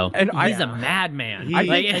movies, though. And he's a madman.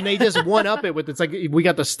 And they just one up it with, it's like, we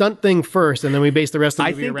got the stunt thing first, and then we base the rest of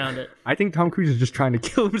the movie around it. I think Tom Cruise is just trying to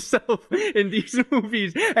kill himself in these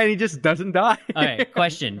movies, and he just doesn't die. Okay,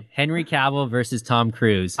 question. Henry Cavill versus Tom Cruise.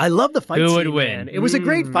 I love the fight scene. Who would win? Man. It was a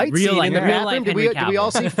great fight scene in the bathroom. Did we all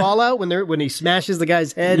see Fallout when he smashes the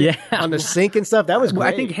guy's head on the sink and stuff? That was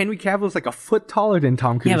great. I think Henry Cavill is like a foot taller than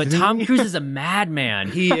Tom Cruise. Yeah, but Tom Cruise is a madman.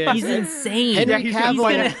 He is. He's insane. Henry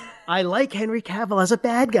Cavill. I like Henry Cavill as a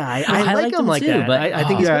bad guy. I like him like too, that. But, I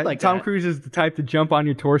think he's good like Tom that. Cruise is the type to jump on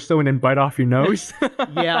your torso and then bite off your nose.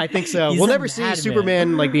 Yeah, I think so. We'll never see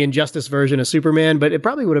Superman, like the Injustice version of Superman, but it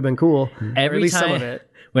probably would have been cool. At least some of it.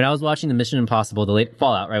 When I was watching the Mission Impossible, the late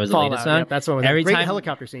Fallout, right, was the latest one. Yeah, that's one. Great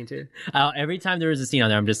helicopter scene too. Every time there was a scene on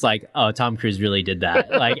there, I'm just like, oh, Tom Cruise really did that.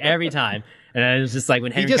 Like every time. And it was just like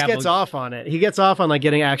when Henry Cavill gets off on it. He gets off on like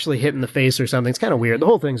getting actually hit in the face or something. It's kind of weird. The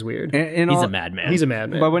whole thing's weird. He's a madman. He's a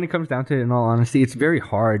madman. But when it comes down to it, in all honesty, it's very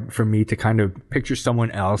hard for me to kind of picture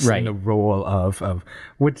someone else in the role of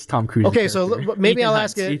what's Tom Cruise. Okay, so maybe I'll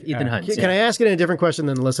ask it. Ethan Hunt. Can I ask it in a different question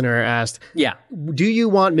than the listener asked? Yeah. Do you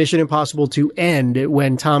want Mission Impossible to end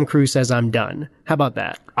when Tom Cruise says, I'm done? How about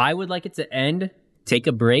that? I would like it to end, take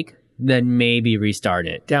a break, then maybe restart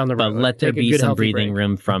it down the road. But let there be some breathing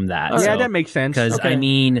room from that. Yeah, that makes sense. Because I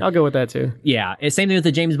mean, I'll go with that too. Yeah, it's same thing with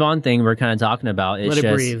the James Bond thing we're kind of talking about. It's let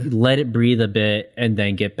it breathe. Let it breathe a bit and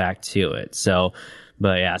then get back to it. So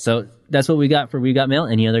But yeah, so that's what we got for We Got Mail.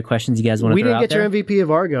 Any other questions you guys want to throw out there? We didn't get your MVP of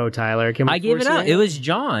Argo, Tyler. I gave it out. It was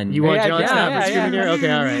John. You want John Stafford Jr.?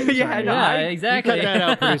 Okay, all right. Yeah, exactly. You cut that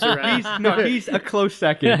out, producer Ryan. He's a close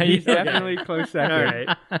second. He's definitely a close second. All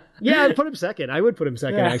right. Yeah, I'd put him second. I would put him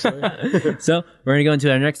second, actually. So we're going to go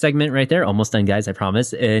into our next segment right there. Almost done, guys, I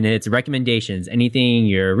promise. And it's recommendations. Anything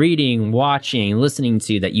you're reading, watching, listening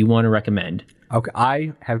to that you want to recommend. Okay,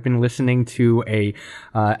 I have been listening to a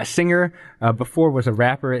singer. Before was a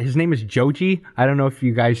rapper. His name is Joji. I don't know if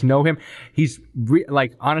you guys know him. He's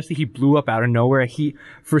honestly, he blew up out of nowhere.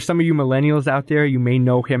 For some of you millennials out there, you may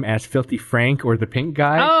know him as Filthy Frank or the Pink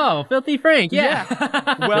Guy. Oh, Filthy Frank, yeah.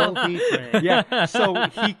 Well, Filthy Frank. Yeah. So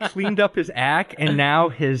he cleaned up his act, and now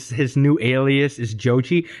his new alias is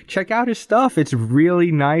Joji. Check out his stuff. It's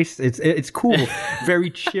really nice. It's cool. Very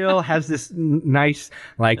chill. Has this nice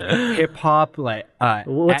hip hop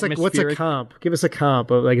what's a comp? Give us a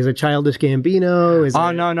comp. Is it Childish Gambino?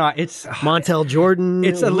 No. It's Montel Jordan.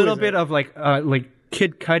 It's a little bit of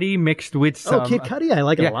Kid Cudi mixed with some... Oh, Kid Cudi? I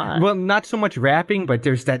like it a lot. Well, not so much rapping, but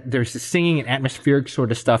there's the singing and atmospheric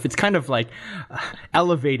sort of stuff. It's kind of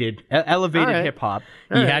elevated hip-hop.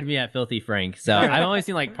 You had me at Filthy Frank, so I've only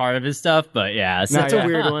seen part of his stuff, but yeah. So that's a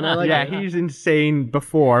weird one. I like it. Yeah, he's insane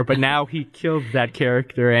before, but now he killed that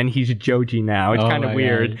character, and he's Joji now. It's kind of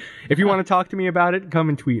weird. God. If you want to talk to me about it, come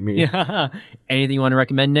and tweet me. Yeah. Anything you want to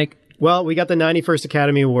recommend, Nick? Well, we got the 91st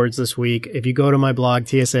Academy Awards this week. If you go to my blog,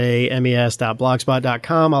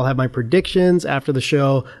 tsames.blogspot.com, I'll have my predictions after the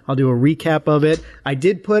show. I'll do a recap of it. I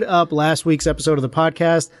did put up last week's episode of the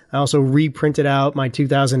podcast. I also reprinted out my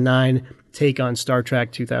 2009 take on Star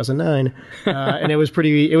Trek 2009. And it was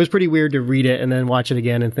pretty weird to read it and then watch it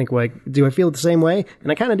again and think, do I feel the same way?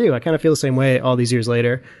 And I kind of do. I kind of feel the same way all these years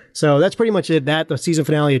later. So that's pretty much it. The season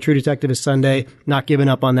finale of True Detective is Sunday. Not giving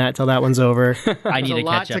up on that till that one's over. I need to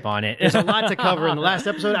catch up on it. There's a lot to cover in the last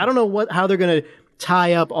episode. I don't know how they're going to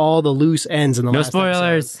tie up all the loose ends in the last episode.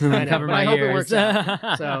 No spoilers. Cover my ears. I hope it works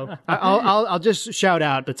out. So I'll just shout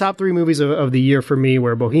out the top 3 movies of the year for me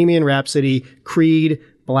were Bohemian Rhapsody, Creed,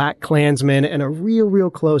 Black Klansman, and a real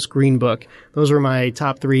close Green Book. Those were my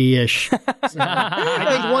top 3-ish. So I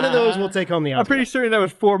think one of those will take home the Oscar. I'm pretty sure that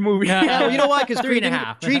was 4 movies. Yeah, well, you know why? Because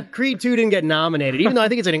Creed 2 didn't get nominated. Even though I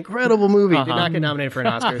think it's an incredible movie, did not get nominated for an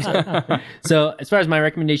Oscar. So as far as my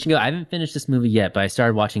recommendation goes, I haven't finished this movie yet, but I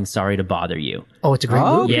started watching Sorry to Bother You. Oh, it's a great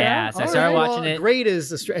movie. Yeah, so I started watching it. Great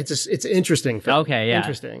is it's interesting film. Okay, yeah.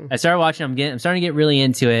 Interesting. I started watching. I'm starting to get really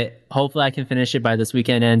into it. Hopefully, I can finish it by this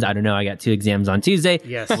weekend ends. I don't know. I got 2 exams on Tuesday.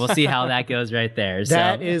 Yes, we'll see how that goes right there.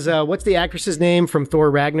 That is what's the actress's name from Thor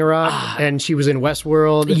Ragnarok? And she was in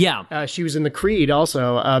Westworld. Yeah, she was in the Creed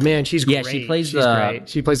also. Man, she's great. Yeah, she plays great.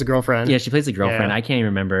 She plays the girlfriend. Yeah, she plays the girlfriend. Yeah. I can't even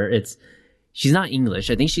remember. She's not English.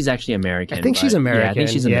 I think she's actually American. I think she's American. Yeah, I think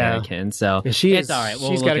she's American. So it's all right.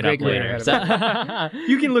 She's got a great career.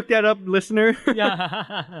 You can look that up, listener.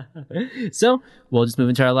 Yeah. So we'll just move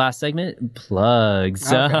into our last segment,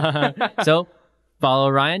 plugs. Okay. So follow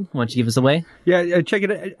Ryan. Why don't you give us away? Yeah, check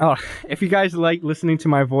it out. If you guys like listening to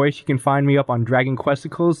my voice, you can find me up on Dragon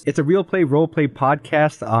Questicles. It's a real play role play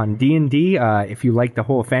podcast on D&D. If you like the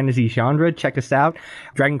whole fantasy genre, check us out.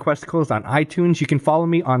 Dragon Questicles on iTunes. You can follow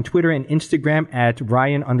me on Twitter and Instagram at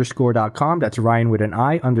Ryan_.com. That's Ryan with an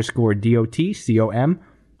I _DOTCOM.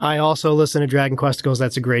 I also listen to Dragon Questicles.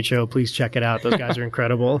 That's a great show. Please check it out. Those guys are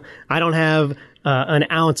incredible. I don't have an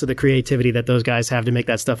ounce of the creativity that those guys have to make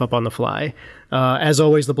that stuff up on the fly. As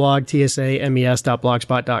always, the blog,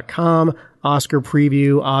 tsames.blogspot.com, Oscar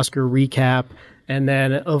preview, Oscar recap, and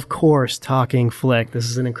then, of course, Talking Flick. This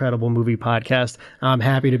is an incredible movie podcast. I'm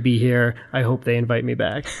happy to be here. I hope they invite me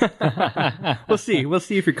back. We'll see. We'll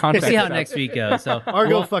see if your contract. We'll see how next week goes. So, or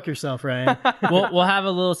go fuck yourself, Ryan. We'll have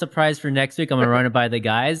a little surprise for next week. I'm going to run it by the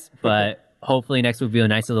guys, but hopefully next week will be a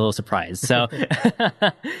nice little surprise. So,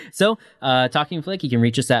 Talking Flick, you can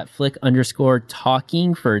reach us at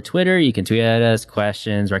flick_talking for Twitter. You can tweet at us,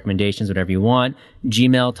 questions, recommendations, whatever you want.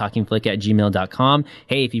 Gmail, talkingflick@gmail.com.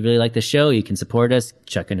 Hey, if you really like the show, you can support us,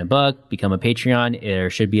 chuck in a buck, become a Patreon.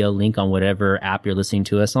 There should be a link on whatever app you're listening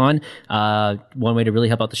to us on. One way to really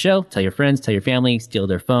help out the show, tell your friends, tell your family, steal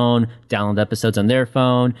their phone, download episodes on their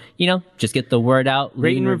phone, just get the word out.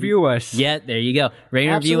 Rate and review us. Yeah, there you go. Rate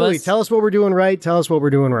and review us. Tell us what we're doing right. Tell us what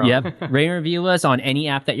we're doing wrong. Yep. Rate and review us on any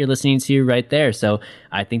app that you're listening to right there. So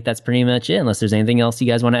I think that's pretty much it, unless there's anything else you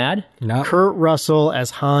guys want to add. No. Kurt Russell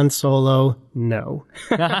as Han Solo. No.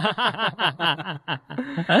 All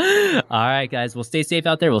right, guys. Well, stay safe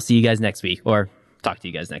out there. We'll see you guys next week, or talk to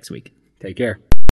you guys next week. Take care.